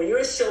 So when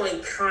you're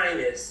showing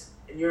kindness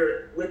and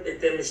you're with the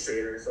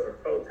demonstrators or the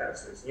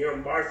protesters and you're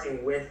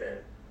marching with them,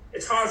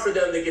 it's hard for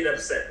them to get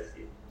upset with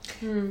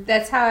you.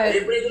 That's how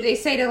they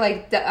say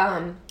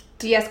to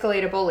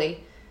de-escalate a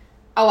bully.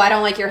 Oh, I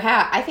don't like your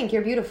hat. I think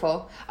you're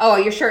beautiful. Oh,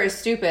 your shirt is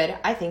stupid.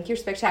 I think you're a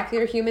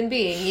spectacular human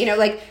being.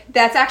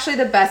 That's actually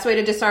the best way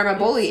to disarm a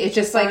bully. It's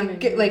just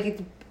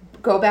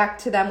go back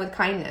to them with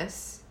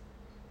kindness.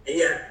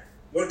 Yeah,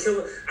 we're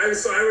killing.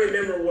 So I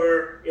remember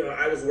where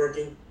I was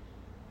working.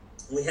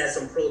 We had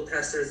some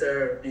protesters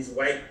there. These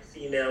white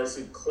females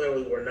who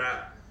clearly were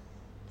not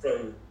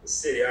from the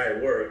city I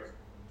work,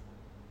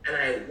 and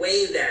I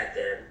waved at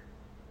them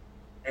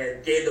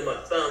and gave them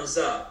a thumbs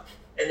up,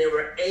 and they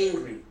were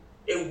angry.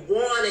 They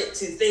wanted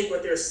to think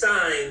with their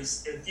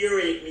signs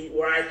infuriate me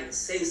where I can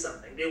say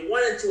something. They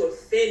wanted to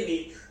offend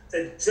me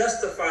to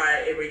justify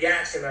a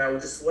reaction that I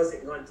just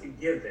wasn't going to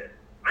give them.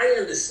 I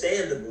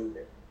understand the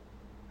movement.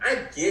 I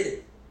get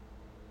it.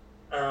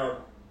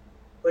 But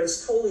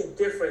it's totally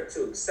different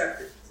to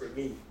accept it for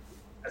me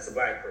as a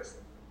Black person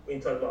when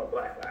you talk about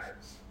Black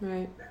lives.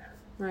 Right.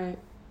 Right.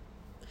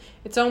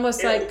 It's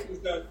almost like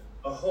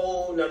a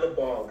whole nother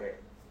ball game.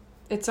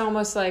 It's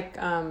almost like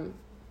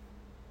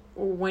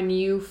when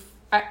you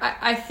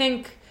I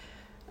think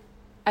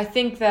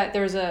that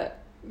there's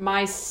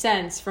my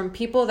sense from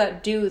people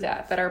that do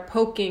that are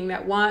poking,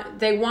 that want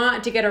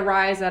to get a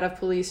rise out of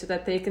police so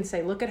that they can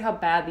say, look at how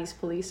bad these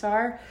police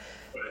are.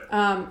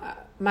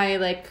 My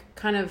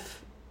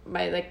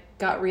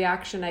gut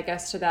reaction, I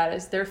guess, to that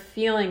is they're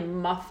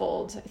feeling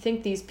muffled. I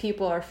think these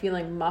people are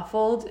feeling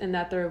muffled and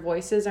that their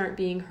voices aren't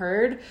being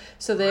heard.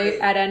 So they,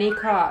 at any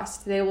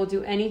cost, they will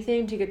do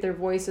anything to get their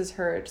voices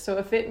heard. So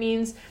if it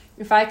means,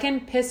 if I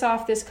can piss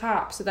off this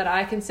cop so that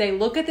I can say,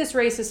 look at this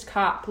racist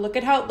cop, look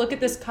at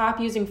this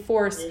cop using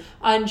force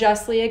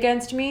unjustly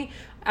against me,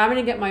 I'm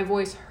going to get my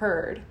voice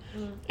heard.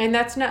 And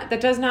that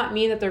does not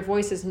mean that their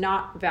voice is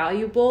not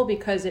valuable,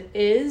 because it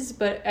is,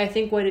 but I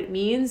think what it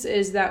means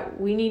is that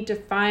we need to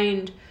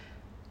find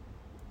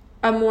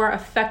a more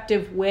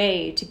effective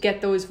way to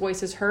get those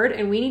voices heard,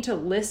 and we need to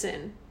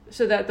listen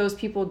so that those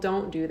people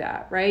don't do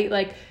that, right?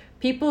 Like,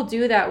 people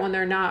do that when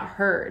they're not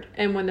heard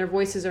and when their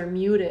voices are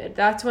muted.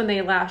 That's when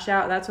they lash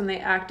out. That's when they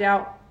act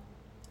out.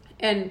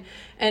 And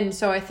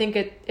so I think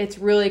it's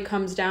really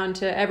comes down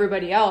to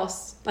everybody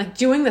else, like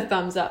doing the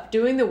thumbs up,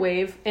 doing the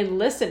wave, and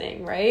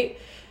listening, right?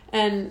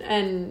 And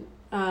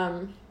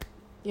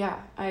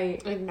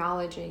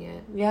acknowledging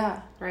it.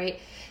 Yeah. Right.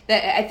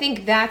 I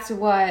think that's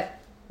what,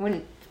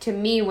 when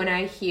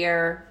I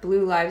hear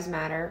Blue Lives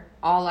Matter,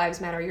 All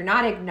Lives Matter, you're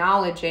not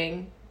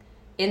acknowledging,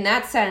 in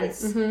that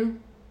sense,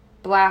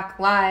 Black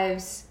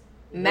lives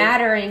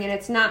mattering, and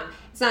it's not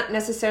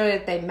necessarily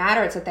that they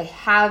matter, it's that they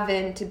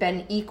haven't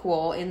been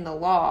equal in the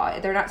law.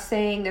 They're not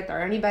saying that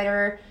they're any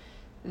better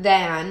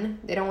than,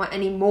 they don't want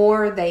any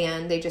more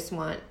than, they just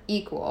want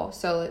equal.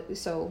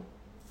 So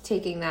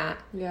taking that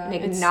and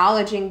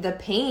acknowledging the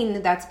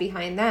pain that's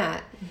behind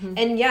that.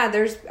 And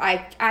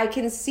I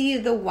can see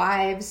the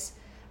wives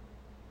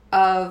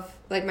of,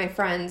 like, my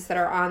friends that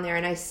are on there,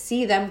 and I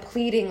see them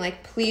pleading,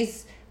 like,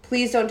 please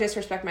don't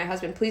disrespect my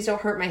husband, please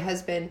don't hurt my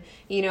husband,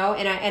 and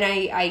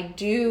I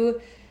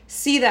do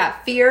see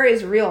that fear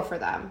is real for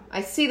them.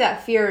 I see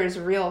that fear is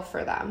real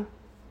for them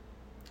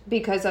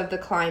because of the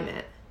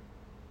climate.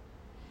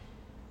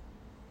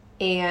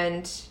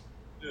 And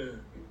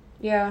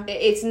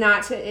it's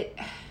not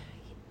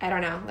I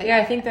don't know. Like, yeah,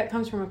 I think that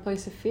comes from a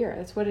place of fear.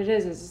 That's what it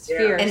is it's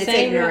fear. And it's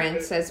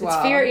ignorance as well.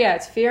 It's fear,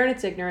 it's fear and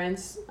it's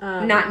ignorance.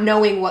 Not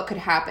knowing what could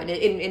happen.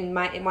 In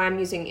why I'm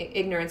using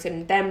ignorance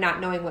and them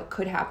not knowing what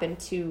could happen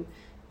to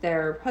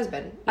their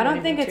husband. I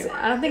don't think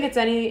it's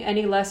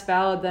any less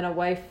valid than a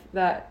wife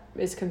that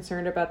is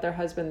concerned about their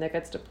husband that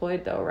gets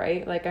deployed, though,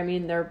 right? Like, I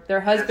mean,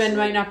 their husband Absolutely.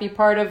 Might not be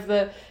part of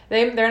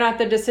they're not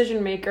the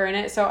decision maker in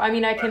it. So, I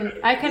mean, I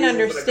can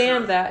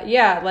understand that.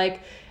 Yeah,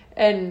 like,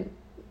 and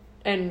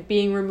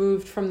being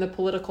removed from the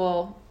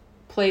political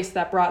place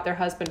that brought their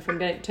husband from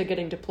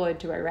getting deployed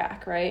to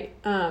Iraq, right?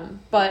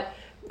 But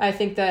I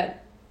think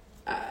that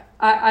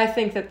I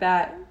think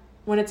that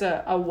when it's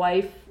a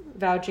wife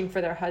vouching for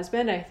their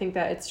husband, I think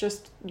that it's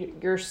just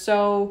you're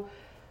so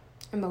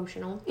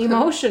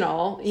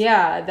emotional,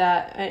 yeah,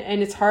 that,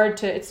 and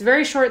it's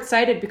very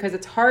short-sighted because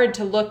it's hard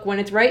to look when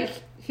it's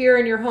right here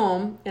in your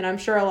home, and I'm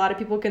sure a lot of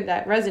people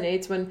that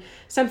resonates when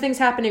something's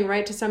happening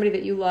right to somebody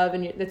that you love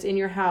and that's in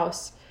your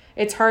house.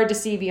 It's hard to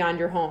see beyond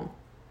your home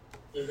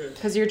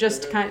because you're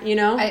just kind of,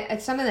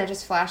 it's something that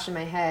just flashed in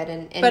my head,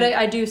 and but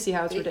I do see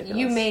how it's ridiculous.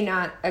 You may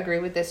not agree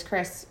with this,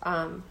 Chris,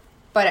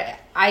 but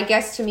I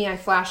guess to me, I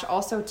flash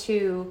also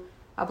to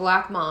a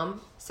black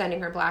mom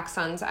sending her black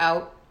sons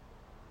out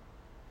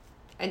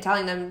and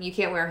telling them you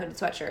can't wear a hooded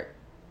sweatshirt.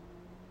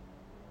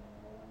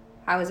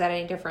 How is that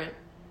any different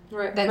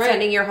than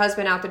sending your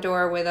husband out the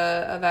door with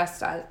a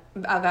vest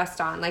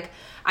on? Like,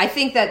 I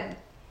think that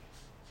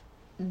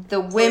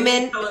the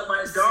women. Telling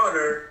my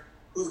daughter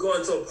who's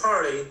going to a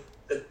party,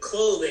 the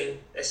clothing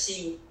that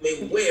she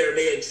may wear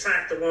may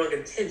attract the wrong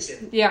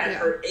attention at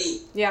her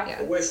age.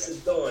 For where she's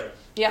going.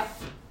 Yeah.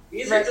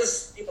 These are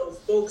just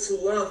folks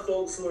who love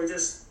folks who are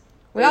just.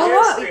 We all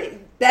love.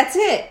 That's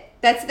it.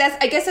 That's.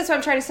 I guess that's what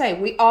I'm trying to say.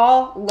 We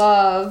all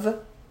love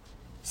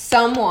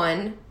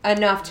someone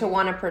enough to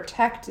want to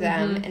protect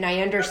them, and I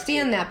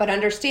understand that, but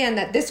understand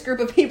that this group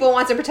of people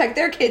wants to protect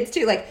their kids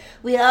too. Like,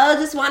 we all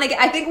just want to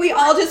get. I think we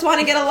all just want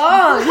to get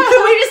along. We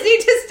just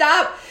need to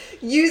stop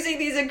using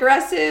these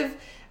aggressive,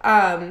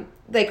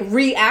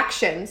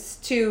 reactions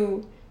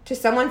to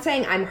someone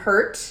saying, "I'm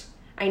hurt.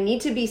 I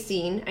need to be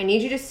seen. I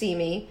need you to see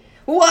me."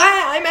 Well,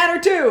 I matter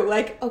too.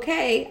 Like,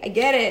 okay, I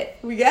get it.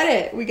 We get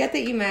it. We get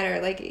that you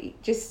matter. Like,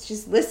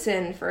 just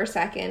listen for a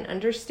second.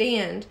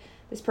 Understand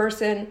this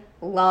person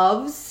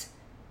loves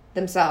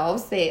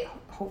themselves. They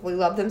hopefully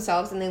love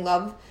themselves, and they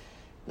love,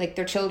 like,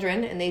 their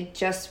children, and they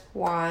just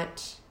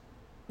want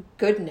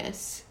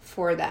goodness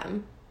for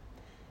them.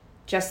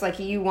 Just like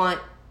you want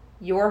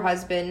your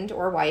husband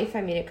or wife. I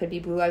mean, it could be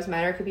Blue Lives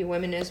Matter. It could be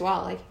women as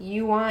well. Like,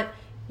 you want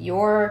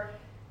your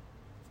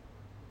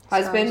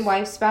husband,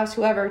 wife, spouse,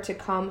 whoever, to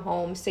come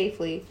home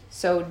safely.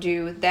 So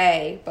do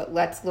they. But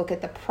let's look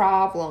at the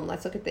problem.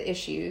 Let's look at the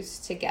issues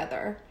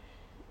together.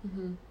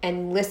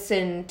 And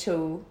listen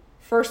to,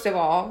 first of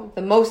all,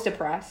 the most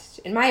oppressed.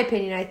 In my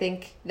opinion, I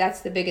think that's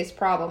the biggest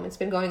problem. It's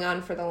been going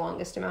on for the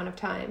longest amount of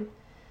time.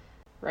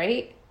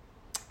 Right?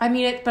 I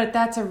mean, but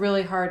that's a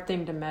really hard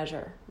thing to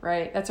measure,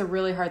 right? That's a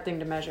really hard thing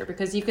to measure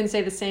because you can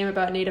say the same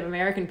about Native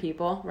American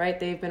people, right?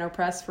 They've been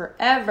oppressed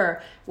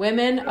forever.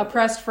 Women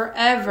oppressed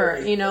forever,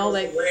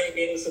 like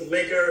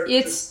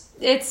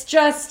it's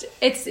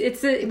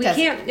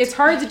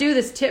hard to do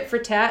this tit for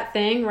tat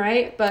thing,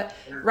 right? But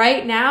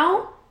right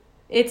now,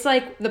 it's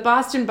like the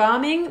Boston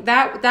bombing,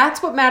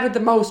 that's what mattered the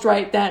most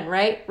right then,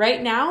 right?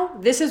 Right now,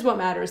 this is what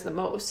matters the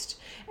most.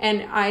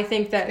 And I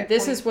think that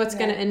this is what's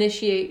going to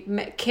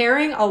initiate,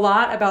 caring a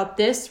lot about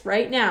this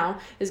right now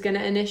is going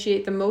to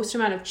initiate the most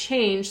amount of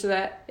change so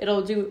that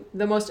it'll do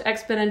the most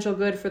exponential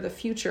good for the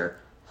future,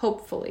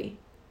 hopefully.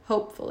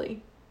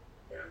 Hopefully.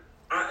 Yeah.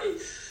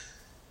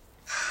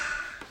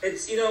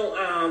 It's,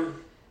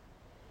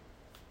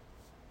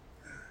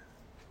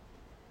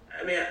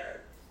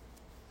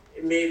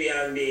 maybe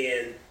I'm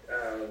being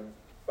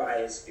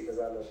biased because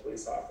I'm a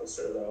police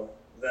officer, though,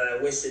 that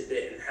I wish it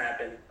didn't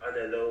happen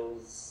under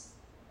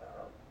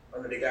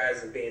the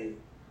guise of being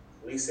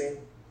policing.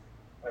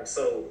 Like,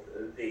 so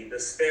the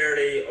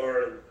disparity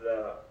or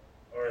the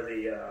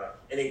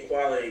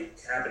inequality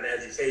happen in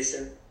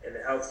education, in the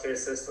healthcare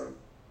system,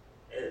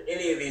 in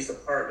any of these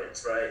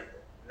departments, right?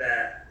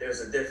 That there's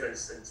a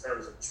difference in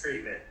terms of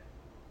treatment.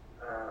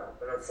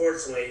 But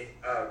unfortunately,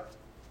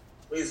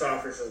 police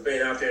officers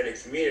being out there in the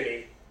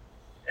community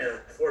and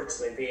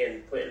unfortunately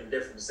being put in a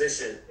different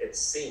position, it's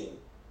seen.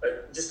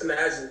 But just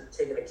imagine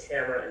taking a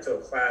camera into a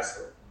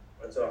classroom,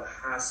 into a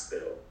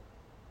hospital,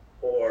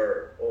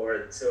 or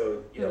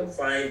to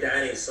fine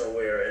dining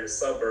somewhere in the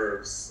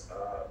suburbs,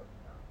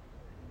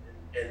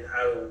 and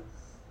how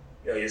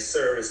your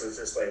service was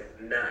just like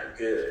not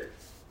good.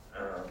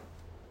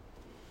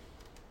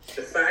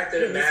 The fact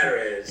of the matter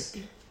is,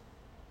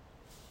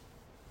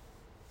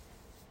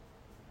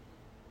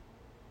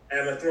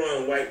 and I'm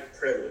throwing white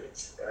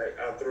privilege, right?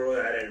 I'll throw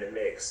that in the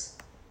mix.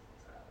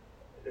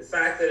 The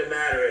fact of the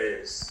matter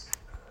is,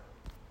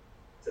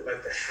 to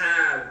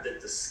have the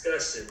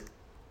discussion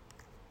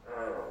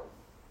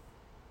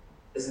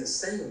is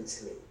insane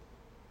to me,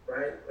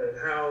 right? Like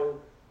how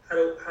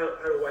do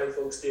white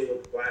folks deal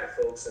with black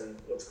folks and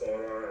what's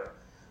going on?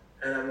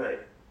 And I'm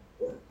like,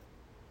 what?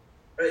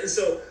 Right? And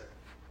so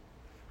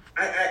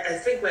I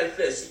think like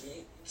this.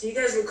 Can you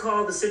guys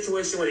recall the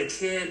situation when a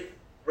kid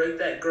raped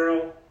that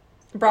girl?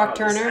 Brock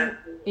Turner?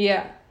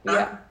 Yeah.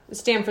 Yeah. The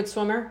Stanford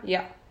swimmer?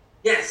 Yeah.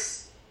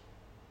 Yes.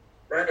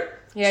 Right?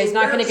 Yeah, so he's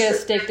not going to get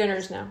his steak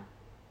dinners now.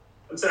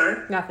 I'm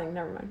sorry? Nothing.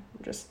 Never mind.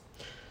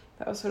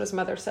 That was what his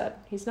mother said.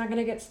 He's not going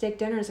to get steak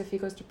dinners if he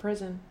goes to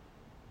prison.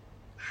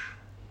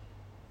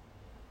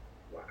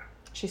 Wow.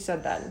 She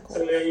said that in court.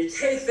 So then you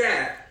take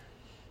that,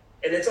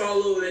 and it's all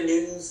over the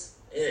news,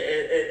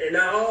 and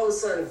now all of a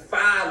sudden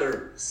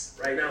fathers,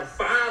 right now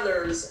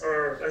fathers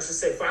are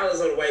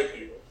the white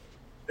people.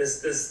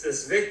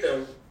 This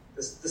victim,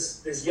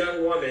 this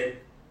young woman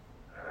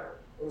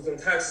who was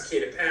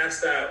intoxicated,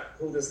 passed out,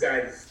 who this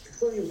guy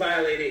completely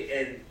violated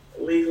and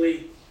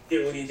illegally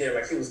did what he did.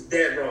 Like, he was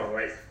dead wrong,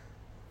 right?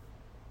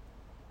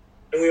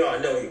 And we all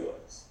know he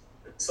was.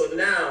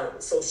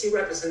 So she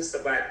represents the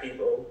black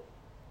people,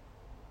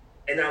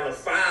 and now the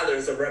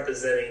fathers are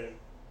representing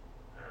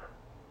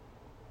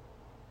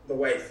the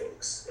white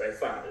folks, right?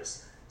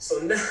 Fathers. So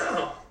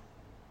now,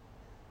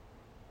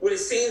 what it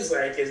seems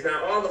like is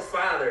now all the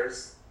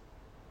fathers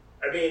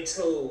are being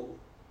told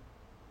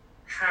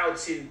how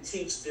to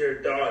teach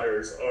their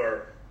daughters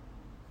or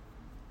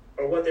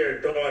what their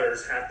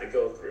daughters have to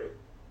go through.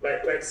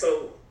 Like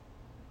so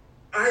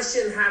I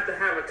shouldn't have to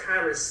have a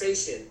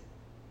conversation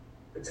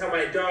to tell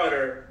my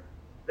daughter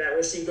that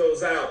when she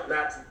goes out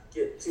not to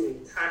get too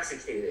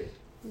intoxicated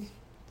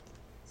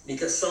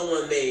because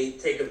someone may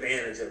take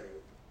advantage of me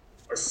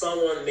or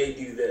someone may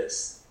do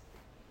this.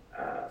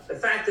 The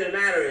fact of the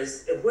matter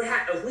is, if we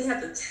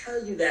have to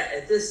tell you that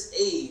at this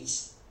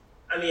age,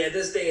 at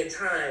this day and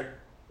time,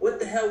 what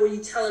the hell were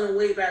you telling them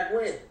way back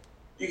when?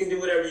 You can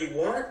do whatever you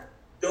want.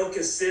 Don't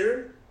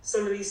consider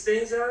some of these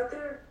things out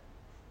there.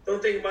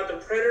 Don't think about the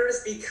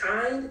predators. Be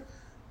kind.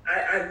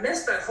 I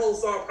messed that whole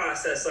thought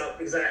process up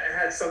because I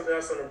had something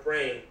else on the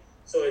brain.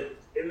 So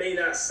it may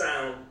not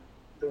sound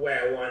the way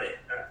I want it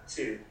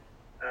to.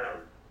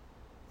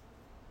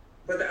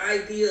 But the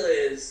idea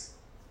is,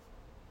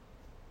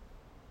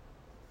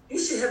 you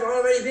should have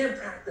already been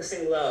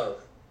practicing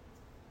love.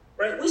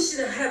 Right? We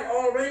should have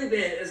already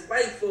been, as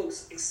white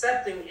folks,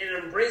 accepting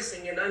and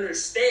embracing and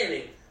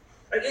understanding.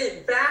 Like,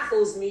 it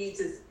baffles me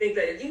to think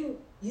that you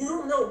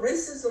don't know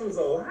racism is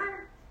a lie.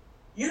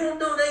 You don't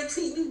know they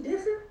treat me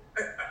different.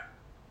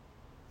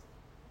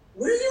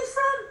 Where are you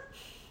from?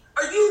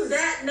 Are you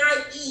that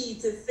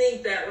naive to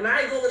think that when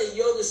I go in a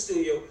yoga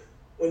studio,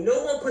 when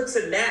no one puts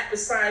a mat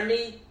beside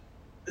me,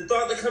 the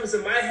thought that comes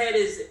in my head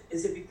is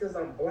it because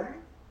I'm black?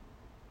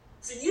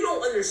 So you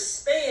don't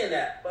understand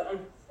that, but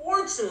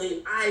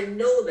unfortunately, I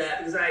know that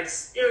because I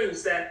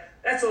experienced that.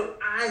 That's what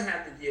I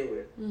have to deal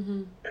with.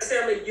 Mm-hmm. Let's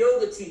say I'm a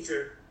yoga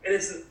teacher, and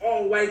it's an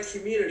all-white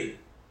community.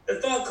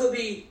 The thought could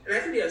be, and I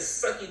could be a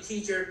sucky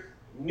teacher,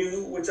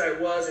 new, which I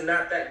was, and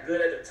not that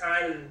good at the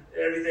time, and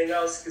everything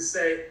else could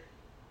say,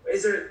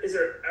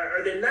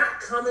 are they not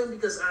coming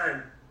because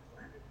I'm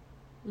black?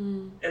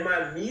 And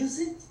my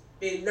music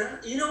may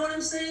not, you know what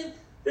I'm saying?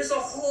 There's a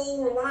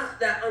whole lot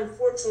that,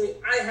 unfortunately,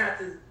 I have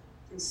to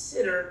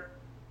consider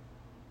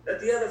that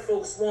the other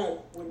folks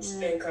won't, which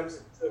then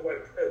comes to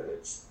white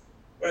privilege.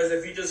 Whereas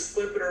if you just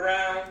flip it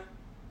around,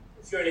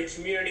 if you're in a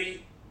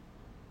community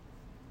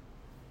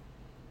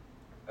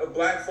of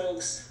black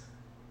folks,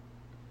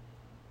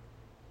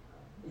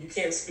 you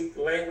can't speak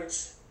the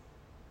language,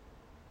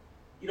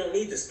 you don't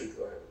need to speak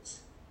the language.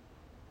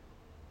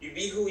 You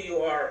be who you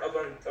are of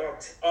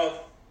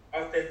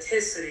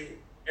authenticity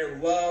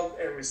and love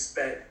and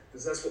respect,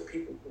 because that's what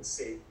people can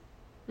see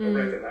and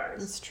recognize.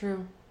 That's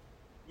true.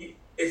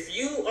 If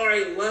you are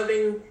a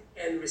loving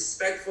and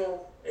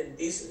respectful and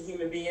decent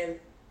human being,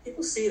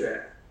 people see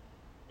that.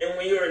 And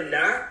when you're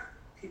not,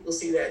 people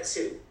see that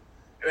too.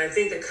 And I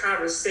think the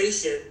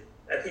conversation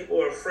that people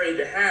are afraid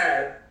to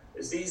have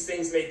is these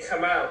things may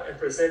come out and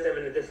present them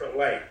in a different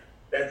light,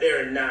 that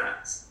they're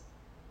not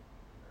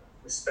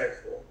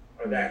respectful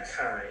or that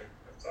kind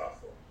or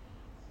thoughtful.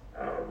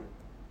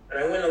 And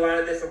I went a lot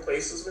of different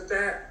places with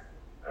that.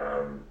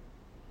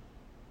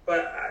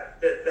 But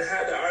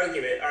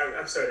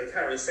the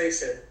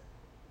conversation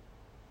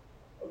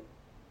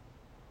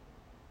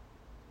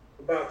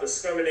about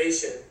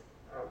discrimination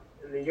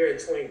in the year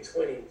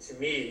 2020 to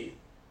me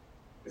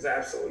is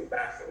absolutely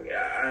baffling.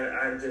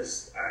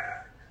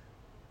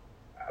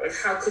 Like,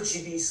 how could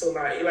you be so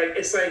naive? Like,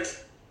 it's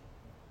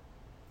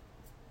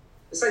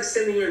like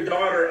sending your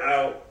daughter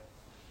out,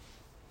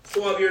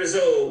 12 years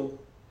old,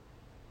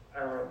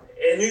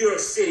 in New York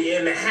City,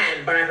 in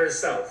Manhattan, by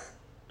herself.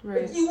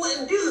 Right. Like, you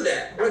wouldn't do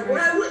that. Like,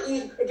 why wouldn't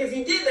you? Like, if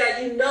you did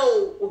that, you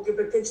know what could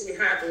potentially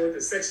happen with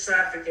the sex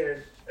trafficking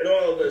and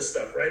all of this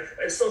stuff, right?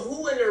 And so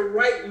who in their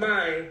right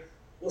mind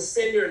will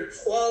send your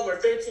 12 or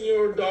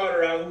 13-year-old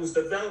daughter out who's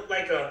developed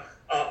like a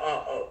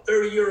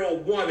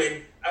 30-year-old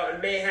woman out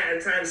in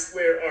Manhattan, Times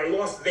Square, or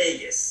Las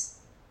Vegas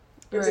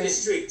into the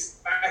streets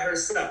by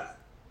herself?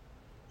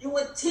 You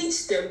would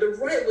teach them the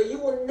right way. You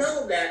will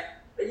know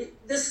that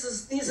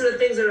these are the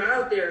things that are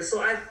out there.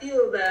 So I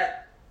feel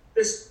that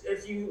this,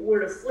 if you were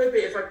to flip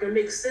it, if I can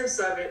make sense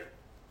of it,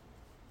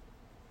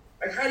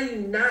 like, how do you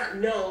not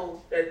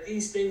know that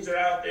these things are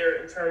out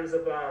there in terms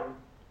of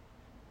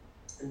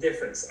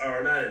indifference,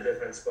 or not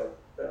indifference, but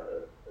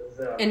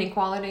the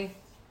inequality?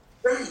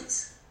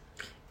 Right.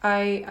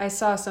 I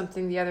saw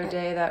something the other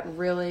day that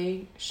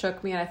really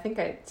shook me, and I think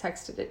I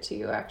texted it to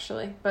you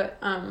actually. But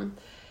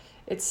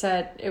it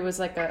said, it was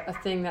like a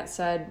thing that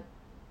said,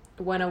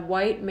 when a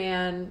white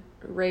man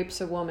rapes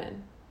a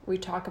woman, we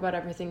talk about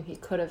everything he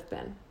could have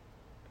been.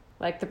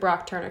 Like the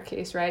Brock Turner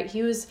case, right?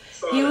 He was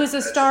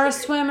a star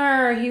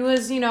swimmer. He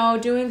was,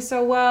 doing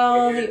so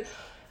well. Yeah.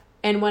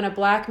 And when a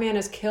black man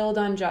is killed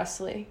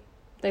unjustly,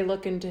 they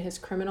look into his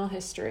criminal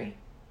history.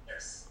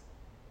 Yes.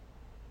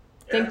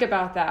 Think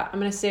about that. I'm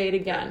going to say it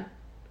again.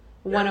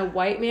 Yeah. When a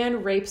white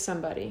man rapes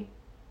somebody,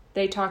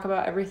 they talk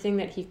about everything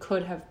that he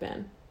could have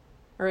been,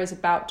 or is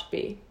about to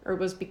be, or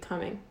was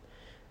becoming.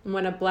 And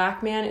when a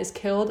black man is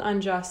killed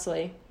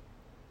unjustly,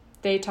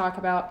 they talk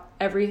about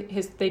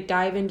they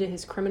dive into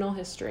his criminal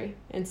history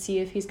and see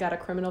if he's got a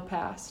criminal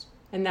past.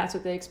 And that's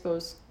what they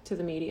expose to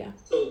the media.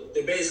 So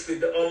they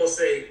basically almost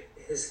say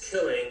his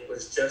killing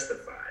was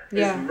justified.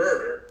 His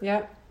murder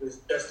was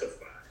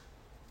justified.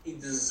 He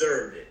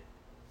deserved it.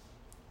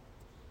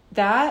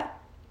 That,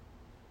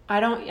 I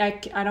don't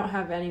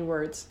have any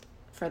words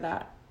for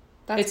that.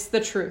 It's the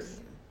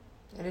truth.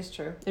 It is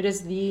true. It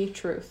is the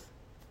truth.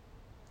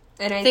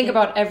 And I think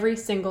about every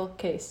single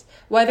case,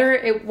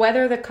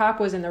 whether the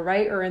cop was in the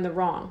right or in the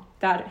wrong.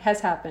 That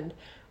has happened.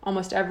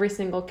 Almost every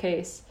single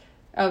case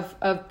of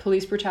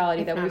police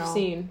brutality that we've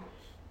seen,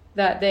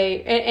 that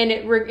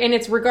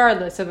it's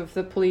regardless of if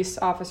the police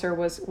officer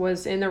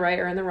was in the right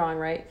or in the wrong.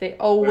 Right? They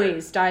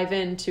always dive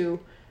into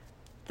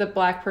the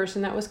black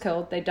person that was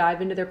killed. They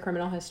dive into their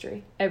criminal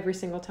history every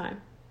single time.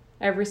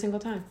 Every single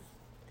time.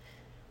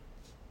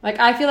 Like,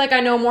 I feel like I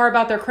know more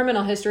about their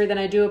criminal history than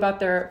I do about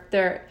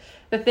the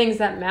things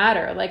that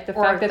matter, like the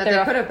fact that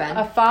they're could have been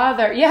a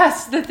father.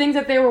 Yes, the things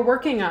that they were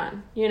working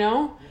on,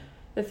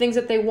 the things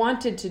that they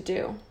wanted to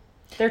do.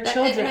 Their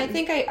children. And I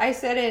think I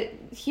said it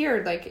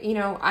here, like,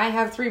 I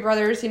have 3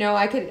 brothers,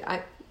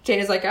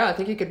 Jana's like, oh, I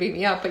think you could beat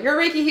me up, but you're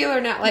a Reiki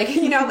healer now. Like,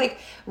 like,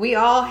 we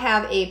all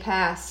have a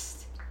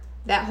past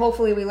that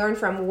hopefully we learn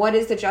from. What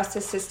is the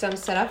justice system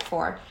set up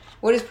for?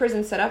 What is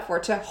prison set up for?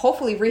 To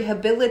hopefully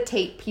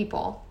rehabilitate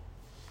people.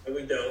 And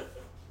we don't.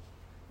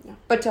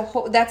 But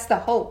that's the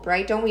hope,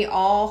 right? Don't we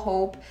all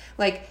hope?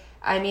 Like,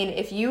 I mean,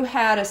 if you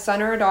had a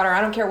son or a daughter,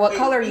 I don't care what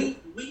color you...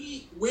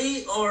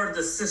 We are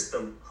the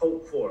system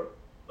hope for.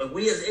 Like,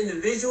 we as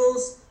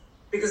individuals,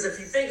 because if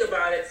you think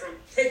about it,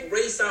 take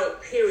race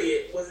out,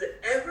 period, was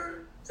it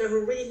ever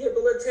to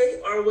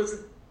rehabilitate, or was it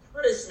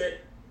punishment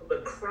of the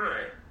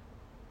crime?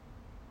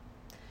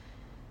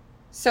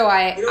 So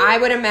I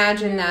would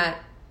imagine that,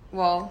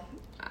 well...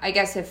 I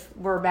guess if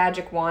we're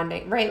magic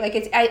wanding, right?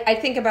 Like, I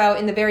think about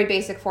in the very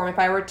basic form, if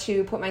I were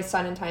to put my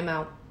son in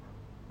timeout,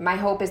 my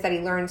hope is that he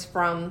learns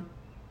from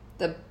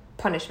the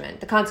punishment,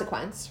 the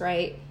consequence,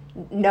 right?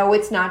 No,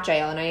 it's not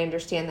jail, and I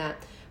understand that.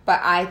 But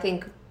I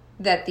think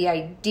that the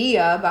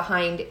idea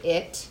behind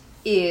it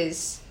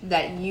is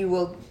that you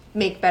will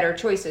make better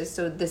choices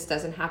so this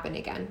doesn't happen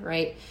again,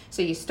 right?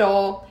 So you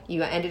stole,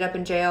 you ended up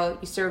in jail,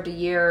 you served a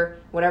year,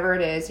 whatever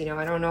it is,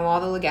 I don't know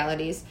all the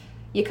legalities.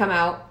 You come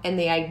out, and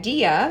the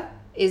idea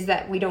is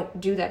that we don't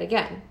do that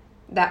again.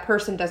 That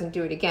person doesn't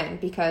do it again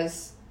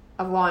because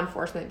of law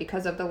enforcement,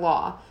 because of the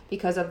law,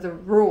 because of the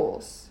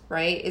rules,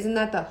 right? Isn't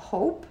that the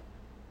hope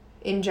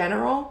in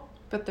general?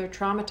 But they're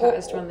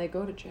traumatized when they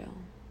go to jail.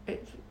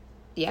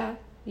 Yeah.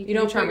 You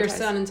don't put your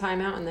son in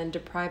timeout and then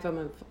deprive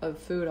him of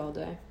food all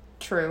day.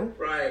 True.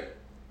 Right.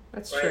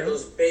 That's right. True.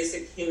 Those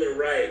basic human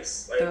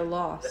rights. Like, they're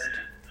lost.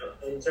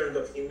 That, in terms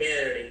of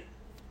humanity,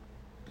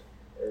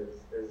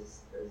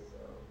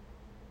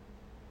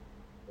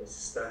 it's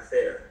just not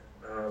fair.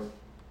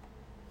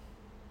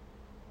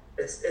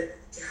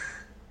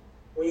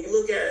 When you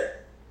look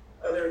at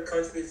other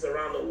countries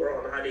around the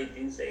world and how they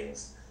do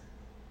things,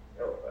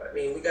 I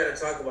mean, we got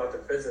to talk about the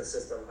prison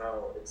system,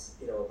 how it's,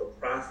 the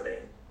profiting,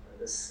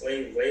 the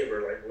slave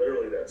labor, like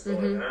literally that's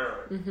going on.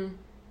 Mm-hmm.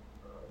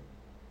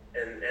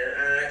 And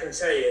I can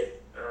tell you,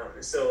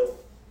 so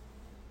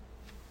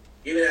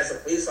even as a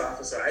police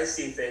officer, I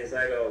see things and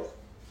I go,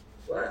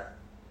 what?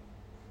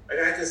 Like,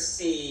 I can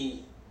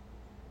see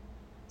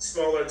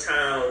smaller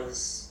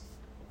towns,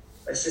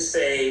 let's just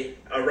say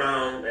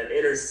around an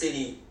inner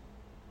city,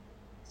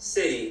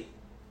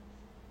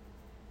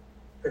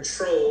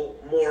 patrol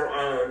more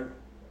on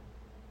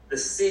the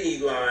city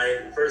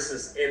line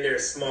versus in their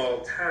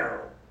small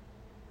town.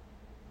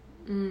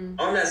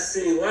 On that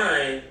city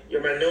line,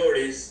 your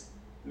minorities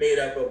made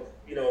up of,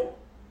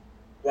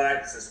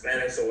 blacks,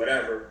 Hispanics, or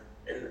whatever.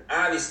 And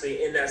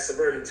obviously in that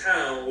suburban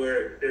town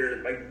where they're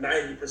like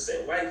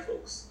 90% white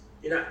folks,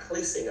 you're not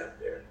policing up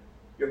there.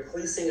 You're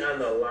policing on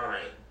the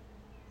line.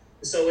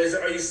 So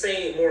are you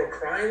saying more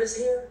crime is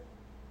here?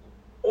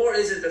 Or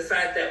is it the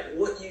fact that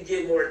what you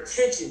give more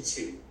attention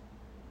to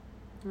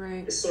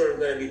is sort of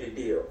going to be the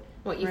deal?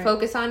 What you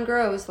focus on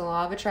grows, the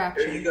law of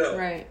attraction. There you go.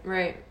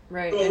 Right.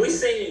 So are we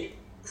saying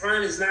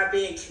crime is not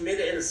being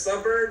committed in the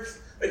suburbs.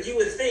 Like, you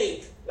would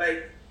think,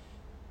 like,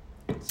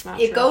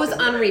 it goes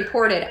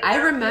unreported. I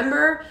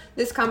remember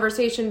this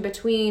conversation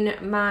between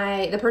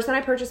the person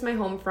I purchased my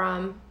home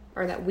from,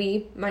 or that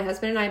my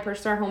husband and I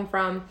purchased our home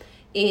from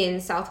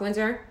in South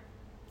Windsor,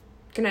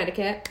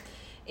 Connecticut.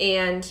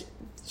 And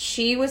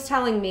she was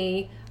telling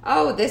me,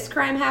 oh, this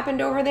crime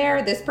happened over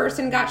there. This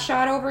person got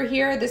shot over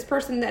here. This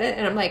person that,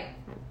 and I'm like,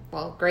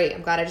 well, great.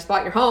 I'm glad I just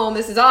bought your home.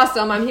 This is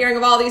awesome. I'm hearing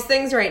of all these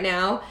things right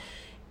now.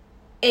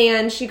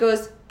 And she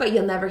goes, but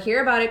you'll never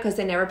hear about it because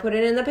they never put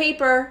it in the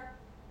paper.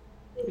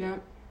 Yeah.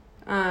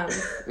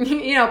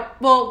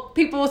 Well,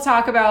 people will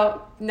talk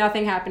about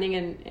nothing happening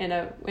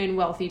in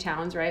wealthy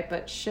towns, right?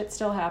 But shit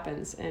still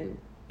happens,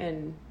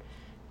 and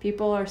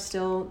people are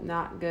still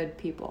not good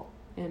people,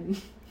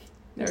 and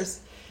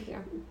there's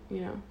I'm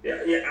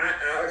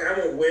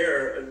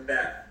aware of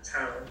that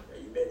town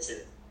that you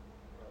mentioned,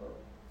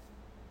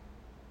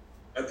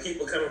 of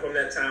people coming from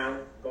that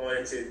town going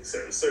into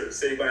certain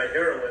city buying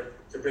heroin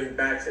to bring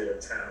back to their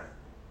town.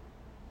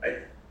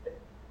 Like,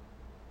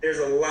 there's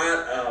a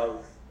lot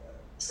of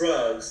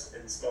drugs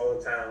in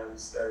smaller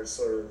towns that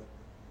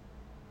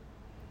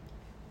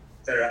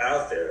are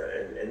out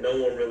there, and no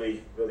one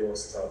really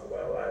wants to talk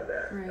about a lot of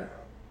that. Right.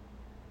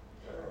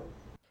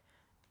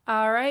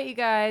 All right, you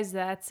guys,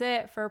 that's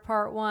it for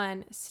part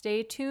 1.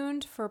 Stay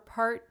tuned for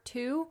part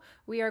 2.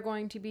 We are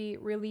going to be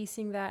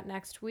releasing that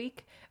next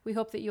week. We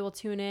hope that you will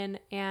tune in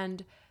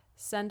and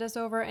send us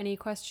over any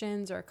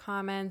questions or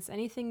comments,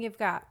 anything you've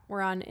got.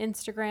 We're on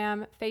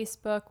Instagram,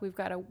 Facebook. We've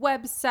got a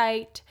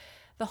website,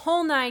 the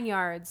whole 9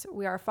 yards.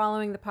 We are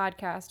following the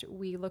podcast.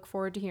 We look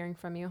forward to hearing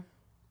from you.